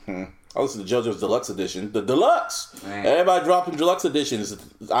to? I listened to JoJo's Deluxe Edition. The Deluxe! Man. Everybody dropping Deluxe Editions.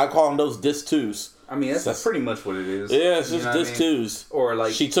 I call them those Disc 2s. I mean, that's pretty much what it is. Yeah, it's just You know Disc what I mean? 2s. Or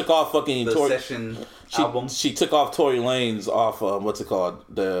like she took off fucking the session album. She took off Tory Lanez off what's it called?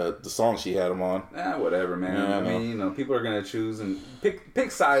 The song she had him on. Whatever, man. Yeah, I mean, people are gonna choose and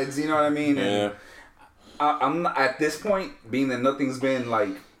pick sides. You know what I mean? Yeah. And I'm not, at this point, being that nothing's been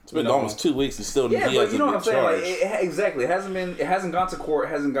like. It's been almost 2 weeks and still he but hasn't you know what been I'm saying? charged. Like, exactly. It hasn't gone to court.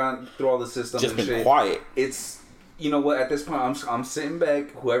 Hasn't gone through all the systems. Just and been shit. quiet. It's. You know what? At this point, I'm sitting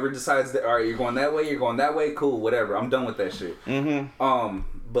back. Whoever decides that, all right, you're going that way, you're going that way. Cool, whatever. I'm done with that shit.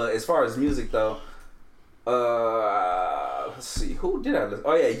 But as far as music though, let's see, who did I listen?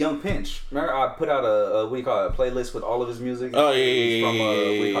 Oh yeah, Young Pinch. Remember I put out a what do you call it, a playlist with all of his music. Oh yeah, He's from yeah. what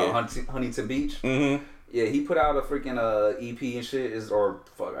do you call it, Huntington Beach. Mm-hmm. Yeah, he put out a freaking EP and shit.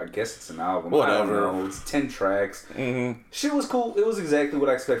 I guess it's an album. Whatever. I don't know. It's 10 tracks. Mm-hmm. Shit was cool. It was exactly what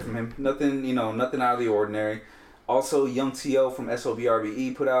I expected from him. Nothing out of the ordinary. Also, Young T.O. from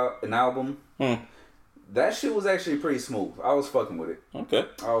SOBRBE put out an album. That shit was actually pretty smooth. I was fucking with it. Okay.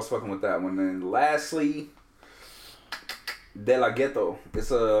 I was fucking with that one. And lastly, De La Ghetto.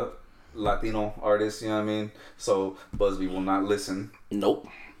 It's a Latino artist, you know what I mean? So, Busby will not listen. Nope.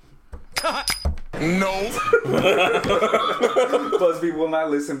 No. Busby will not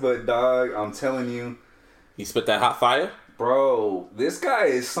listen, but dog, I'm telling you. He spit that hot fire? Bro, this guy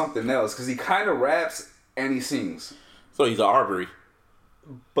is something else. Because he kind of raps and he sings. So he's an Arbery.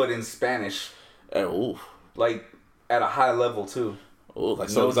 But in Spanish. Ooh. Like, at a high level, too. Ooh,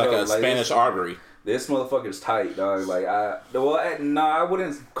 so it's like a Spanish Arbery. This motherfucker's tight, dog. Like, I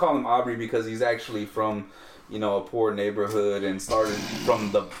wouldn't call him Aubrey because he's actually from, a poor neighborhood and started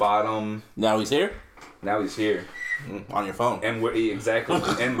from the bottom. Now he's here? Now he's here. On your phone. And exactly.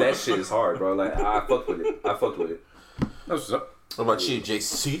 And that shit is hard, bro. Like, I fucked with it. That's what's up. What about you,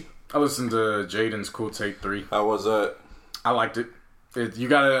 JC? I listened to Jaden's Cool Tape 3. How was that? I liked it. You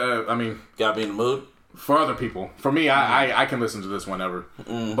gotta, Gotta be in the mood? for other people. For me, I can listen to this whenever.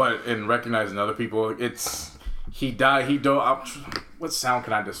 But in recognizing other people, what sound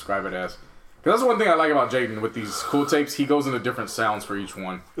can I describe it as? Because that's one thing I like about Jaden with these cool tapes. He goes into different sounds for each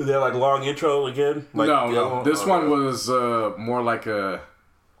one. Is that like long intro again? Like No. This one was more like a,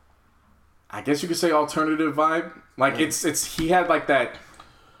 I guess you could say alternative vibe. Like he had like that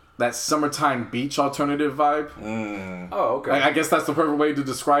summertime beach alternative vibe. Oh, okay. I guess that's the perfect way to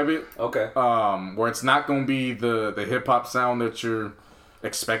describe it. Okay. Where it's not going to be the hip hop sound that you're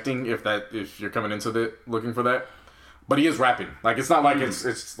expecting if you're coming into it looking for that. But he is rapping. Like it's not like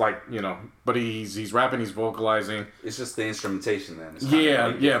it's like, but he's rapping, he's vocalizing. It's just the instrumentation then. It's but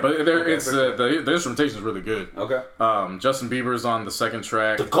the instrumentation is really good. Okay. Justin Bieber's on the second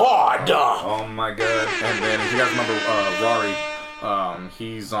track. The God! Oh my god. And then if you guys remember Rory,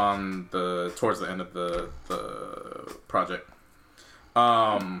 he's on towards the end of the project.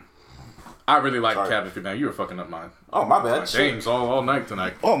 I really like Cabin Fever. Now you were fucking up mine. Oh, my bad. James all night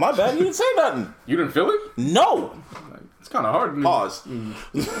tonight. Oh, my bad. You didn't say nothing. You didn't feel it? No. It's kind of hard. Pause.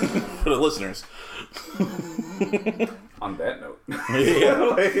 For the listeners. On that note. Yeah.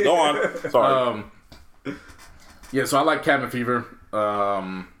 Go on. Sorry. Yeah, so I like Cabin Fever.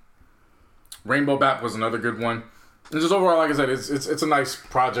 Rainbow Bap was another good one. And just overall, like I said, it's a nice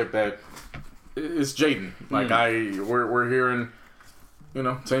project that it's Jaden. Like we're hearing,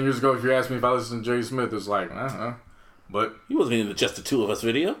 10 years ago, if you asked me if I listened to Jay Smith, it's like, but He wasn't in just the two of us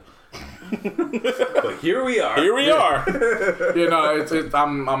video. But here we are. Here we are. you know,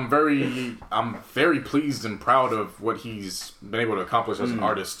 I'm very pleased and proud of what he's been able to accomplish as an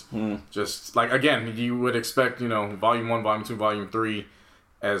artist. Just like, again, you would expect, you know, volume 1, volume 2, volume 3,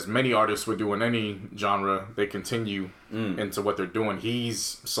 as many artists would do in any genre, they continue into what they're doing.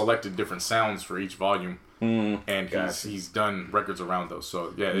 He's selected different sounds for each volume, and he's done records around those.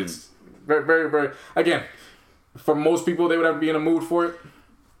 So yeah, it's very, very, very. Again, for most people, they would have to be in a mood for it.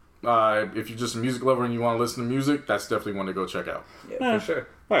 If you're just a music lover and you want to listen to music, that's definitely one to go check out. Yeah, for sure.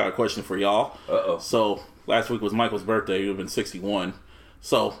 I got a question for y'all. Uh-oh. So last week was Michael's birthday. He would have been 61.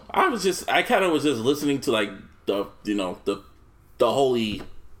 So I kind of was just listening to like the holy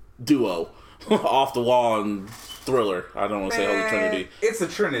duo, Off the Wall and Thriller. I don't want to say Holy Trinity. It's a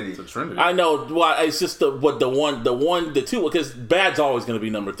trinity. It's a trinity. I know. Well, it's just the two, because Bad's always going to be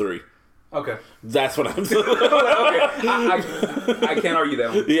number 3. Okay. That's what I'm saying. Okay. I can't argue that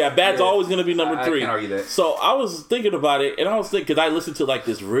one. Yeah, Bad's always going to be number 3. I can't argue that. So I was thinking about it, and I was thinking, because I listened to like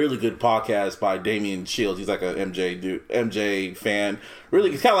this really good podcast by Damian Shields. He's like a MJ fan.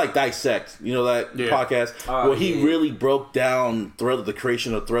 Really, it's kind of like Dissect, you know, that podcast where he really broke down Thriller, the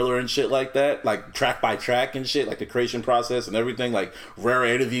creation of Thriller and shit like that, like track by track and shit, like the creation process and everything, like rare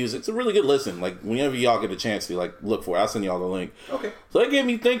interviews. It's a really good listen. Like whenever y'all get a chance to like look for it, I'll send y'all the link. Okay. So that get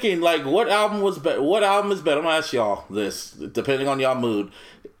me thinking, like, what album is better? I'm gonna ask y'all this, depending on y'all mood.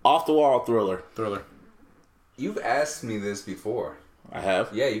 Off the Wall, Thriller. Thriller. You've asked me this before. I have.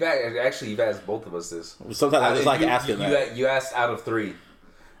 Yeah, you've asked both of us this. Sometimes I just like asking that. You asked out of 3.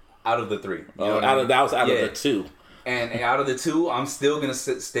 Out of the 3. You know That was out of the 2. And out of the 2, I'm still going to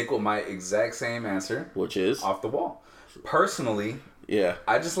stick with my exact same answer. Which is? Off the Wall. Personally, yeah,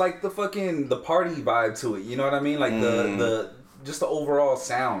 I just like the party vibe to it. You know what I mean? Like just the overall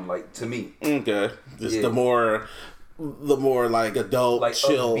sound, like, to me. Okay. Just the more like adult, like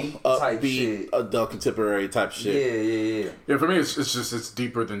chill, upbeat adult contemporary type shit. Yeah, for me, it's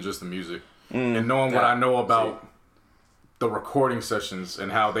deeper than just the music. And knowing what I know about the recording sessions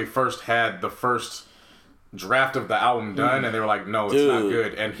and how they first had the first draft of the album done, and they were like, no, it's not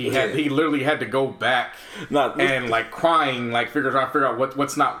good. And he literally had to go back and like crying, like figure out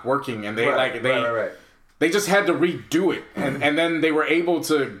what's not working. And they just had to redo it. And then they were able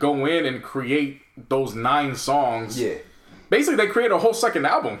to go in and create those 9 songs. Yeah. Basically, they created a whole second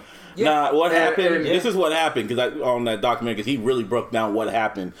album. Yeah. Nah, what happened? This is what happened, because on that documentary, because he really broke down what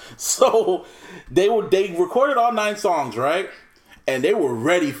happened. So they recorded all 9 songs, right? And they were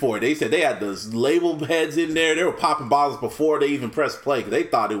ready for it. They said they had those label heads in there. They were popping bottles before they even pressed play, because they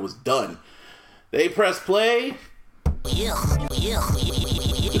thought it was done. They pressed play. And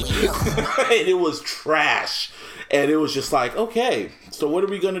it was trash. And it was just like, okay, so what are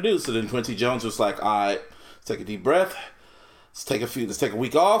we going to do? So then Quincy Jones was like, all right, let's take a deep breath. Let's take a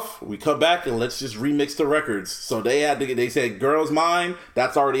week off. We come back and let's just remix the records. So they said Girl's Mind,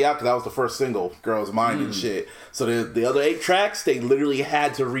 that's already out because that was the first single, Girl's Mind and shit. So the other 8 tracks, they literally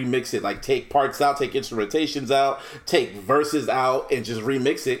had to remix it, like take parts out, take instrumentations out, take verses out, and just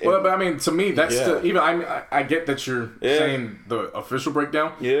remix it. Well, but I mean, to me, that's I get that you're saying the official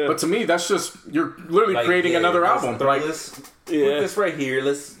breakdown. Yeah. But to me, that's just you're literally like, creating another album. Like, put this right here.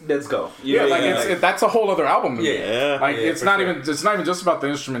 Let's go. That's a whole other album. It's not sure. It's not even just about the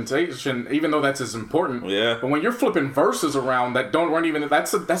instrumentation, even though that's as important. Yeah. But when you're flipping verses around that weren't even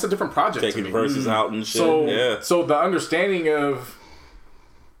that's a different project. Taking verses out and shit. So the understanding of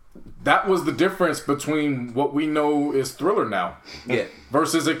that was the difference between what we know is Thriller now. Yeah.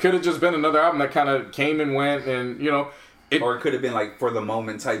 Versus it could have just been another album that kind of came and went, and or it could have been like for the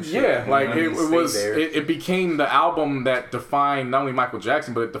moment type shit. Yeah, like it became the album that defined not only Michael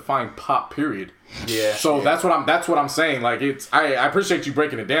Jackson, but it defined pop, period. Yeah. So that's what I'm saying. Like I appreciate you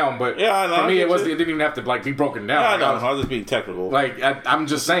breaking it down, but for me it didn't even have to like be broken down. I was just being technical. Like I'm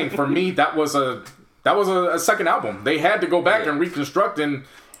just saying, for me that was a second album. They had to go back and reconstruct, and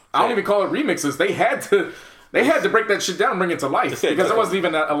I don't even call it remixes. They had to break that shit down and bring it to life because it wasn't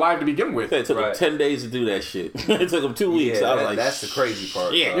even alive to begin with. It took them 10 days to do that shit. It took them 2 weeks. Yeah, I was like, that's the crazy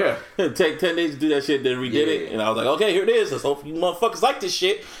part. Yeah. It take 10 days to do that shit, then redid it. And I was like, okay, here it is. Let's hope you motherfuckers like this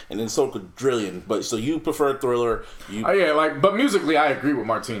shit. And then so could Drillion. But so you prefer Thriller. But musically, I agree with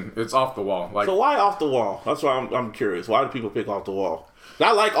Martine. It's Off the Wall. Like, so why Off the Wall? That's why I'm curious. Why do people pick Off the Wall?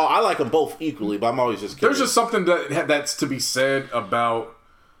 I like them both equally, but I'm always just curious. There's just something that's to be said about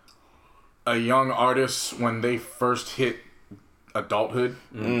a young artist when they first hit adulthood,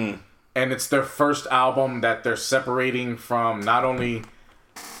 and it's their first album that they're separating from not only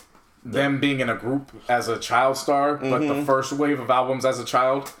them being in a group as a child star, but the first wave of albums as a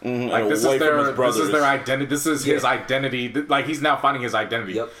child. Like this is their identity. This is his identity. Like he's now finding his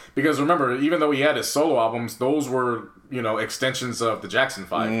identity. Yep. Because remember, even though he had his solo albums, those were extensions of the Jackson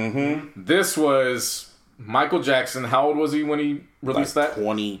 5. This was Michael Jackson. How old was he when he released that?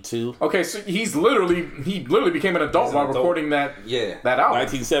 22. Okay, so he literally became an adult while recording that album.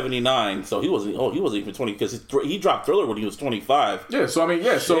 1979. So he wasn't even 20 because he dropped Thriller when he was 25. Yeah, so I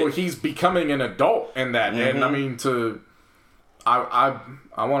mean, so he's becoming an adult in that, and I mean, I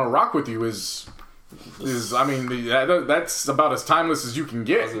want to rock with you is I mean that's about as timeless as you can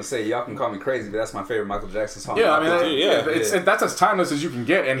get. I was gonna say y'all can call me crazy, but that's my favorite Michael Jackson song. Yeah, I mean that's as timeless as you can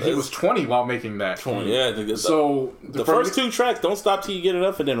get, and he was 20 while making that. 20, yeah. So the first two tracks, Don't Stop Till You Get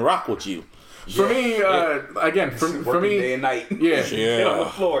Enough, and then Rock With You. For me, again, for me, day and night. Yeah, Get on the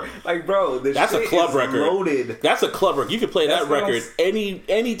floor, like bro. That's a club record. Loaded. That's a club record. You can play that record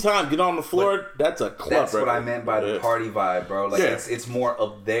any time. Get on the floor. That's a club record. That's what I meant by the party vibe, bro. Like it's more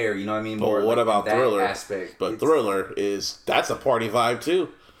up there. You know what I mean? More. But what about that Thriller? Aspect. But Thriller that's a party vibe too.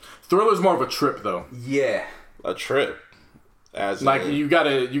 Thriller's more of a trip though. Yeah, a trip. You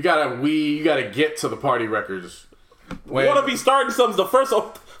gotta get to the party records. We want to be starting something. The first.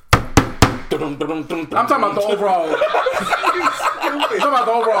 I'm talking about the overall. I'm talking about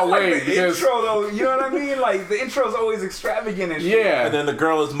the overall wave. The intro, though, you know what I mean? Like the intro's always extravagant and shit. Yeah, and then The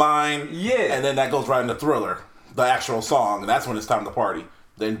Girl Is Mine. Yeah, and then that goes right into Thriller, the actual song, and that's when it's time to party.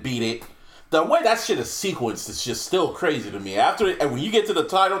 Then Beat It. The way that shit is sequenced is just still crazy to me. And when you get to the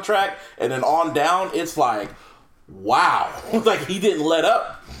title track and then on down, it's like, wow, like he didn't let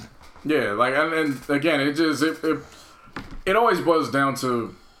up. Yeah, like and again, it always boils down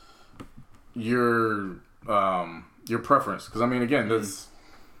to your preference, because I mean, again,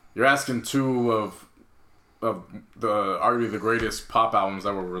 you're asking two of the arguably the greatest pop albums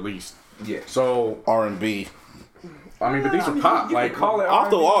that were released. Yeah. So R&B. I mean, but these are pop. Like call it Off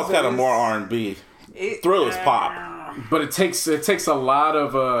the Wall is kind of more R&B. Thriller's pop. But it takes a lot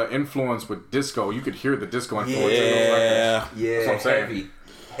of influence with disco. You could hear the disco influence in those records. Yeah, that's what I'm saying.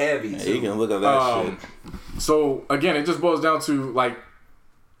 Heavy. Yeah, you can look at that shit. So again, it just boils down to like.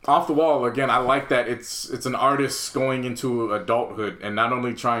 Off the Wall, again, I like that it's an artist going into adulthood and not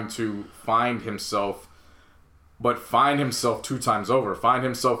only trying to find himself, but find himself 2 times over. Find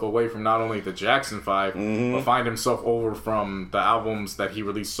himself away from not only the Jackson 5, but find himself over from the albums that he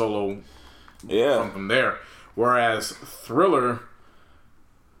released solo from there. Whereas Thriller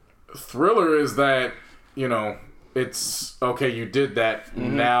is that, it's, okay, you did that.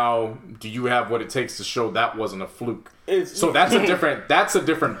 Now, do you have what it takes to show that wasn't a fluke? So that's a different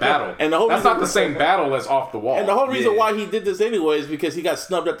battle. And that's not the same battle as Off the Wall. And the whole reason why he did this anyway is because he got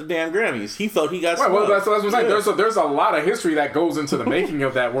snubbed at the damn Grammys. He felt he got snubbed. Well, that's what I'm saying. There's a lot of history that goes into the making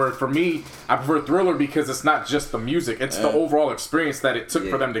of that work. For me, I prefer Thriller because it's not just the music; it's the overall experience that it took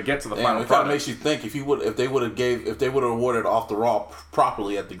for them to get to the final product. product. Makes you think if they would have awarded Off the Wall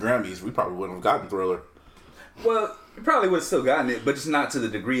properly at the Grammys, we probably wouldn't have gotten Thriller. Well, you probably would have still gotten it, but just not to the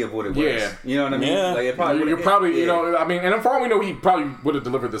degree of what it was. Yeah. You know what I mean? Yeah. Like it probably you're probably, I mean, and for all we know, he probably would have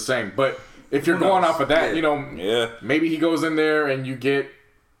delivered the same. But if you're going off of that, maybe he goes in there and you get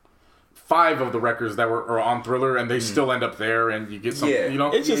 5 of the records that are on Thriller, and they still end up there, and you get some.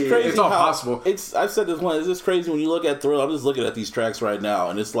 It's just crazy. It's all possible. I've said this one. It's just crazy when you look at Thriller. I'm just looking at these tracks right now,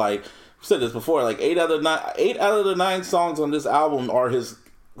 and it's like I've said this before. Like 8 out of the 9 songs on this album are his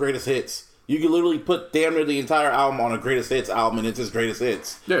greatest hits. You can literally put damn near the entire album on a greatest hits album, and it's his greatest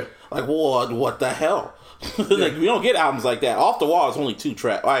hits. Yeah. Like, what the hell? Like, we don't get albums like that. Off the Wall is only 2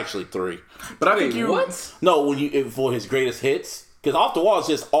 tracks. Well, actually 3. But I think What? No, for his greatest hits. Because Off the Wall is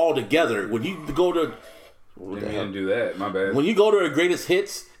just all together. When you go to... Didn't do that. My bad. When you go to her greatest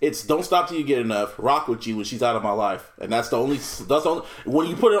hits, it's Don't Stop Till You Get Enough, Rock With You, when She's Out of My Life. And that's the only... When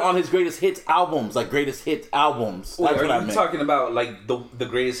you put it on his greatest hits albums, like greatest hits albums. Wait, that's what I meant. Are you talking about like the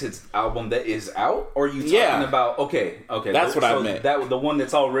greatest hits album that is out? Or are you talking about... Okay. That's what I meant. The one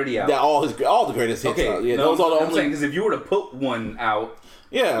that's already out. That all the greatest hits. Okay. Yeah, those are the only... Because if you were to put one out...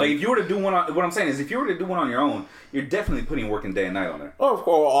 Yeah. Like, if you were to do one on... What I'm saying is, if you were to do one on your own, you're definitely putting Working Day and Night on there. Or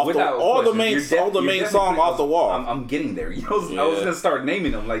all the main song Off the Wall. I'm getting there. I was gonna start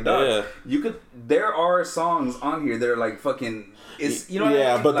naming them. Like, dog, you could... There are songs on here that are like fucking... It's, you know what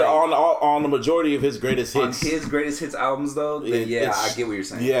I mean? But like, on the majority of his greatest hits... On his greatest hits albums, though, then I get what you're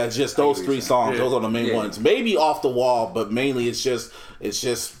saying. Yeah, it's just those 3 songs. Those are the main ones. Maybe Off the Wall, but mainly it's just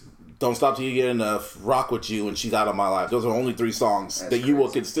Don't Stop Till You Get Enough, Rock With You, and She's Out of My Life. Those are only 3 songs that you will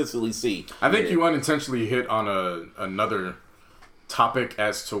consistently see. I think you unintentionally hit on another topic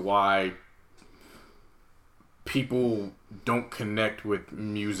as to why people don't connect with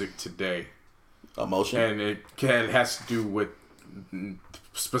music today. Emotion. And it has to do with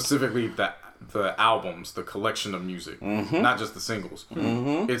specifically the albums, the collection of music, not just the singles.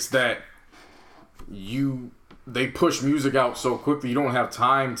 It's that they push music out so quickly, you don't have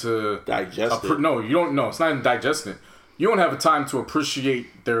time to digest it. No, you don't. No, it's not even digesting it. You don't have the time to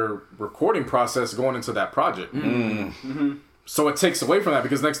appreciate their recording process going into that project. So it takes away from that,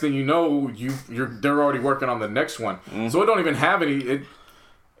 because next thing you know, they're already working on the next one. So it don't even have any.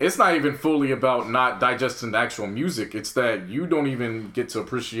 It's not even fully about not digesting the actual music. It's that you don't even get to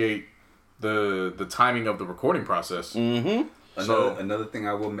appreciate the timing of the recording process. Another thing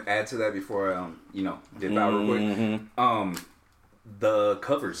I will add to that before I dip out real quick. The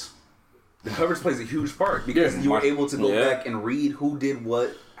covers. The covers plays a huge part, because you were able to go back and read who did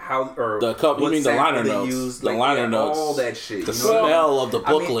what, how, or the cover. You mean the liner notes? Used, the liner notes, all that shit. The smell of the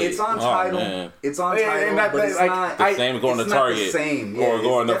booklet. I mean, it's on Tidal. It's on Tidal, but it's not the same going to Target or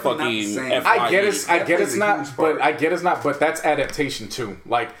going to fucking. I get it's not, but that's adaptation too.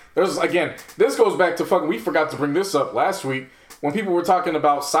 Like this goes back to fucking. We forgot to bring this up last week when people were talking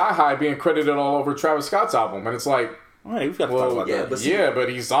about Sci-Hi being credited all over Travis Scott's album, and it's like. All right, we've got to talk about that. But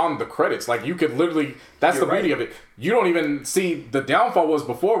he's on the credits. Like, you could literally... That's the beauty of it. You don't even see... The downfall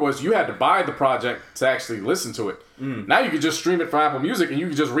was you had to buy the project to actually listen to it. Now you can just stream it from Apple Music and you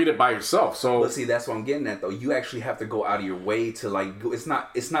can just read it by yourself. So, but see, that's what I'm getting at, though. You actually have to go out of your way to, like... It's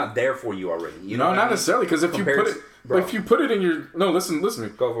not there for you already. You know not necessarily, because if you put it in your... No, listen to me.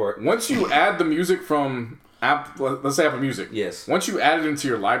 Go for it. Once you add the music from... let's say Apple Music. Yes. Once you add it into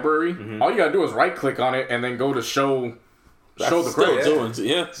your library, all you gotta do is right click on it and then go to show the credits.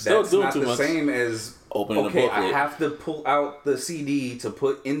 Still doing not too the much. Same as opening the booklet. I have to pull out the CD to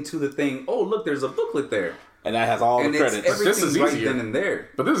put into the thing. Oh, look, there's a booklet there. And that has all the credits. But this is easier. Right then and there.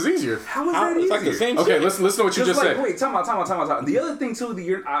 But this is easier. How is that easier? It's like the same okay, shit. listen to what you just said. Wait, time out. The other thing too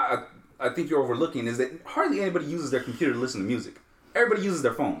that I think you're overlooking is that hardly anybody uses their computer to listen to music. Everybody uses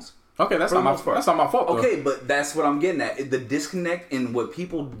their phones. Okay, that's not my fault. Though. Okay, but that's what I'm getting at. The disconnect in what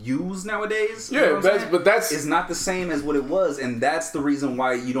people use nowadays. Yeah, that's is not the same as what it was, and that's the reason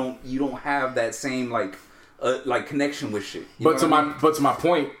why you don't have that same like connection with shit. But to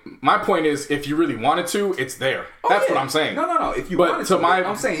my point is, if you really wanted to, it's there. That's what I'm saying. No. If you wanted to,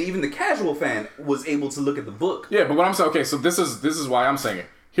 I'm saying even the casual fan was able to look at the book. Yeah, but what I'm saying, okay, so this is why I'm saying it.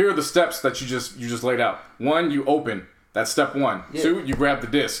 Here are the steps that you just laid out. 1, you open. That's step 1. Yeah. 2, you grab the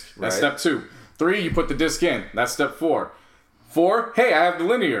disc. That's step 2. 3, you put the disc in. That's step 4. 4, hey, I have the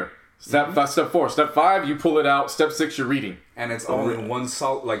linear. Step 4. Step 5, you pull it out. Step 6, you're reading. And it's all in one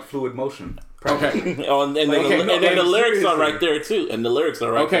fluid motion. Okay. And then the lyrics are right there too. And the lyrics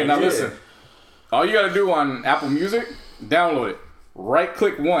are right there. Okay, now listen. All you gotta do on Apple Music, download it. Right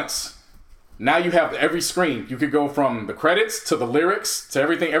click once. Now you have every screen. You could go from the credits to the lyrics to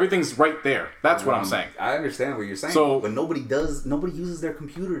everything. Everything's right there. That's what I'm saying. I understand what you're saying. But nobody uses their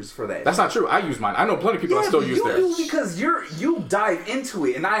computers for that. That's not true. I use mine. I know plenty of people that still use theirs. You do because you dive into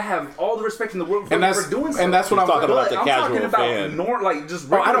it, and I have all the respect in the world for doing so. And that's what I'm talking about. The casual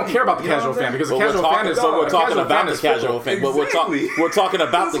fan. I don't care about the casual fan, because the casual fan is we're talking about the casual fan. But we're talking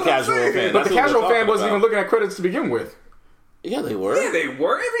about the casual fan. But the casual fan wasn't even looking at credits to begin with. Yeah, they were. Yeah, they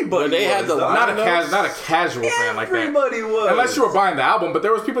were. Everybody. But they had the not a casual fan like that. Everybody was. Unless you were buying the album, but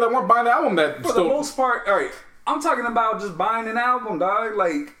there was people that weren't buying the album that. For the most part, all right. I'm talking about just buying an album, dog.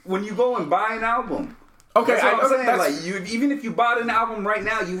 Like when you go and buy an album. Okay, that's what I'm saying. Like even if you bought an album right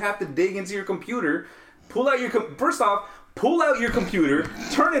now, you have to dig into your computer, pull out your computer,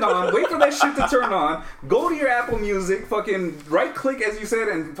 turn it on, wait for that shit to turn on, go to your Apple Music, fucking right click as you said,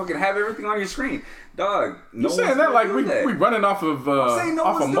 and fucking have everything on your screen. Dog, you saying that like we running off of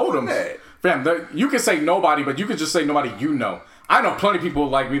modems. Fam, you can say nobody, but you could just say nobody you know. I know plenty of people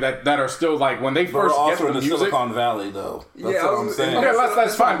like me that are still like when they first get the music. Silicon Valley though. That's what I'm saying. Okay,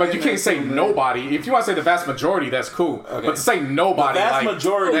 that's fine, but you can't say nobody. If you want to say the vast majority, that's cool. Okay. But to say nobody, the vast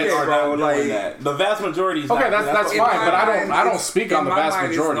majority are not doing that. The vast majority is okay. That's fine, but I don't speak on the vast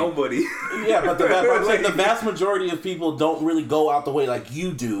majority. Nobody. Yeah, but the vast majority of people don't really go out the way like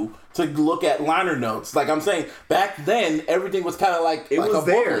you do to look at liner notes. Like I'm saying, back then everything was kind of like it was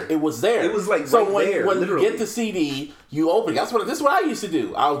there. It was there. It was like so right when there, when literally. you get the CD, you open it. This is what I used to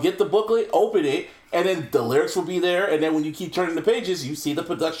do. I'll get the booklet, open it, and then the lyrics will be there. And then when you keep turning the pages, you see the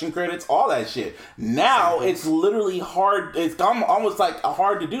production credits, all that shit. Now it's literally hard. It's almost like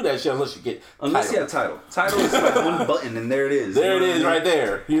hard to do that shit unless you get you have title. Title is like one button, and there it is. There it is, right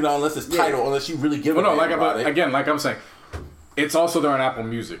there. Unless it's title, unless you really give it. Like I'm saying. it's also there on Apple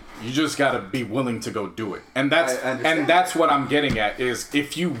Music. You just gotta be willing to go do it, and that's what I'm getting at. Is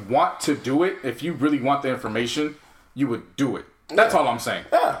if you want to do it, if you really want the information, you would do it. That's all I'm saying.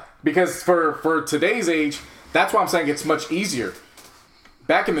 Yeah. Because for today's age, that's why I'm saying it's much easier.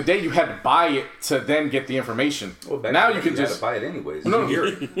 Back in the day, you had to buy it to then get the information. Well, now you can just had to buy it anyways. No, hear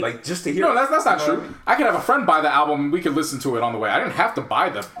it. Like just to hear. No, it. that's not true. I could have a friend buy the album and we could listen to it on the way. I didn't have to buy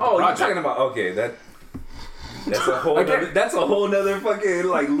the Oh, project. you're talking about that's a whole nother fucking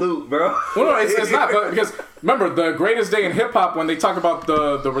like loop, bro. Well, no, it's not, but because remember the greatest day in hip hop when they talk about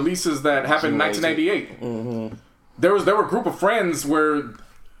the releases that happened in 1998. Mm-hmm. There were a group of friends where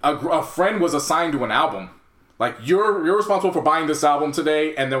a friend was assigned to an album. Like you're responsible for buying this album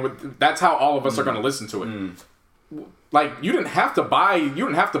today, and then that's how all of us are going to listen to it. Like you didn't have to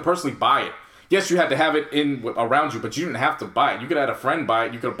personally buy it. Yes, you had to have it around you, but you didn't have to buy it. You could have had a friend buy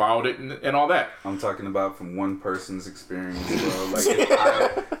it. You could have borrowed it and all that. I'm talking about from one person's experience, bro.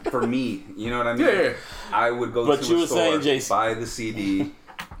 Like, for me, you know what I mean? Yeah. I would go to a store, buy the CD,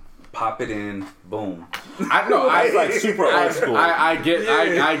 pop it in, boom. I know. It's like super old school. I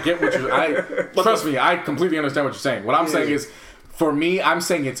get what you. Trust me. I completely understand what you're saying. What I'm saying is, for me, I'm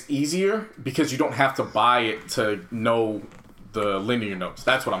saying it's easier because you don't have to buy it to know the linear notes.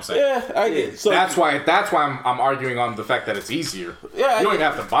 That's what I'm saying. Yeah, I get. So that's why I'm arguing on the fact that it's easier. Yeah, you don't even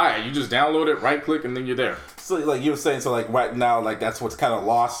have to buy it. You just download it, right click, and then you're there. So like you were saying, so like right now, like that's what's kind of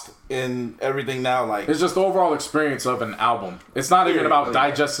lost in everything now. Like it's just the overall experience of an album. It's not even about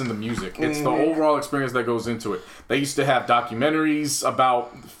digesting the music. It's the overall experience that goes into it. They used to have documentaries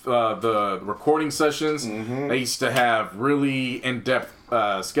about the recording sessions. Mm-hmm. They used to have really in-depth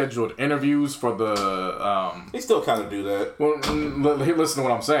scheduled interviews for the. They still kind of do that. Well, listen to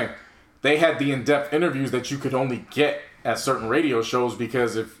what I'm saying. They had the in-depth interviews that you could only get at certain radio shows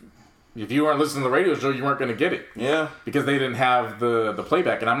because if you weren't listening to the radio show, you weren't going to get it. Yeah. Because they didn't have the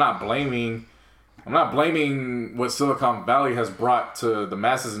playback. And I'm not blaming what Silicon Valley has brought to the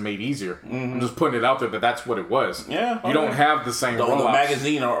masses and made easier. Mm-hmm. I'm just putting it out there that that's what it was. Yeah. You don't have the same the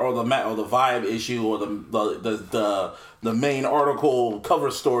magazine or the vibe issue or the main article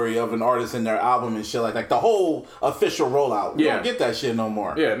cover story of an artist and their album and shit like the whole official rollout. You don't get that shit no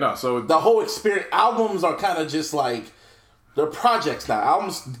more. Yeah, no. So the whole experience, albums are kind of just like they're projects now.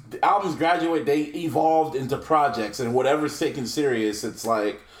 Albums graduate, they evolved into projects, and whatever's taken serious, it's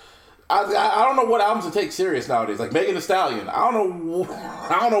like I don't know what albums to take serious nowadays. Like Megan Thee Stallion, I don't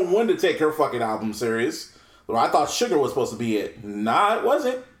know when to take her fucking album serious. Well, I thought Sugar was supposed to be it. Nah, it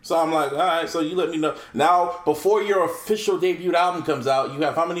wasn't. So I'm like, all right. So you let me know now. Before your official debut album comes out, you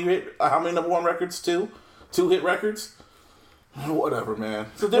have how many number one records? Two hit records. Whatever, man.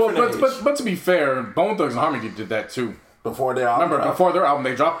 It's a different age. But to be fair, Bone Thugs and Harmony did that too. Before their album. Remember, before their album,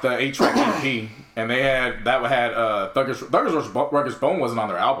 they dropped the 8-track EP, and they had Thuggish Ruggish Bone wasn't on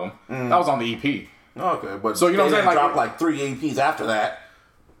their album. That was on the EP. Okay, but so you know what I'm saying? Dropped like 3 EPs after that.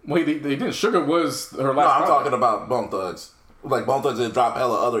 Wait, they didn't. Sugar was her last. No, I'm talking about Bone Thugs. Like Bone Thugs didn't drop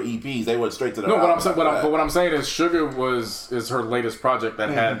hella other EPs. They went straight to their album. What I'm saying is Sugar is her latest project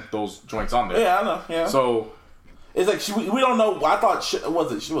that had those joints on there. Yeah, I know. Yeah. So it's like we don't know. I thought what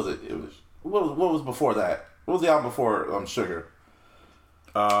was before that? What was the album before Sugar?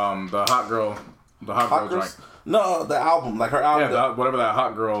 The Hot Girl joint. No, the album, like her album. Yeah, whatever that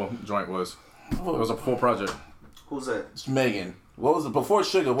Hot Girl joint was. It was a full project. Who's that? It's Megan. What was it before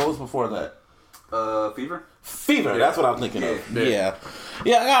Sugar? What was before that? Fever. Yeah. That's what I'm thinking of. Yeah.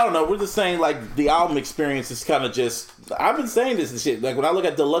 I don't know. We're just saying like the album experience is kind of just. I've been saying this and shit. Like when I look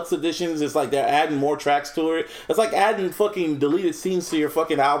at deluxe editions, it's like they're adding more tracks to it. It's like adding fucking deleted scenes to your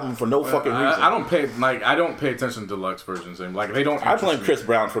fucking album for no fucking reason. I don't pay attention to deluxe versions. And like they don't. I blame Chris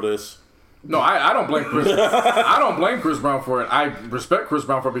Brown for this. No, I don't blame Chris. I don't blame Chris Brown for it. I respect Chris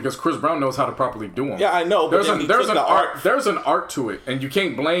Brown for it because Chris Brown knows how to properly do them. Yeah, I know. But there's an art to it, and you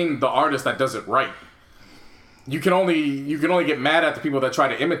can't blame the artist that does it right. You can only get mad at the people that try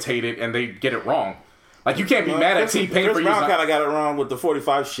to imitate it and they get it wrong. Like you can't be mad at T-Pain for using. Chris Brown kind of got it wrong with the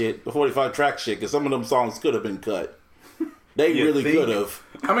 45 track shit, because some of them songs could have been cut. They really could have.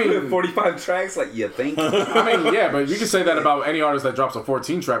 I mean, 45 tracks, like, you think? I mean, yeah, but you can say that about any artist that drops a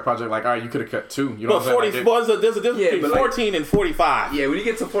 14-track project. Like, all right, you could have cut 2. You know but what I'm saying? There's a difference between 14 and 45. Yeah, when you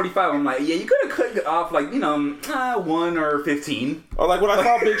get to 45, I'm like, yeah, you could have cut off, like, 1 or 15. Or like when I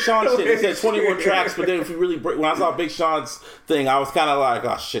saw Big Sean's shit, it said 21 tracks, but then if you really break, when I saw Big Sean's thing, I was kind of like,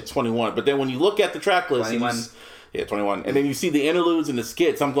 oh shit, 21. But then when you look at the track list, 21. And then you see the interludes and the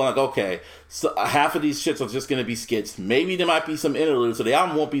skits. I'm going like, okay, so half of these shits are just going to be skits. Maybe there might be some interludes, so the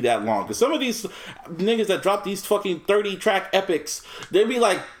album won't be that long. Because some of these niggas that drop these fucking 30-track epics, they're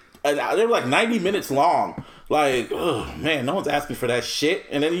like 90 minutes long. Like, oh man, no one's asking for that shit.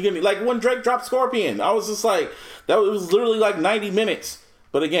 And then you give me like when Drake dropped Scorpion, I was just like, that was literally like 90 minutes.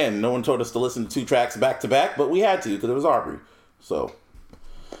 But again, no one told us to listen to 2 tracks back to back, but we had to because it was Aubrey. So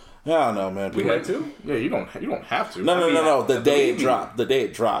I don't know, man. We had to? Yeah, you don't have to. No. The day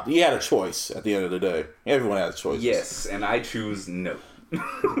it dropped. You had a choice at the end of the day. Everyone has choices. Yes, and I choose no.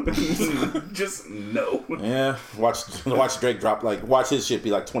 Just no. Yeah, watch Drake drop watch his shit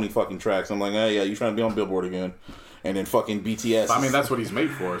be like 20 fucking tracks. I'm like, hey, yeah, you trying to be on Billboard again? And then fucking BTS. I mean, that's what he's made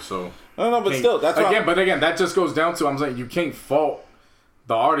for. So I don't know, but still, that's again, that just goes down to I'm saying you can't fault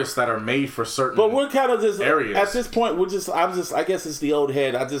the artists that are made for certain. But we're kind of just areas. At this point. I guess it's the old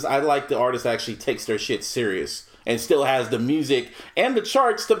head. I like the artist that actually takes their shit serious and still has the music and the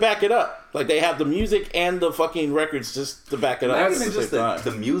charts to back it up. Like they have the music and the fucking records just to back it up. Not even just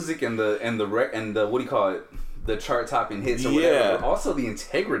the music and the what do you call it? The chart topping hits or whatever. But also the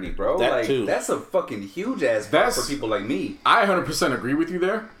integrity, bro. That too. That's a fucking huge ass part for people like me. I 100% agree with you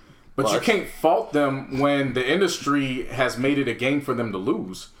there. But you can't fault them when the industry has made it a game for them to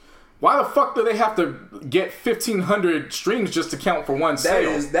lose. Why the fuck do they have to get 1,500 streams just to count for one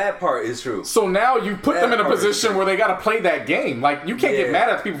sale? That part is true. So now you put them in a position where they got to play that game. Like, you can't get mad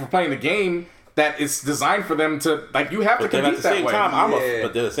at people for playing the game that is designed for them to, like, you have to compete that way. But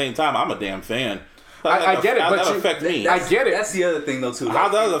at the same time, I'm a damn fan. I get it, but that affect me. I get it. That's the other thing, though, too. How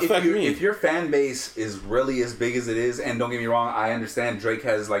does it affect me? If your fan base is really as big as it is, and don't get me wrong, I understand Drake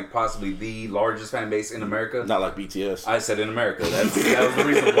has like possibly the largest fan base in America. Not like BTS. I said in America. That was the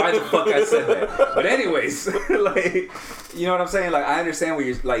reason why the fuck I said that. But anyways, like, you know what I'm saying? Like, I understand where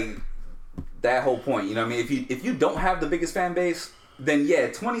you're like that whole point. You know what I mean? If you don't have the biggest fan base, then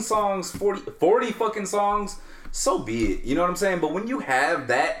yeah, 20 songs, 40 fucking songs, so be it. You know what I'm saying? But when you have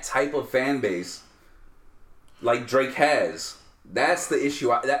that type of fan base, like Drake has, that's the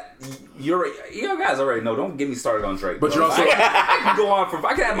issue. You guys already know. Don't get me started on Drake. But you're also I can go on for.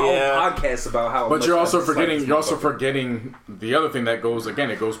 I can have my own podcast about how. But you're also forgetting. You're also forgetting the other thing that goes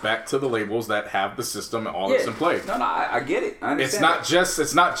again. It goes back to the labels that have the system and all that's in play. No, I get it. I understand.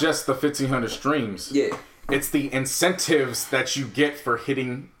 It's not just the 1,500 streams. Yeah. It's the incentives that you get for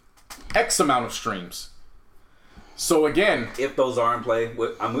hitting X amount of streams. So again, if those are in play,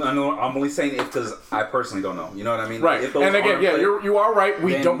 I'm only saying if because I personally don't know. You know what I mean? Right. If those and again, yeah, you are right.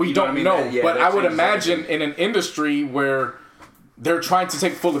 We don't know. Yeah, but I would imagine in an industry where they're trying to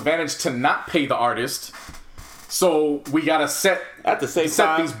take full advantage to not pay the artist, so we gotta set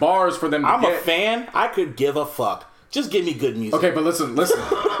these bars for them. I'm a fan. I could give a fuck. Just give me good music. Okay, but listen.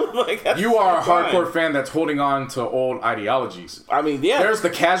 You are a hardcore fan that's holding on to old ideologies. I mean, yeah. There's the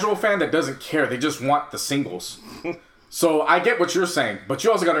casual fan that doesn't care. They just want the singles. So I get what you're saying, but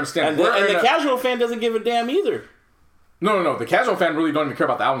you also got to understand. And the casual fan doesn't give a damn either. No. The casual fan really don't even care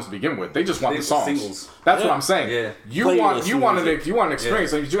about the albums to begin with. They just want the songs. Singles. That's what I'm saying. Yeah. You want an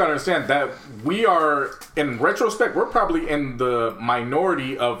experience, and you got to understand that we are, in retrospect, we're probably in the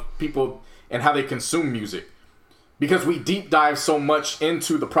minority of people and how they consume music. Because we deep dive so much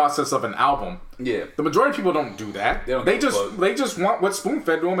into the process of an album. Yeah. The majority of people don't do that. They just want what's spoon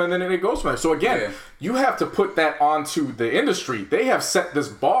fed to them, and then it goes from there. So again, you have to put that onto the industry. They have set this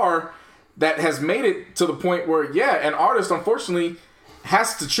bar that has made it to the point where an artist unfortunately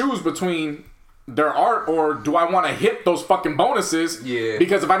has to choose between their art or do I want to hit those fucking bonuses? Yeah.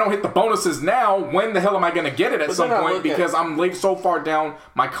 Because if I don't hit the bonuses now, when the hell am I going to get it at some point? Because I'm laid so far down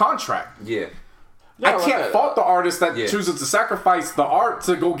my contract. Yeah. I can't fault the artist that chooses to sacrifice the art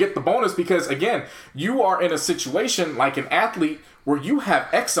to go get the bonus because, again, you are in a situation like an athlete where you have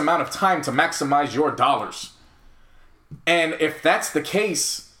X amount of time to maximize your dollars. And if that's the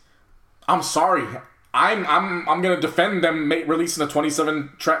case, I'm sorry. I'm going to defend them releasing a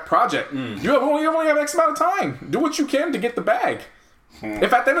 27-track project. You only have X amount of time. Do what you can to get the bag.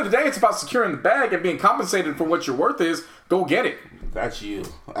 If at the end of the day it's about securing the bag and being compensated for what your worth is, go get it. That's you.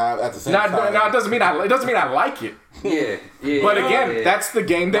 At the same time. No, it doesn't mean I like it. Yeah. But again, that's the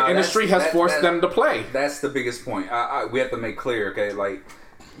game the industry has forced them to play. That's the biggest point. We have to make clear, okay? Like,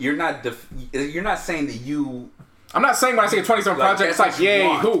 you're not saying that you. I'm not saying when I say a 27 project, it's like, yay,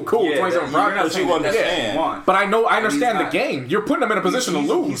 cool, 27 project. What you understand. But I understand the game. You're putting them in a position to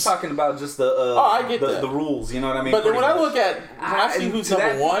lose. He's talking about just the I get that. The rules, you know what I mean? But when I see who's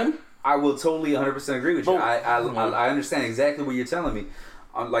number one, I will totally 100% agree with you. I understand exactly what you're telling me.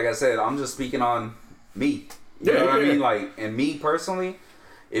 Like I said, I'm just speaking on me. You know what I mean? Like, and me personally,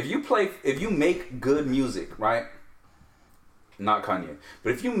 if you make good music, right? Not Kanye,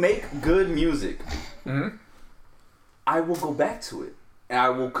 but if you make good music, I will go back to it and I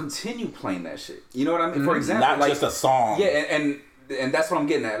will continue playing that shit. You know what I mean? For example, not just a song. Yeah, and that's what I'm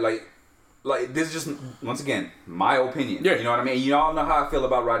getting at. Like, like, this is just, once again, my opinion. Yeah. You know what I mean? You all know how I feel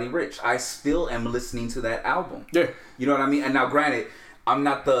about Roddy Ricch. I still am listening to that album. Yeah. You know what I mean? And now, granted, I'm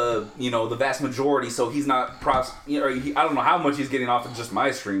not the vast majority, so he's not props. I don't know how much he's getting off of just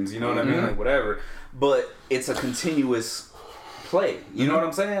my streams. You know what I mean? Like, whatever. But it's a continuous play. You know what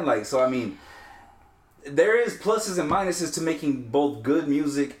I'm saying? Like, so I mean, there is pluses and minuses to making both good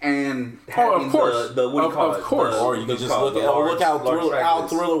music and having of course. the what do you call it? Of course. Or you can just look how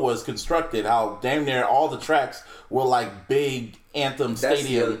Thriller was constructed. How damn near all the tracks were like big anthem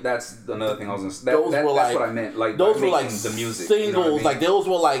stadium. That's another thing I was gonna say. Those were that's like what I meant. Like those were like the music singles. You know what I mean? Like those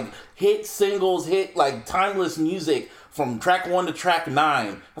were like hit singles, like timeless music from track 1 to track 9.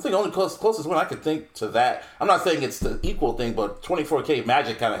 I think the only closest one I could think to that. I'm not saying it's the equal thing, but 24K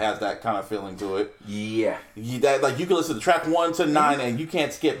Magic kind of has that kind of feeling to it. Yeah. Like you can listen to track 1 to 9 and you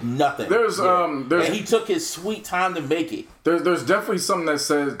can't skip nothing. And he took his sweet time to make it. There's definitely something that's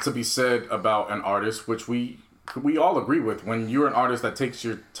to be said about an artist, which we all agree with. When you're an artist that takes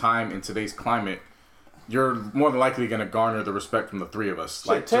your time in today's climate, you're more than likely going to garner the respect from the three of us.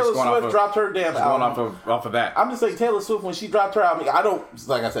 Like Taylor Swift dropped her damn album. Going off of that. I'm just saying Taylor Swift, when she dropped her album, I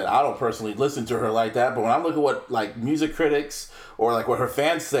don't personally listen to her like that, but when I look at what like music critics or like what her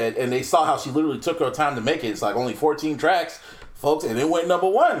fans said, and they saw how she literally took her time to make it, it's like only 14 tracks, folks, and it went number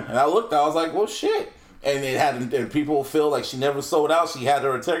 1. And I was like, well, shit. And people feel like she never sold out. She had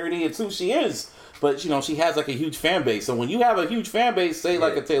her integrity. It's who she is. But, she has, like, a huge fan base. So when you have a huge fan base, say,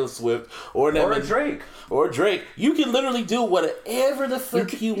 like a Taylor Swift or a Drake. Or Drake, you can literally do whatever the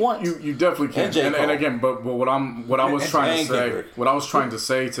fuck you want. You definitely can. And again, but what I was trying to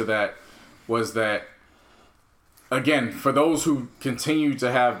say to that was that, again, for those who continue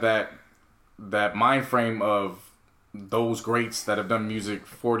to have that mind frame of those greats that have done music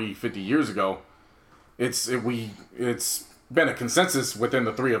 40, 50 years ago, it's been a consensus within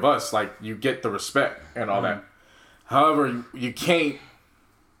the three of us. Like, you get the respect and all that. However, you can't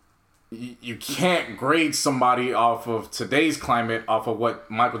grade somebody off of today's climate off of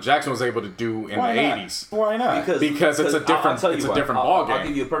what Michael Jackson was able to do in the 80s. Why not? Because it's a different ballgame. I'll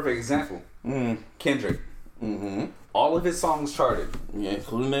give you a perfect example. Kendrick. Mm-hmm. All of his songs charted. Yeah,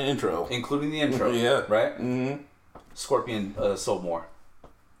 including the intro. Yeah. Right? Mm-hmm. Scorpion sold more.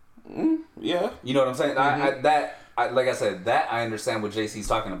 Yeah. You know what I'm saying? Like I said, that I understand what JC's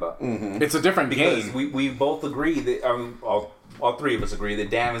talking about. Mm-hmm. It's a different game. Because we both agree that, all three of us agree that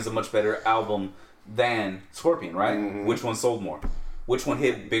Damn is a much better album than Scorpion, right? Mm-hmm. Which one sold more? Which one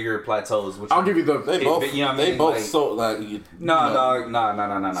hit bigger plateaus? I'll give you the... They both sold...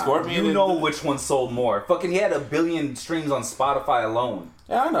 No. Scorpion... You know which one sold more. Fucking, he had 1 billion streams on Spotify alone.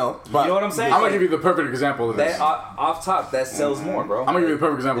 Yeah, I know. But you know what I'm saying? I'm going to give you the perfect example of this. That, off top, that sells more, bro. I'm going to give you the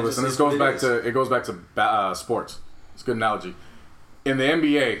perfect example of this, and this goes back to sports. It's a good analogy. In the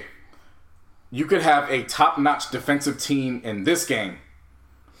NBA, you could have a top-notch defensive team in this game,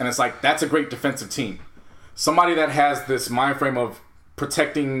 and it's like, that's a great defensive team. Somebody that has this mind frame of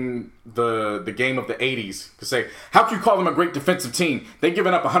protecting the game of the 80s could say, how can you call them a great defensive team? They've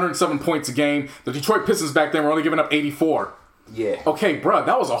given up 107 points a game. The Detroit Pistons back then were only giving up 84. Yeah. Okay, bro,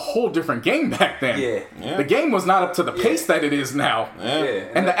 that was a whole different game back then. Yeah. The game was not up to the pace that it is now. Yeah.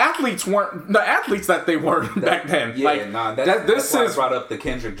 And the athletes weren't the athletes that they were back then. Yeah, that's why I brought up the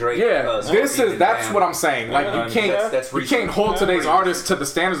Kendrick Drake. Yeah, that's what I'm saying. Like, you can't hold today's artists to the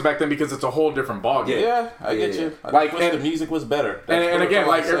standards back then because it's a whole different ballgame. Yeah, I get you. Like, the music was better. And again,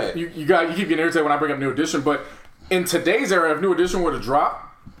 like, you keep getting irritated when I bring up New Edition, but in today's era, if New Edition were to drop,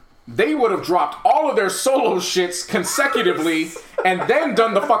 they would have dropped all of their solo shits consecutively and then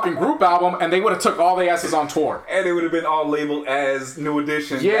done the fucking group album, and they would have took all their asses on tour. And it would have been all labeled as New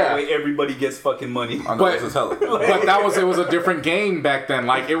Edition. Yeah. That way everybody gets fucking money. But it was a different game back then.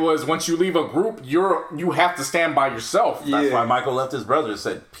 Like, it was, once you leave a group, you have to stand by yourself. That's why Michael left his brother and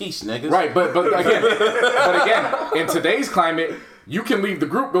said, peace, niggas. Right, but again, in today's climate, you can leave the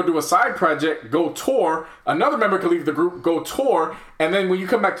group, go do a side project, go tour. Another member can leave the group, go tour. And then when you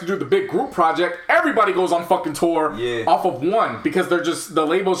come back to do the big group project, everybody goes on fucking tour off of one because the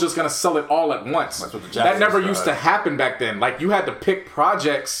label's just going to sell it all at once. That never used to happen back then. Like, you had to pick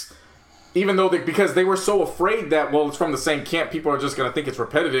projects, even though because they were so afraid that, well, it's from the same camp, people are just going to think it's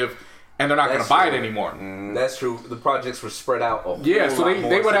repetitive. And they're not going to buy it anymore. That's true. The projects were spread out. So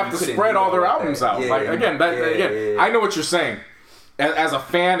they would have to spread all their albums out. I know what you're saying. As a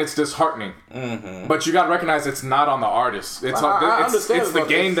fan, it's disheartening. Mm-hmm. But you got to recognize it's not on the artist. It's the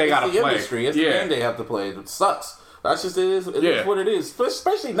game they got to play. Industry. It's the game they have to play. It sucks. That's just it is what it is.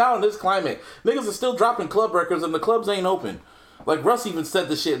 Especially now in this climate, niggas are still dropping club records and the clubs ain't open. Like, Russ even said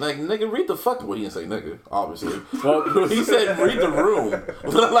the shit, like, nigga, read the fuck. Well, he didn't say nigga, obviously. Well, he said, read the room.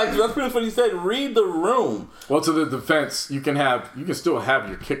 Like, that's pretty much what he said, read the room. Well, to the defense, you can still have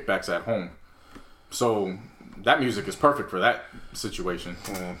your kickbacks at home. So, that music is perfect for that situation.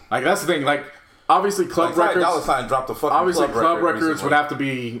 Like, that's the thing, like, obviously club records... Dollar Sign dropped the fucking obviously, club records recently. would have to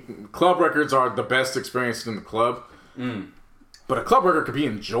be... Club records are the best experience in the club. But a club record could be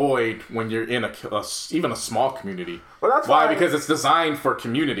enjoyed when you're in even a small community. Well, that's why? Because it's designed for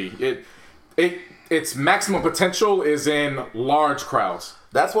community. Its maximum potential is in large crowds.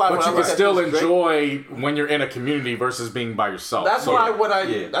 That's why, but you can still enjoy when you're in a community versus being by yourself. That's why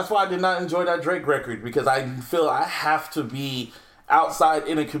that's why I did not enjoy that Drake record, because I feel I have to be outside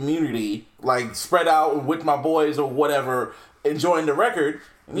in a community, like spread out with my boys or whatever, enjoying the record.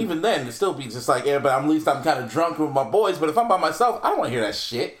 And even then, it still be just like, yeah, but at least I'm kind of drunk with my boys. But if I'm by myself, I don't want to hear that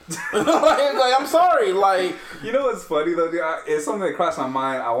shit. like, I'm sorry. Like, you know what's funny though? It's something that crossed my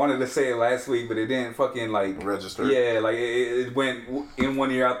mind. I wanted to say it last week, but it didn't fucking like register. Yeah, like it went in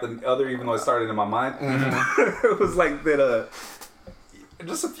one ear out the other, even though it started in my mind. It was like that.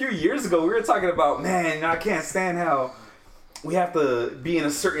 Just a few years ago, we were talking about, man, I can't stand how we have to be in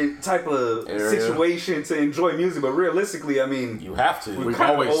a certain type of situation to enjoy music, but realistically, I mean, you have to. We've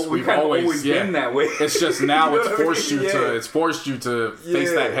always been that way. It's just now it's forced you to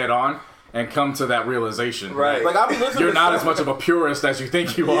face that head on and come to that realization. Right. Like, I'll be listening you're not as much of a purist as you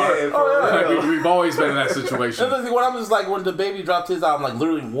think you are. We've always been in that situation. When I'm just like, when the baby dropped his album, like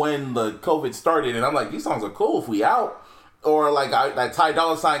literally when the COVID started, and I'm like, these songs are cool if we out. Or like that Ty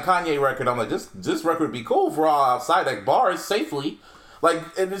Dolla Sign Kanye record, I'm like, this record would be cool if we're all outside like bars safely. Like,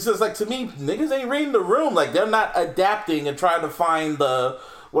 and it's just like, to me, niggas ain't reading the room. Like, they're not adapting and trying to find the,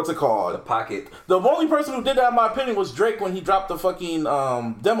 what's it called? The pocket. The only person who did that, in my opinion, was Drake when he dropped the fucking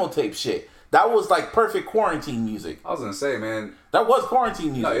demo tape shit. That was like perfect quarantine music. I was gonna say, man, that was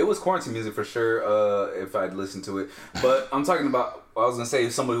quarantine music. No, it was quarantine music for sure. If I'd listened to it, but I'm talking about. I was gonna say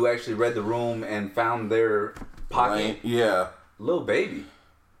somebody who actually read the room and found their pocket. Right. Yeah, Lil Baby.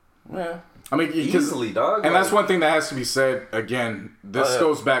 Yeah, I mean, easily, dog. And that's one thing that has to be said. Again, this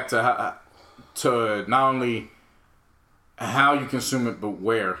goes back to not only how you consume it, but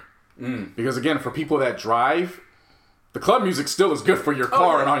where. Because again, for people that drive, the club music still is good for your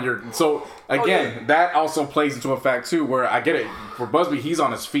car and on your. So again, that also plays into a fact too, where I get it for Busby, he's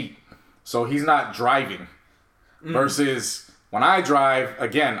on his feet, so he's not driving. Versus when I drive,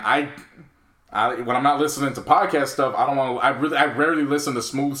 again, I when I'm not listening to podcast stuff, I don't want to. I rarely listen to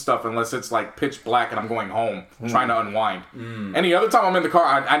smooth stuff unless it's like pitch black and I'm going home trying to unwind. Any other time I'm in the car,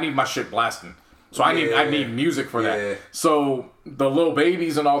 I need my shit blasting. So I need music for that. So the Lil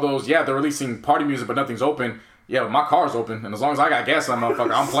Babies and all those, they're releasing party music, but nothing's open. Yeah, but my car's open, and as long as I got gas in that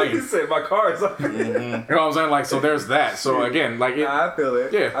motherfucker, I'm playing. You said my car's open. You know what I'm saying? Like, so there's that. So again, like, I feel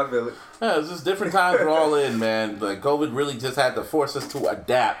it. Yeah, I feel it. Yeah, it's just different times we're all in, man. Like, COVID really just had to force us to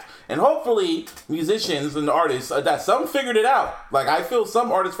adapt. And hopefully, musicians and artists, that some figured it out. Like, I feel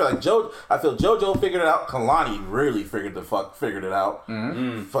some artists feel like I feel JoJo figured it out. Kalani really figured it out.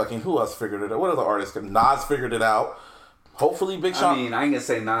 Fucking, who else figured it out? What other artists? Nas figured it out. Hopefully, Big Sean. I mean, I ain't gonna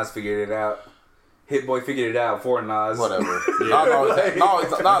say Nas figured it out. Hit Boy figured it out for Nas. Whatever. Nas always had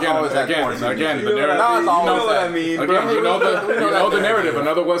quarantine. Again, you know what I mean. Again, you know the narrative.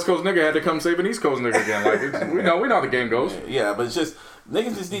 Another West Coast nigga had to come save an East Coast nigga again. Like, we know how the game goes. Yeah, but it's just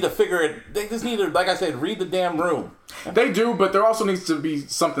niggas just need to figure it. They just need to, like I said, read the damn room. They do, but there also needs to be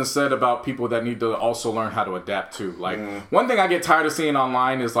something said about people that need to also learn how to adapt too. Like, one thing I get tired of seeing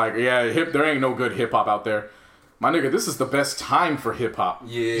online is like, there ain't no good hip hop out there. My nigga, this is the best time for hip hop.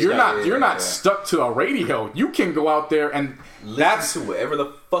 You're not stuck to a radio. You can go out there and listen to whatever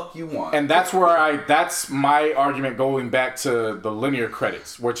the fuck you want. And that's that's my argument going back to the linear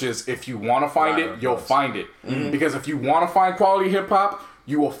credits, which is if you want to find it, you'll find it. Because if you want to find quality hip hop,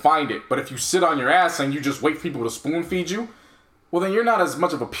 you will find it. But if you sit on your ass and you just wait for people to spoon feed you, well then you're not as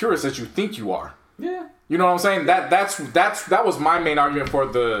much of a purist as you think you are. Yeah. You know what I'm saying? That was my main argument for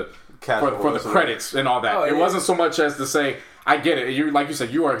the for the credits and all that. It wasn't so much as to say, I get it. You, like you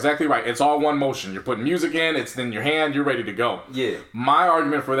said, you are exactly right. It's all one motion. You're putting music in, it's in your hand, you're ready to go. Yeah. My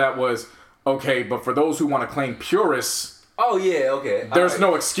argument for that was, okay, but for those who want to claim purists, there's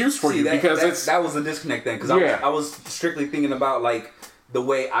no excuse for you because that was a disconnect then. Because I was strictly thinking about like the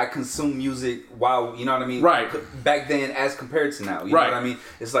way I consume music while, you know what I mean? Right. Back then as compared to now. You know what I mean?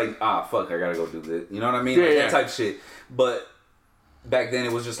 It's like, fuck, I gotta go do this. You know what I mean? That type of shit. But back then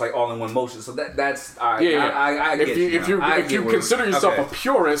it was just like all in one motion. So that's I get if you consider yourself a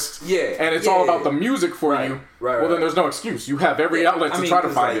purist, and it's all about the music for you, well then there's no excuse. You have every outlet to try to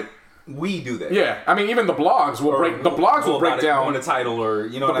find it. we do that. Yeah, I mean, even the blogs will break down on the title, or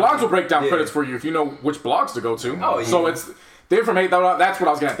you know, the blogs will break down credits for you if you know which blogs to go to. Oh, yeah. So it's the information. That's what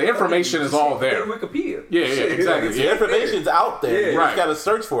I was getting at. The information is all there. Wikipedia. Yeah, exactly. The information's out there. You just gotta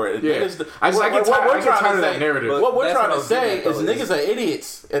search for it. Yeah. I get tired of that narrative. What we're trying to say is niggas are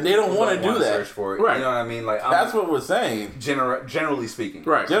idiots and they don't want to do that. Search for it. Right. You know what I mean? Like that's what we're saying. Generally speaking.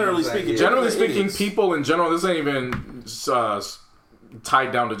 Right. Generally speaking. Generally speaking, people in general. This ain't even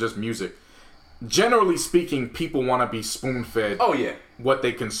tied down to just music. Generally speaking, people want to be spoon-fed. Oh yeah. What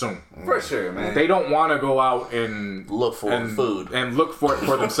they consume. For sure, man. They don't want to go out and look for food and look for it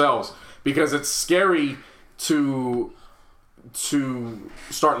for themselves because it's scary to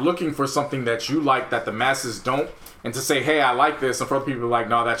start looking for something that you like that the masses don't, and to say, hey, I like this, and for other people like,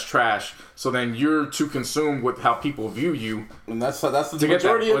 no, that's trash. So then you're too consumed with how people view you. And that's the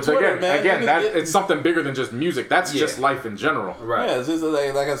majority of Twitter, man. Again, it's something bigger than just music. That's just life in general. Right. Yeah, it's just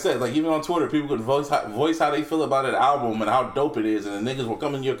like I said, like even on Twitter, people can voice how they feel about an album and how dope it is, and the niggas will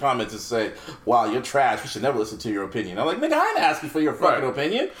come in your comments and say, wow, you're trash. We should never listen to your opinion. I'm like, nigga, I ain't asking for your fucking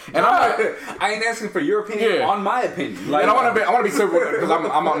opinion. And I ain't asking for your opinion on my opinion. Like, and I want to be clear because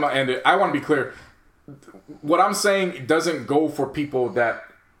I'm gonna end it. I want to be clear. What I'm saying doesn't go for people that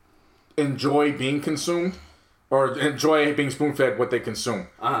enjoy being consumed or enjoy being spoon-fed what they consume.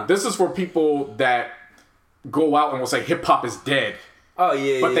 This is for people that go out and will say hip hop is dead. Oh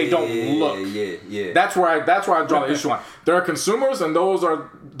yeah, but they don't look. Yeah. That's where I draw the issue on. There are consumers, and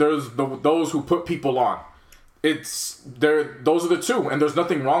there's those who put people on. Those are the two, and there's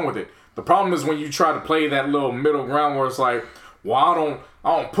nothing wrong with it. The problem is when you try to play that little middle ground where it's like, well,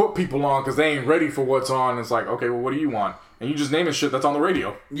 I don't put people on because they ain't ready for what's on. It's like, okay, well, what do you want? And you just naming shit that's on the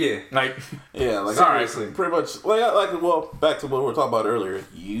radio. Yeah. Like, sorry. Pretty much, well, back to what we were talking about earlier.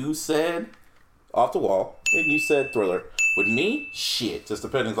 You said Off the Wall, and you said Thriller. With me, shit, just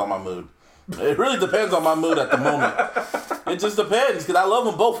depends on my mood. It really depends on my mood at the moment. It just depends, because I love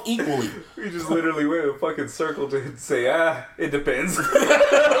them both equally. We just literally went in a fucking circle to say, it depends.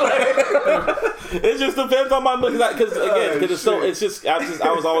 It just depends on my mood. Because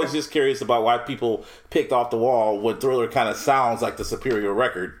I was always just curious about why people picked Off the Wall when Thriller kind of sounds like the superior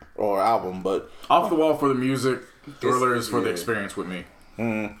record or album. But Off the Wall for the music, Thriller is for the experience with me.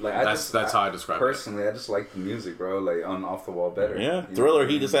 That's how I describe it. Personally, I just like the music, bro. Like on Off the Wall better. Yeah, Thriller.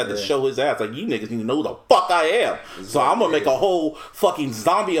 He just had to show his ass. Like, you niggas need to know who the fuck I am. Exactly. So I'm gonna make a whole fucking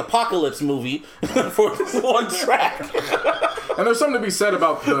zombie apocalypse movie for this one track. And there's something to be said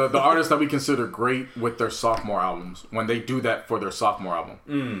about the artists that we consider great with their sophomore albums when they do that for their sophomore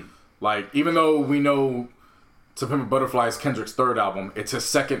album. Like, even though we know To Pimp a Butterfly is Kendrick's third album, it's his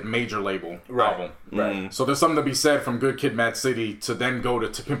second major label album. Right. So there's something to be said from Good Kid, Mad City to then go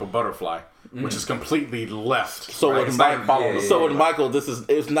to Pimp a Butterfly, which is completely left. So with Michael,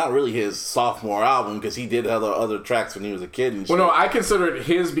 it's not really his sophomore album because he did other tracks when he was a kid. And shit. Well, no, I consider it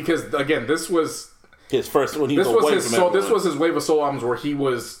his because again, this was his first when he was this was his Wave of Soul albums where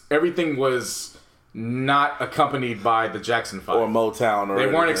everything was not accompanied by the Jackson 5 or Motown or they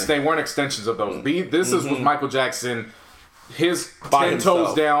weren't extensions of those. This was Michael Jackson, his 10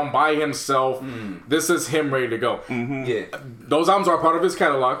 toes down by himself. This is him ready to go. Yeah, those albums are part of his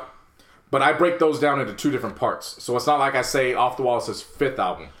catalog, but I break those down into two different parts. So it's not like I say Off the Wall is his fifth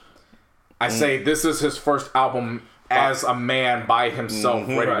album. I say this is his first album as a man by himself,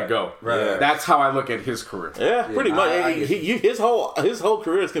 ready to go. Right. That's how I look at his career. Yeah, pretty much. His whole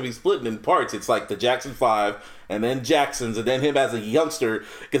career is gonna be split in parts. It's like the Jackson 5, and then Jackson's, and then him as a youngster.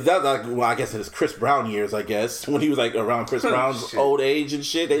 Because that's like, well, I guess in his Chris Brown years, I guess when he was like around Chris Brown's old age and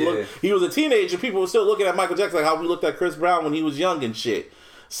shit. He was a teenager. People were still looking at Michael Jackson like how we looked at Chris Brown when he was young and shit.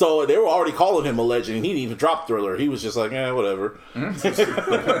 So they were already calling him a legend, and he didn't even drop Thriller. He was just like, whatever.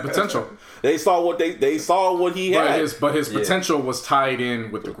 Potential. They saw what he had, but his potential was tied in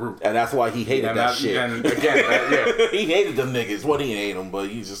with the group, and that's why he hated that shit. And again, he hated them niggas. Well, he didn't hate them, but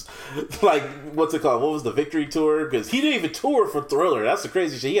he just like what's it called? What was the Victory Tour? Because he didn't even tour for Thriller. That's the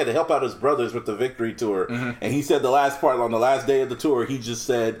crazy shit. He had to help out his brothers with the Victory Tour, and he said the last part on the last day of the tour, he just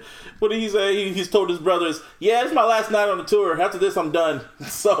said, "What did he say?" He's told his brothers, "Yeah, it's my last night on the tour. After this, I'm done."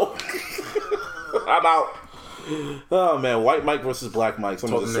 So I'm out. Oh man, White Mike versus Black Mike.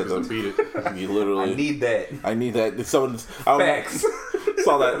 Someone just said that. Beat it. You literally. I need that. Someone. Facts.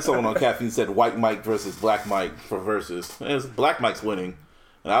 Saw that someone on Caffeine said White Mike versus Black Mike for Verzuz. Black Mike's winning,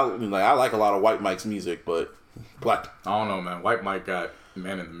 and I like a lot of White Mike's music, but I don't know, man. White Mike got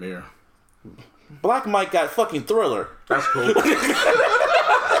Man in the Mirror. Black Mike got fucking Thriller. That's cool.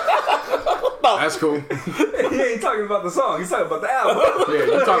 No, about. That's cool. He ain't talking about the song. He's talking about the album. Yeah,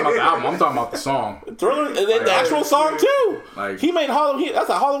 you're talking about the album. I'm talking about the song. Thriller, the actual song too. Like, he made Halloween. That's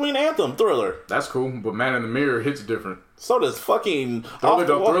a Halloween anthem. Thriller. That's cool, but Man in the Mirror hits different. So does fucking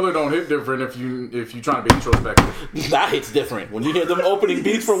Thriller don't hit different if you trying to be introspective. That hits different when you hear them opening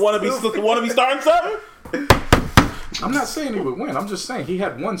beats for wanna be starting something. I'm not saying he would win. I'm just saying he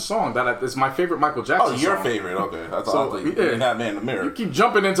had one song that is my favorite Michael Jackson. Oh, your song. favorite? Okay, that's So, all. You didn't have Man in the Mirror. You keep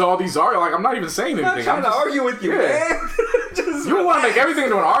jumping into all these arguments. Like I'm not even saying anything. I'm trying to argue with you, man. Just You want to make everything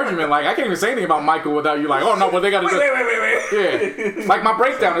into an argument. Like I can't even say anything about Michael without you. Like, oh no, but they got to do. Wait. Yeah, like my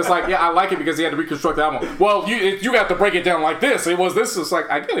breakdown is like, yeah, I like it because he had to reconstruct the album. Well, you have to break it down like this. It was this. It's like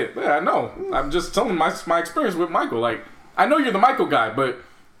I get it. Yeah, I know. I'm just telling my experience with Michael. Like I know you're the Michael guy, but.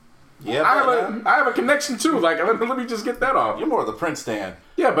 Yeah, I have a connection too. Like let me just get that off. You're more of the Prince stan.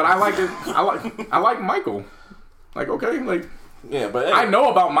 Yeah, but I like it. I like Michael. Like okay, like yeah, but hey, I know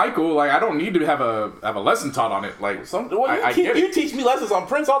about Michael. Like I don't need to have a lesson taught on it. Like I get it. You teach me lessons on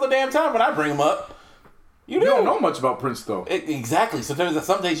Prince all the damn time when I bring him up. You don't know much about Prince though. Exactly. Some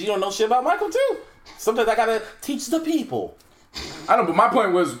days you don't know shit about Michael too. Sometimes I gotta teach the people. I know, but my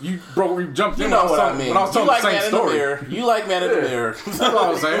point was you jumped in. You know what I mean. When I was telling the same story. You like Man in the Mirror. That's all I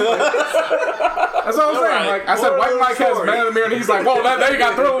was saying. That's all I was saying. Right. Like I said, White Mike has Man in the Mirror, and he's like, "Well, there you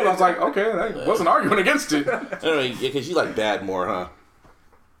got through." And I was like, "Okay, I wasn't arguing against it." Anyway, because you like Bad more, huh?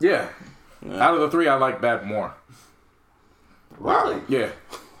 Yeah. Out of the three, I like Bad more. Really? Yeah.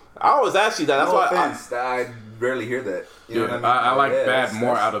 I always ask you that. That's No why offense. I rarely hear that. You know what I mean? I like Yeah, Bad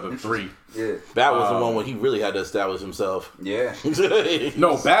more out of the three. Yeah. Bad was the one where he really had to establish himself. Yeah.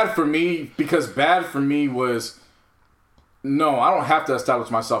 No, Bad for me, because Bad for me was, no, I don't have to establish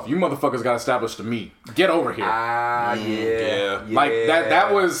myself. You motherfuckers got established to me. Get over here. Yeah. Like,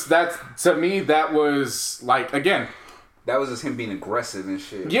 to me, that was, like, again. That was just him being aggressive and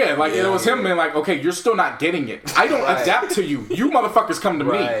shit. Yeah, like, it was him being like, okay, you're still not getting it. I don't adapt to you. You motherfuckers come to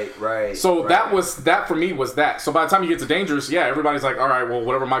me. Right. So that for me was that. So by the time you get to Dangerous, yeah, everybody's like, all right, well,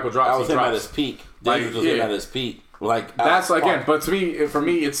 whatever Michael drops, That was he him drops. at his peak. Like, Dangerous was him at his peak. Like That's again, but to me, for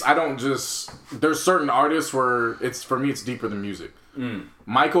me, it's I don't just. There's certain artists where it's for me, it's deeper than music.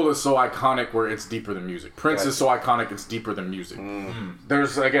 Michael is so iconic where it's deeper than music. Prince is so iconic it's deeper than music.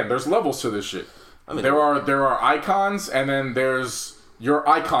 There's levels to this shit. There are icons, and then there's your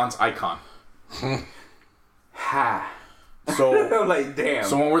icon's icon. Ha. So like damn.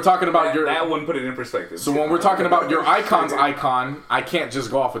 So when we're talking about that one, put it in perspective. So when we're talking about your icon's icon, I can't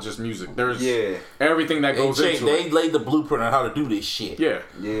just go off with just music. There's everything that goes into it. They laid the blueprint on how to do this shit. Yeah,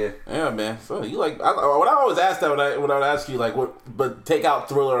 man. So you like? When I always ask that, when I would ask you like, what? But take out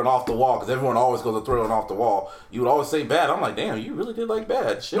Thriller and Off the Wall because everyone always goes to Thriller and Off the Wall. You would always say Bad. I'm like, damn, you really did like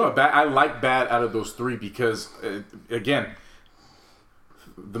Bad. Shit. No, Bad. I like Bad out of those three because again.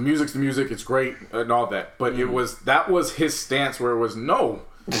 The music's the music, it's great and all that. But that was his stance where it was, no.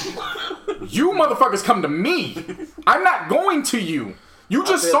 You motherfuckers come to me. I'm not going to you. You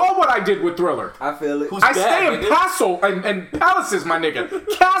just saw what I did with Thriller. I feel it. I stay in palaces, my nigga.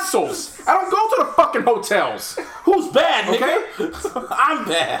 Castles. I don't go to the fucking hotels. Who's bad, nigga? Okay? I'm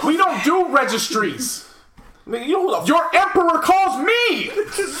bad. We don't do registries. Nigga, you know who the Your emperor calls me.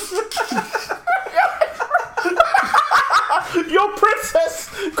 Your princess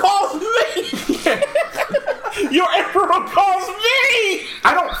calls me. Your emperor calls me.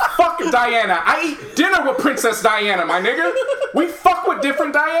 I don't fuck Diana. I eat dinner with Princess Diana, my nigga. We fuck with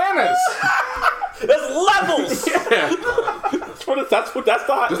different Dianas. There's levels. Yeah. That's the.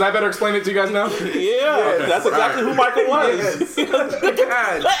 Does that better explain it to you guys now? Yeah, okay. That's exactly who Michael was. Yes.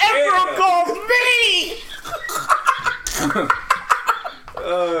 The emperor calls me.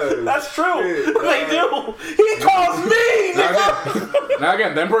 That's true. They do. He calls me. Now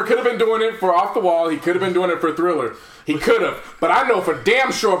again, the Emperor could have been doing it for Off the Wall. He could have been doing it for Thriller. He could have, but I know for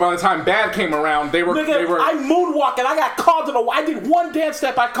damn sure by the time Bad came around, they were. I moonwalking. I got called to the. I did one dance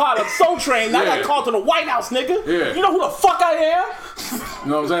step. I caught a Soul Train. I got called to the White House, nigga. Yeah. You know who the fuck I am? You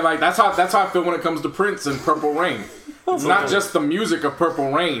know what I'm saying? Like that's how I feel when it comes to Prince and Purple Rain. It's not just the music of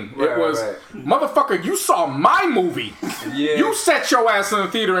Purple Rain. It was, motherfucker, you saw my movie. Yeah. You set your ass in the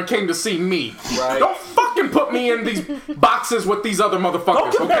theater and came to see me. Right. Don't fucking put me in these boxes with these other motherfuckers,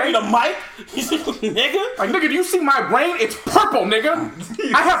 Don't compare me okay? to Mike. Nigga. Like, nigga, do you see my rain? It's purple,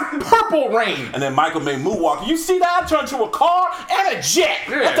 nigga. I have purple rain. And then Michael made moonwalk. You see that? I turned to a car and a jet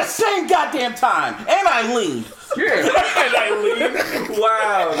at the same goddamn time. And I leaned. Yeah. And I leave.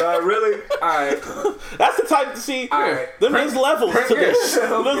 Wow, dog, really? All right. That's the type to see. Alright. There's levels to this.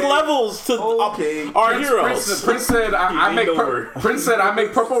 Okay. There's levels to our heroes. Prince said, I make over. Prince said, I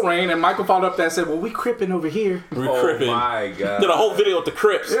make Purple Rain, and Michael followed up that and said, well, we crippin' over here. We're Oh crippin'. my god. Did a whole video with the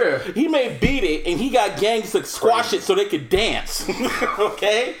Crips. Yeah. He made Beat It, and he got gangs to squash it so they could dance.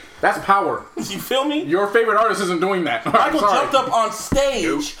 Okay? That's power. You feel me? Your favorite artist isn't doing that. Michael jumped up on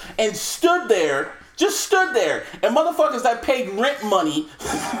stage and stood there, and motherfuckers that paid rent money,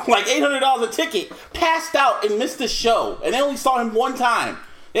 like $800 a ticket, passed out and missed the show, and they only saw him one time.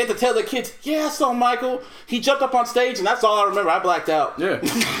 They had to tell their kids, yeah, I saw Michael. He jumped up on stage, and that's all I remember. I blacked out. Yeah.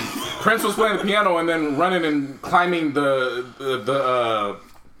 Prince was playing the piano and then running and climbing the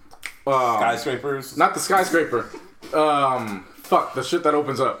Skyscrapers. not the skyscraper. Fuck, the shit that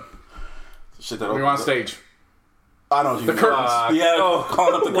opens up. Shit that When you're on stage. I don't know. The curtains.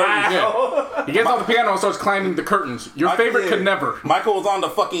 Calling up the curtains. Yeah. He gets off the piano and starts climbing the curtains. Your favorite could never. Michael was on the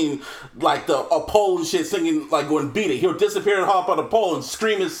fucking, like, a pole and shit, singing, like, going Beat It. He'll disappear and hop on the pole and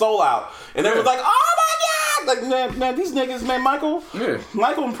scream his soul out. And everyone's like, oh my God! Like, man, these niggas, man, Michael. Yeah.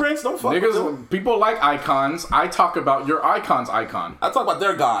 Michael and Prince, don't fuck with them. Niggas, people like icons. I talk about your icon's icon. I talk about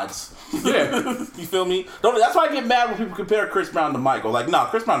their gods. Yeah. You feel me? That's why I get mad when people compare Chris Brown to Michael. Like, nah,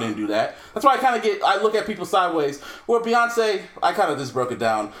 Chris Brown didn't do that. That's why I look at people sideways. Where Beyonce, I kind of just broke it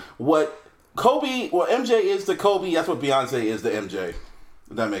down. What MJ is to Kobe, that's what Beyonce is to MJ. If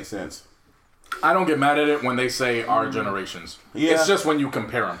that makes sense. I don't get mad at it when they say our generations. Yeah. It's just when you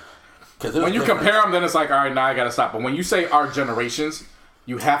compare them. When you different. compare them, then it's like, all right, now I gotta stop. But when you say our generations,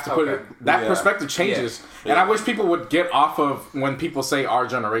 you have to put it. That perspective changes, and I wish people would get off of when people say our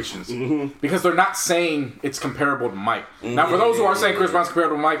generations, because they're not saying it's comparable to Mike. Now, for those who are saying Chris Brown's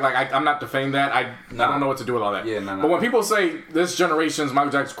comparable to Mike, like I'm not defending that. I don't know what to do with all that. Yeah, no. But when people say this generation's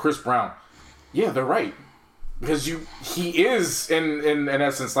Michael Jackson, Chris Brown, yeah, they're right, because he is in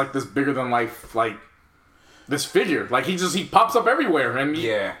essence like this bigger than life, like this figure. Like he pops up everywhere, and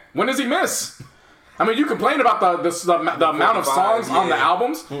when does he miss? I mean, you complain about the amount of songs on the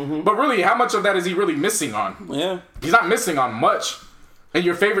albums, but really, how much of that is he really missing on? Yeah. He's not missing on much. And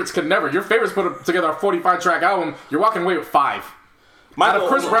your favorites could never. Your favorites put together a 45-track album, you're walking away with 5. Out of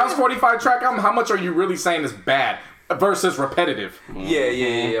Chris Brown's 45-track album, how much are you really saying is bad versus repetitive?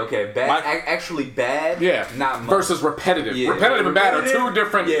 Yeah, okay. Bad, actually bad, not much. Versus repetitive. Repetitive and bad are two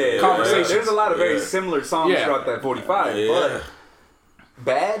different conversations. There's a lot of very similar songs throughout that 45, but...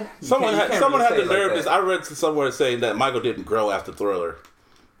 Bad? Someone had the nerve. Like I read somewhere saying that Michael didn't grow after Thriller.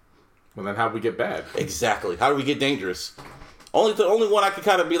 Well, then how'd we get bad? Exactly. How did we get dangerous? The only one I could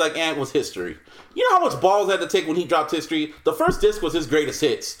kind of be like, was History. You know how much balls had to take when he dropped History? The first disc was his greatest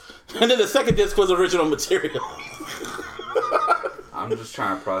hits, and then the second disc was original material. I'm just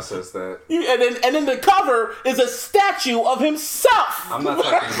trying to process that. And then the cover is a statue of himself. I'm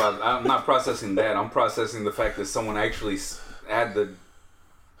not processing that. I'm processing the fact that someone actually had the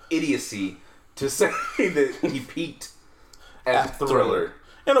idiocy to say that he peaked at Thriller.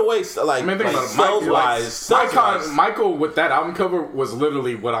 In a way, like, I mean, think about it. Michael with that album cover was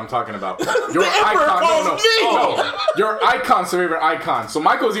literally what I'm talking about. Your icon, your icon's favorite icon. So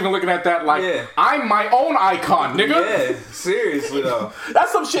Michael's even looking at that like, I'm my own icon, nigga. Yeah, seriously though.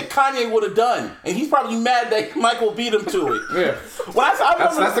 That's some shit Kanye would have done, and he's probably mad that Michael beat him to it. Yeah,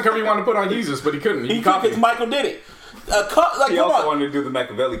 that's the cover he wanted to put on Jesus, but he couldn't. He copied because Michael did it. He also wanted to do the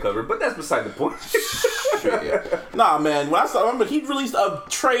Machiavelli cover, but that's beside the point. Nah, man. I remember he released a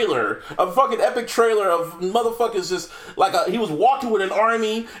trailer, a fucking epic trailer of motherfuckers just like he was walking with an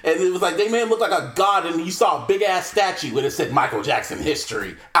army, and it was like they made him look like a god, and you saw a big ass statue, and it said Michael Jackson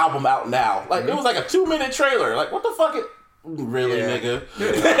History album out now. Like it was like a 2-minute trailer. Like what the fuck? Really, nigga?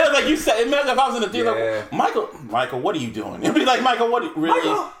 Yeah. Like you said, imagine if I was in the theater, like, Michael, what are you doing? It'd be like, Michael, really?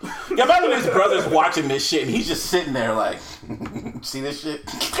 Yeah, imagine his brother's watching this shit, and he's just sitting there like, see this shit?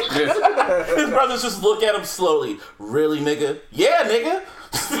 His brothers just look at him slowly. Really, nigga? Yeah, nigga.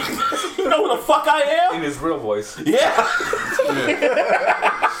 You know who the fuck I am? In his real voice. Yeah.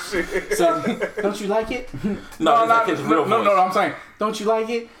 So, don't you like it? No, not his real voice. No, I'm saying, don't you like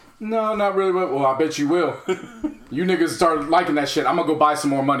it? No, not really. Well, I bet you will. You niggas start liking that shit. I'm gonna go buy some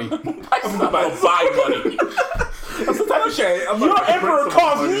more money. I'm gonna buy money. That's the type of shit. Your emperor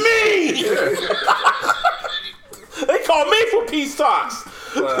calls me. They call me for peace talks.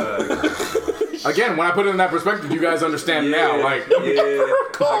 Again, when I put it in that perspective, you guys understand now. Like,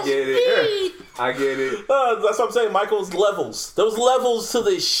 I get it. I get it. That's what I'm saying. Michael's levels. Those levels to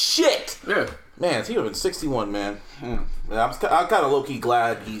this shit. Yeah. Man, he would have been 61, man. I'm kind of low-key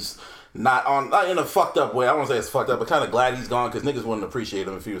glad he's Not in a fucked up way. I don't want to say it's fucked up, but kind of glad he's gone because niggas wouldn't appreciate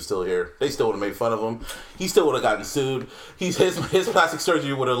him if he was still here. They still would have made fun of him. He still would have gotten sued. His plastic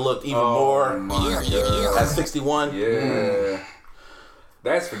surgery would have looked even more at 61. Yeah.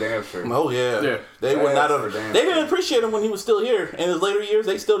 That's for damn sure. Oh yeah. They would not have. They didn't appreciate him when he was still here. In his later years,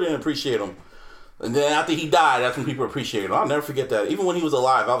 they still didn't appreciate him. And then after he died, that's when people appreciated him. I'll never forget that. Even when he was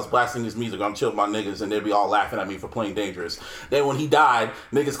alive, I was blasting his music. I'm chilling with my niggas, and they'd be all laughing at me for playing Dangerous. Then when he died,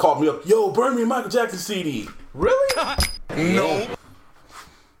 niggas called me up, yo, burn me a Michael Jackson CD. Really? No.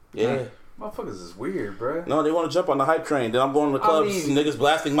 Yeah. Motherfuckers is weird, bro. No, they want to jump on the hype train. Then I'm going to the clubs, niggas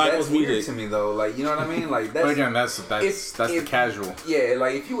blasting Michael's that's weird music. To me though, like, you know what I mean? Like, that's. But again, that's the casual. Yeah,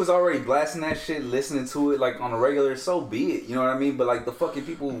 like if you was already blasting that shit, listening to it like on a regular, so be it. You know what I mean? But like the fucking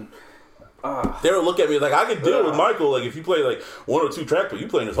people. They would look at me like I can deal with Michael. Like if you play like 1 or 2 tracks, but you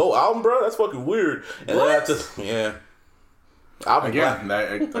playing this whole album, bro, that's fucking weird. And then after,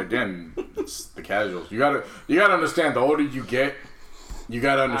 Again, it's the casuals. You gotta understand. The older you get, you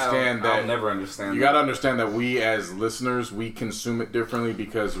gotta understand that. I'll never understand. You gotta understand that we as listeners, we consume it differently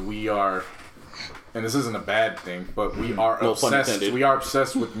because we are, and this isn't a bad thing, but we are obsessed. We are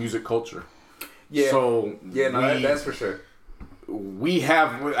obsessed with music culture. Yeah. So that's for sure. We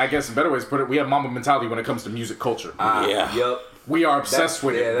have, I guess, in better ways to put it, we have Mamba mentality when it comes to music culture. Yep. We are obsessed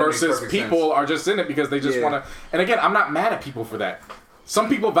with it versus people sense. are just in it because they just want to. And again, I'm not mad at people for that. Some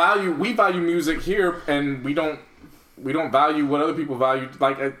people we value music here, and we don't value what other people value.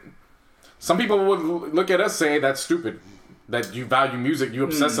 Like some people would look at us say that's stupid. That you value music, you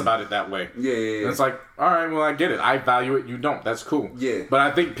obsess about it that way. Yeah. And it's like, all right, well, I get it. I value it. You don't. That's cool. Yeah. But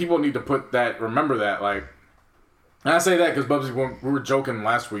I think people need to remember that, like. And I say that because Busby, we were joking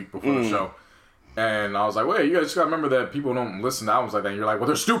last week before the show, and I was like, "Wait, you guys just gotta remember that people don't listen to albums like that." And you're like, "Well,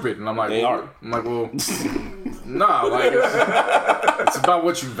 they're stupid," and I'm like, "They are." I'm like, "Well, nah, like it's about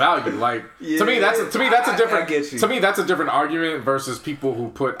what you value." Like to me, that's a different. To me, that's a different argument versus people who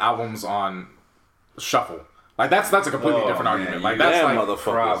put albums on shuffle. Like that's a completely different argument. Like that's like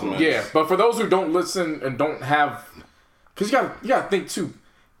motherfuckers. Yeah, but for those who don't listen and don't have, because you gotta think too,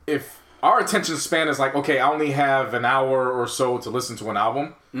 if our attention span is like, okay, I only have an hour or so to listen to an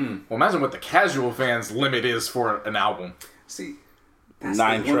album. Well, imagine what the casual fans' limit is for an album. See,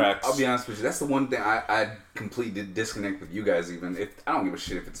 9 tracks. I'll be honest with you. That's the one thing I completely disconnect with you guys. Even if I don't give a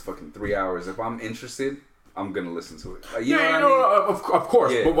shit if it's fucking 3 hours. If I'm interested, I'm gonna listen to it. Like, you know what I mean? Of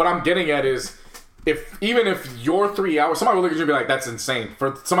course. Yeah. But what I'm getting at is, even if your 3 hours, somebody will look at you and be like, "That's insane."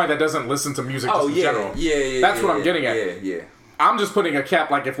 For somebody that doesn't listen to music in general. That's what I'm getting at. Yeah. I'm just putting a cap,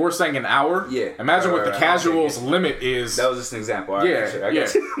 like if we're saying an hour, imagine what the casuals limit is. That was just an example. Right, I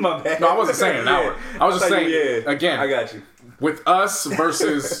got you. My bad. No, I wasn't saying an hour. I was just saying, again, I got you. With us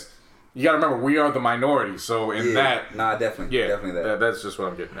versus, you gotta remember, we are the minority, so in that. Nah, definitely. Definitely that. That's just what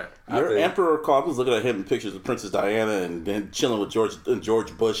I'm getting at. Your emperor called. I was looking at him in pictures of Princess Diana and then chilling with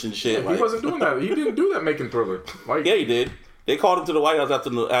George Bush and shit. He wasn't doing that. He didn't do that making Thriller. Yeah, he did. They called him to the White House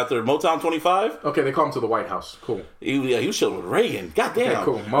after Motown 25. Okay, they called him to the White House. Cool. He was chilling with Reagan. Goddamn. Okay,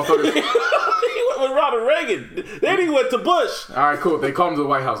 cool. Motherfuckers. He went with Ronald Reagan. Then he went to Bush. All right, cool. They called him to the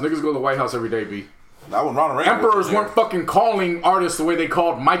White House. Niggas go to the White House every day, B. Not when Ronald Reagan. Emperors weren't fucking calling artists the way they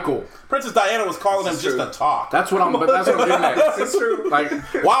called Michael. Princess Diana was calling him just to talk. That's what I'm getting at. That's true. Like,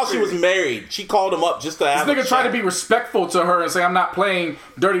 while she was married, she called him up just to have. This nigga tried to be respectful to her and say, "I'm not playing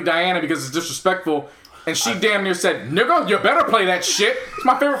Dirty Diana because it's disrespectful." And she damn near said, "Nigga, you better play that shit. It's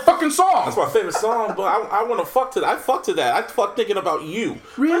my favorite fucking song." That's my favorite song, but I want to fuck to that. I fuck to that. I fuck thinking about you.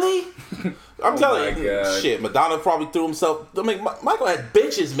 Really? I'm telling you. Shit, Madonna probably threw himself. I mean, Michael had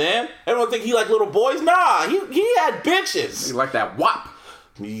bitches, man. Everyone think he like little boys. Nah, he had bitches. You like that WAP?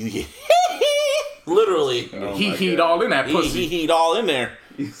 Literally. He'd all in that pussy. He'd all in there.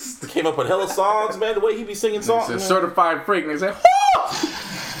 Came up with hella songs, man. The way he be singing songs. It's a certified freak. And they say,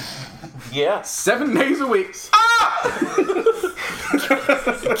 yeah. 7 days a week.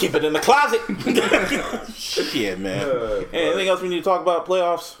 Keep it in the closet. Shit, man. Anything else we need to talk about?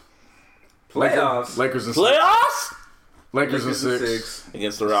 Playoffs? Lakers and 6. Playoffs? Lakers and 6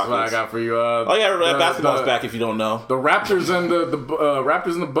 against the Rockets. That's what I got for you. Basketball's back if you don't know. The Raptors and the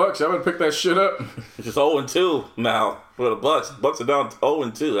Raptors and the Bucks. Y'all better pick that shit up. It's just 0-2 now for the Bucks. Bucks are down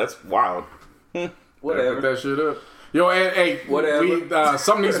 0-2. That's wild. Whatever. Pick that shit up. Yo, hey, whatever.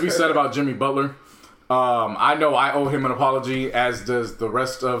 Something needs to be said about Jimmy Butler. I know I owe him an apology, as does the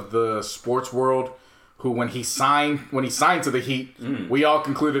rest of the sports world. Who, when he signed to the Heat, we all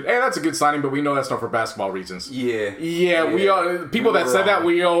concluded, hey, that's a good signing, but we know that's not for basketball reasons. Yeah. We all people that said that,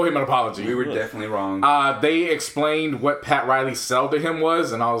 we owe him an apology. We were definitely wrong. They explained what Pat Riley's sell to him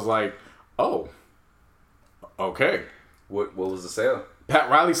was, and I was like, oh, okay. What was the sale? Pat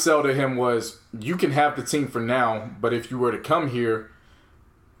Riley's sell to him was, you can have the team for now, but if you were to come here,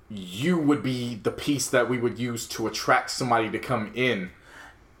 you would be the piece that we would use to attract somebody to come in.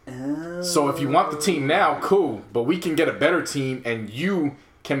 So if you want the team now, cool, but we can get a better team, and you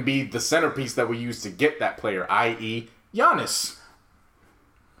can be the centerpiece that we use to get that player, i.e. Giannis.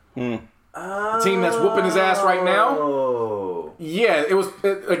 The team that's whooping his ass right now. Yeah, it was,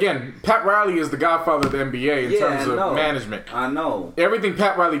 again, Pat Riley is the godfather of the NBA in terms of management. I know. Everything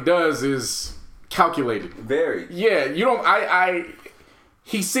Pat Riley does is calculated. Very. Yeah, you don't,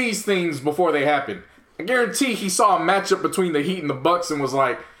 he sees things before they happen. I guarantee he saw a matchup between the Heat and the Bucks and was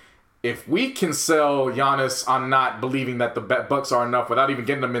like, if we can sell Giannis on not believing that the Bucks are enough without even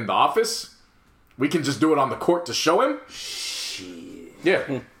getting them in the office, we can just do it on the court to show him. Shit.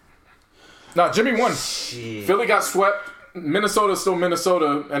 Yeah. No, Jimmy won. Shit. Philly got swept. Minnesota's still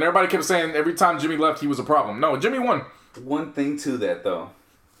Minnesota. And everybody kept saying every time Jimmy left, he was a problem. No, Jimmy won. One thing to that, though.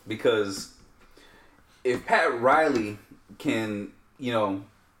 Because if Pat Riley can,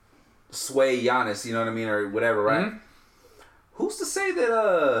 sway Giannis, you know what I mean, or whatever, right? Mm-hmm. Who's to say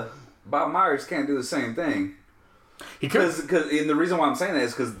that Bob Myers can't do the same thing? He could. And the reason why I'm saying that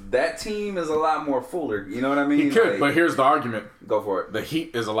is because that team is a lot more fuller. You know what I mean? He could, but here's the argument. Go for it. The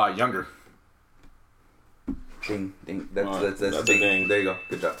Heat is a lot younger. Ding, ding. That's ding. There you go.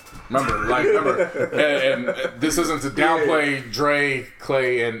 Good job. Remember, and this isn't to downplay Dre,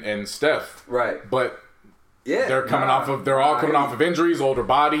 Clay, and Steph. Right. But they're all coming off of injuries, older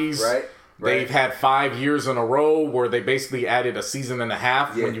bodies. Right. They've had 5 years in a row where they basically added a season and a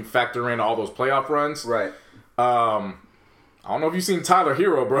half when you factor in all those playoff runs. Right. I don't know if you've seen Tyler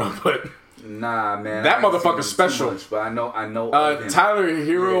Hero, bro, but nah, man, that motherfucker's special. Much, but I know. Tyler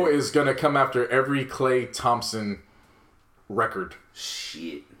Hero is gonna come after every Klay Thompson record.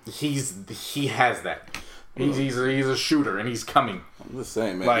 Shit. He has that. He's a shooter and he's coming. I'm just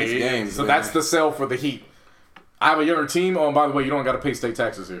saying, man. These games, so that's the sell for the Heat. I have a younger team. Oh, and by the way, you don't got to pay state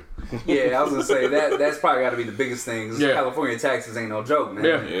taxes here. Yeah, I was gonna say that's probably got to be the biggest thing. California taxes ain't no joke, man.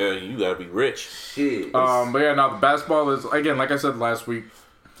 Yeah, you gotta be rich. Shit. But yeah, now the basketball is, again, like I said last week,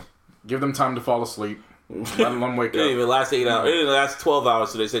 give them time to fall asleep. Let them wake up. It didn't even last 8 hours. It didn't last 12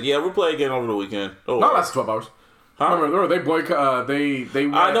 hours. So they said, we'll play again over the weekend. No, it lasted 12 hours. Huh? Remember, they boycott. They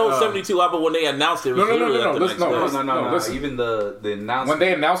went, I know 72 hours, but when they announced it, it was no. Even the announcement. When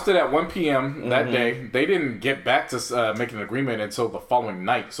they announced it at 1 p.m. that day, they didn't get back to make an agreement until the following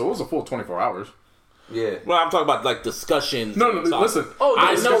night. So it was a full 24 hours. Yeah. Well, I'm talking about like discussions. No, listen.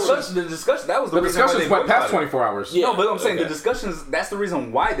 The discussion. That was the reason discussions went past 24 hours. Yeah. No, but I'm saying the discussions. That's the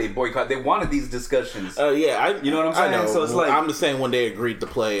reason why they boycott. They wanted these discussions. You know what I'm saying? I know. So it's like I'm just saying when they agreed to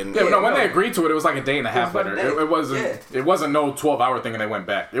play and when they agreed to it, it was like a day and a half later. It wasn't. It wasn't no 12-hour thing and they went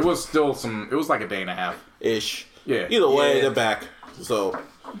back. It was still It was like a day and a half ish. Yeah. Either way, they're back. So.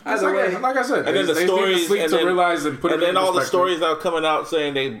 Like I said, and then the stories, and then all the stories that are coming out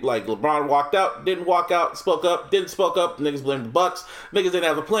saying they like LeBron walked out, didn't walk out, spoke up, didn't spoke up. Niggas blamed the Bucks. Niggas didn't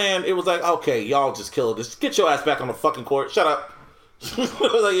have a plan. It was like, okay, y'all just killed this. Get your ass back on the fucking court. Shut up.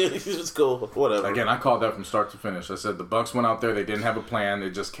 Like, it's cool. Whatever. Again, I called that from start to finish. I said the Bucks went out there. They didn't have a plan.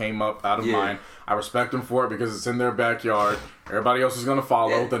 It just came up out of mind. I respect them for it because it's in their backyard. Everybody else is going to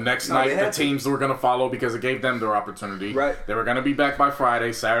follow. The next night, the teams were going to follow because it gave them their opportunity. Right. They were going to be back by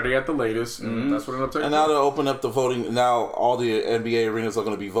Friday, Saturday at the latest. And that's what ended up taking. And now they'll open up the voting. Now all the NBA arenas are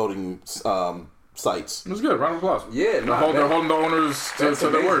going to be voting sites. It was good. Round of applause. Yeah. They're holding the owners to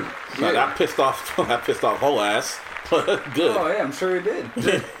their word. Yeah. That pissed off whole ass. Good. Oh yeah, I'm sure he did.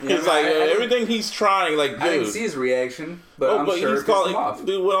 It's like everything he's trying. Like, dude, I didn't see his reaction, but I'm sure he's calling. Off.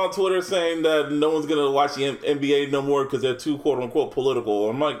 Dude went on Twitter saying that no one's gonna watch the NBA no more because they're too quote unquote political.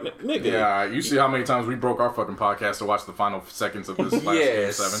 I'm like, nigga. Yeah, you see how many times we broke our fucking podcast to watch the final seconds of this last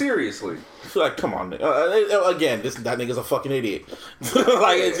Game 7. Seriously. Like, come on. Again, that nigga's a fucking idiot.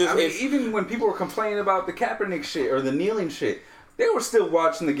 Even when people were complaining about the Kaepernick shit or the kneeling shit. They were still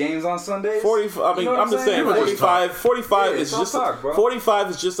watching the games on Sundays. 45. I mean, I'm just saying. 45. 45 is just. 45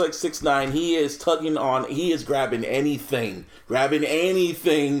 is just like 6'9". He is tugging on. He is grabbing anything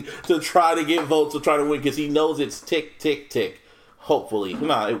to try to get votes to try to win because he knows it's tick, tick, tick. Hopefully,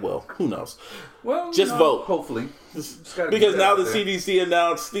 it will. Who knows? Well, just vote. Hopefully, because now the CDC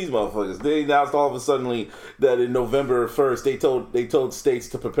announced these motherfuckers. They announced all of a sudden that in November 1st they told states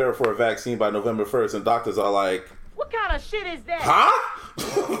to prepare for a vaccine by November 1st, and doctors are like. What kind of shit is that? Huh?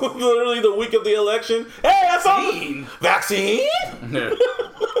 Literally the week of the election. Hey, I found vaccine. Hey,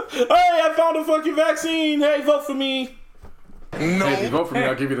 I found a fucking vaccine. Hey, vote for me. No. Hey, if you vote for me,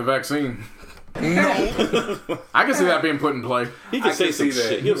 I'll give you the vaccine. No. I can see that being put in play. He can say some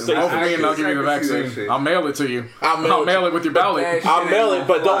shit. He'll say some Hopefully, shit. and I'll give you the vaccine. I'll mail it to you. I'll mail it with your ballot. I'll mail it,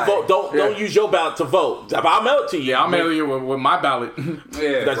 but don't vote. Don't use your ballot to vote. I'll mail it to you. Yeah, I'll mail you with my ballot.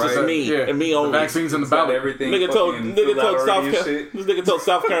 Yeah, that's just me and me only. The vaccines in the ballot. Everything. Nigga told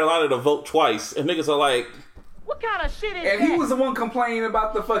South Carolina to vote twice, and niggas are like, What kind of shit is And that? he was the one complaining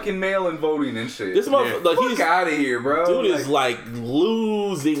about the fucking mail-in voting and shit. this motherfucker, like, Fuck out of here, bro. Dude is like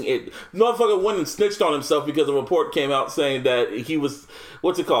losing it. Motherfucker went and snitched on himself because a report came out saying that he was,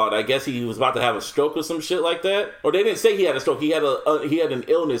 what's it called? I guess he was about to have a stroke or some shit like that. Or they didn't say he had a stroke. He had he had an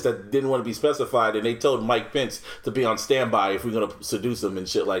illness that didn't want to be specified, and they told Mike Pence to be on standby if we're gonna seduce him and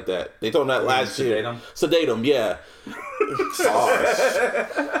shit like that. They told him that last year. Sedate him, yeah.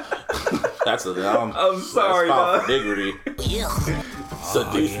 That's a I'm sorry, dog. Dignity.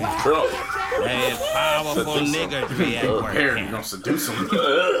 Seduce Trump. And powerful niggas be at work. Prepared, you gonna seduce him.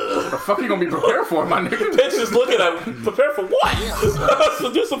 What the fuck you gonna be prepared for, my nigga? Bitch is looking at him. Prepare for what?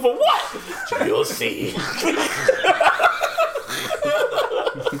 Seduce him for what? You'll see.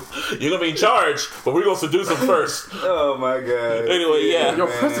 You're gonna be in charge, but we're gonna seduce him first. Oh my god. Anyway, yeah. Your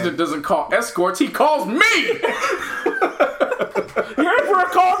president doesn't call escorts, he calls me! Your emperor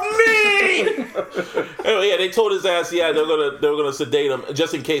called me! Anyway, yeah, they told his ass, yeah, they were gonna sedate him,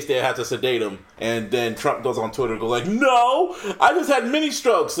 just in case they had to sedate him. And then Trump goes on Twitter and goes like, no, I just had mini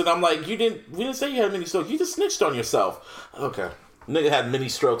strokes. And I'm like, we didn't say you had mini strokes. You just snitched on yourself. Okay. Nigga had mini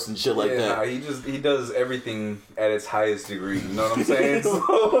strokes and shit like that. Nah, he does everything at its highest degree. You know what I'm saying?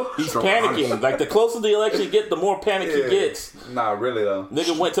 So, he's panicking. Like, the closer the election get, the more panic he gets. Nah, really though.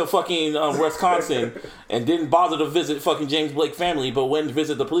 Nigga went to fucking Wisconsin and didn't bother to visit fucking James Blake family, but went and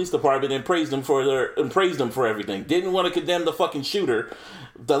visit the police department and praised them for everything. Didn't want to condemn the fucking shooter,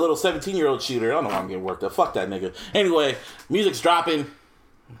 the little 17-year-old shooter. I don't know why I'm getting worked up. Fuck that nigga. Anyway, music's dropping.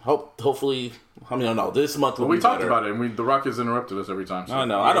 Hopefully, I don't know. This month will be we talked better. about it, and the Rockets interrupted us every time. So. I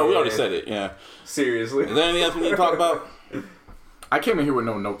know. We already said it. Yeah. Seriously. Is there anything else we need to talk about? I came in here with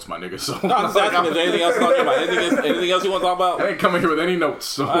no notes, my nigga. So no, I'm just asking if there's anything else to talk about. Anything else you want to talk about? I ain't coming here with any notes.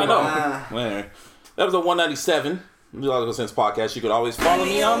 So. I know. Anyway, that was a 197 iLLogical Sense podcast. You could always follow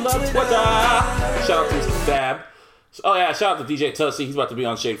me on the Twitter. Shout out to Mr. Fab. Oh yeah, shout out to DJ Tussie. He's about to be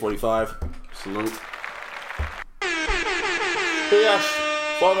on Shade 45. Salute. But yeah.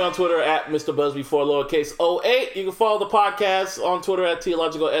 Follow me on Twitter at Mr. Busby for lowercase 08. You can follow the podcast on Twitter at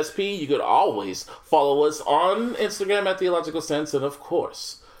iLLogical SP. You could always follow us on Instagram at iLLogical Sense, and of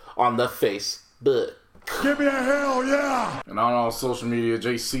course on the Facebook. Give me a hell yeah! And on all social media,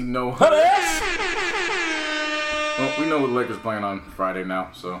 JC No. Well, we know what the Lakers playing on Friday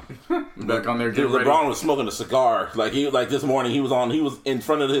now, so back on there. Get ready. LeBron was smoking a cigar. Like this morning, he was in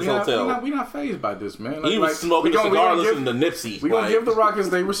front of his hotel. We not fazed by this, man. He was smoking a cigar, listening to Nipsey. We gonna give the Rockets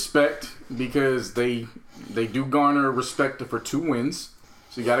they respect because they do garner respect for 2 wins.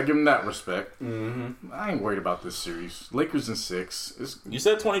 So you gotta give them that respect. Mm-hmm. I ain't worried about this series. Lakers in 6. You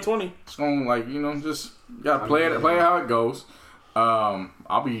said 2020. It's going just gotta play it how it goes.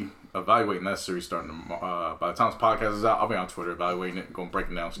 I'll be evaluating that series starting tomorrow. By the time this podcast is out, I'll be on Twitter evaluating it and going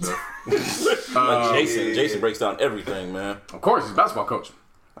breaking down stuff. Jason breaks down everything, man. Of course, he's a basketball coach.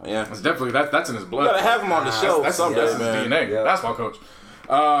 Yeah, it's definitely that's in his blood. You gotta have him on the show. That's someday, his DNA. Yeah. Basketball coach.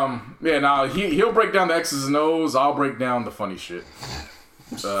 He'll break down the X's and O's. I'll break down the funny shit.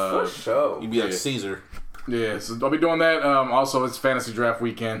 For sure. You'd be like Caesar. Yeah, so I'll be doing that. Also, it's fantasy draft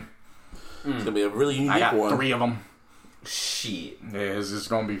weekend. It's gonna be a really unique I got one. 3 of them. Shit. Yeah, it's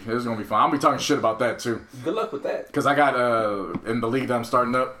gonna be fun. I'll be talking shit about that too. Good luck with that. Because I got in the league that I'm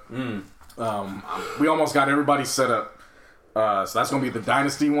starting up. We almost got everybody set up. So that's gonna be the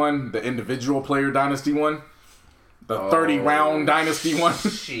dynasty one, the individual player dynasty one, the 30-round dynasty one.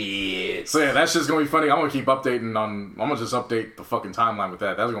 Shit. So yeah, that's just gonna be funny. I'm gonna keep updating I'm gonna just update the fucking timeline with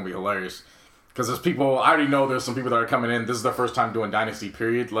that. That's gonna be hilarious. Because there's people, I already know there's some people that are coming in. This is their first time doing Dynasty,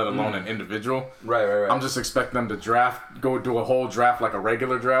 period, let alone an individual. Right. I'm just expecting them to go do a whole draft like a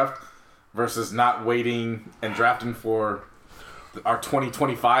regular draft versus not waiting and drafting for our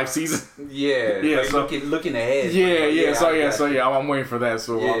 2025 season. Yeah. Yeah. Like So, looking ahead. Yeah. I'm waiting for that.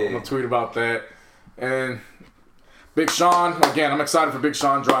 So I'm going to tweet about that. And Big Sean, again, I'm excited for Big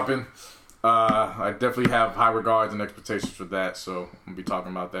Sean dropping. I definitely have high regards and expectations for that. So I'm going to be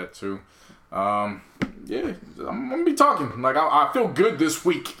talking about that too. I'm gonna be talking. Like I feel good this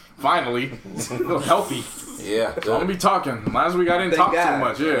week. Finally, feel healthy. Yeah, so I'm gonna be talking. Last week I didn't talk too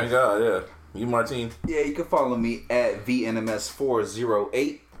much. Yeah, thank God. Yeah, you, Martine. Yeah, you can follow me at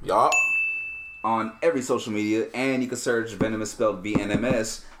VNMS408. Yup. On every social media, and you can search Venomous spelled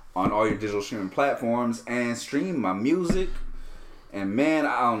VNMS on all your digital streaming platforms and stream my music And man,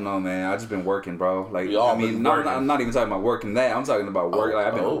 I don't know, man. I just been working, bro. Like, We all I mean, been I'm working. not even talking about working that. I'm talking about work. Like,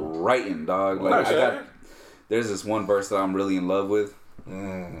 I've been writing, dog. Like, there's this one verse that I'm really in love with. I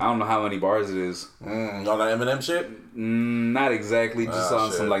don't know how many bars it is. On that Eminem shit? Not exactly. Just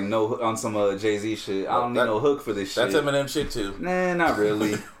on some like some Jay-Z shit. I don't need no hook for this shit. That's Eminem shit too. Nah, not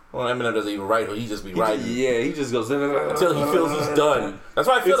really. Well, Eminem doesn't even write. He just be writing. He just goes until he feels he's done. That's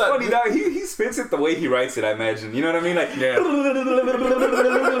why I feel it's funny, dog. He spits it the way he writes it. I imagine. You know what I mean? Like,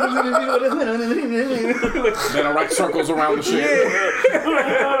 Then I write circles around the shit.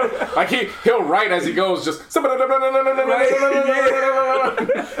 Like he'll write as he goes. Just.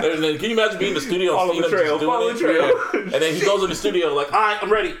 And then, can you imagine being in the studio? Follow the trail. And then he goes in the studio like, all right, I'm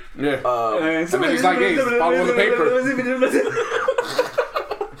ready. Yeah. And then he's like, hey, following the paper.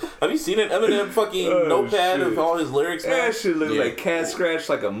 Have you seen an Eminem fucking notepad of all his lyrics, man? That shit look like cat scratch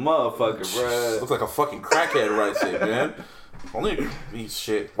like a motherfucker, bro. Looks like a fucking crackhead writes it, man. Only these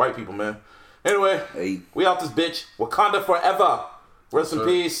shit. White people, man. Anyway, we out this bitch. Wakanda forever. Rest in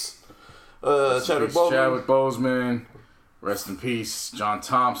peace. Chadwick Boseman. Rest in peace, John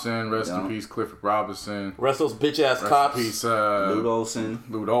Thompson. Rest in peace, Clifford Robinson. Rest those bitch ass cops. Rest in peace,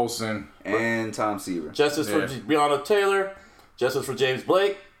 Lute Olson. And Tom Seaver. Justice for Breonna Taylor. Justice for James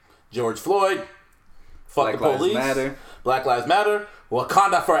Blake. George Floyd. Fuck the police. Black Lives Matter.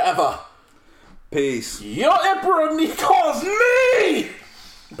 Wakanda forever. Peace. Your emperor calls me.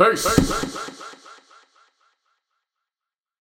 Peace.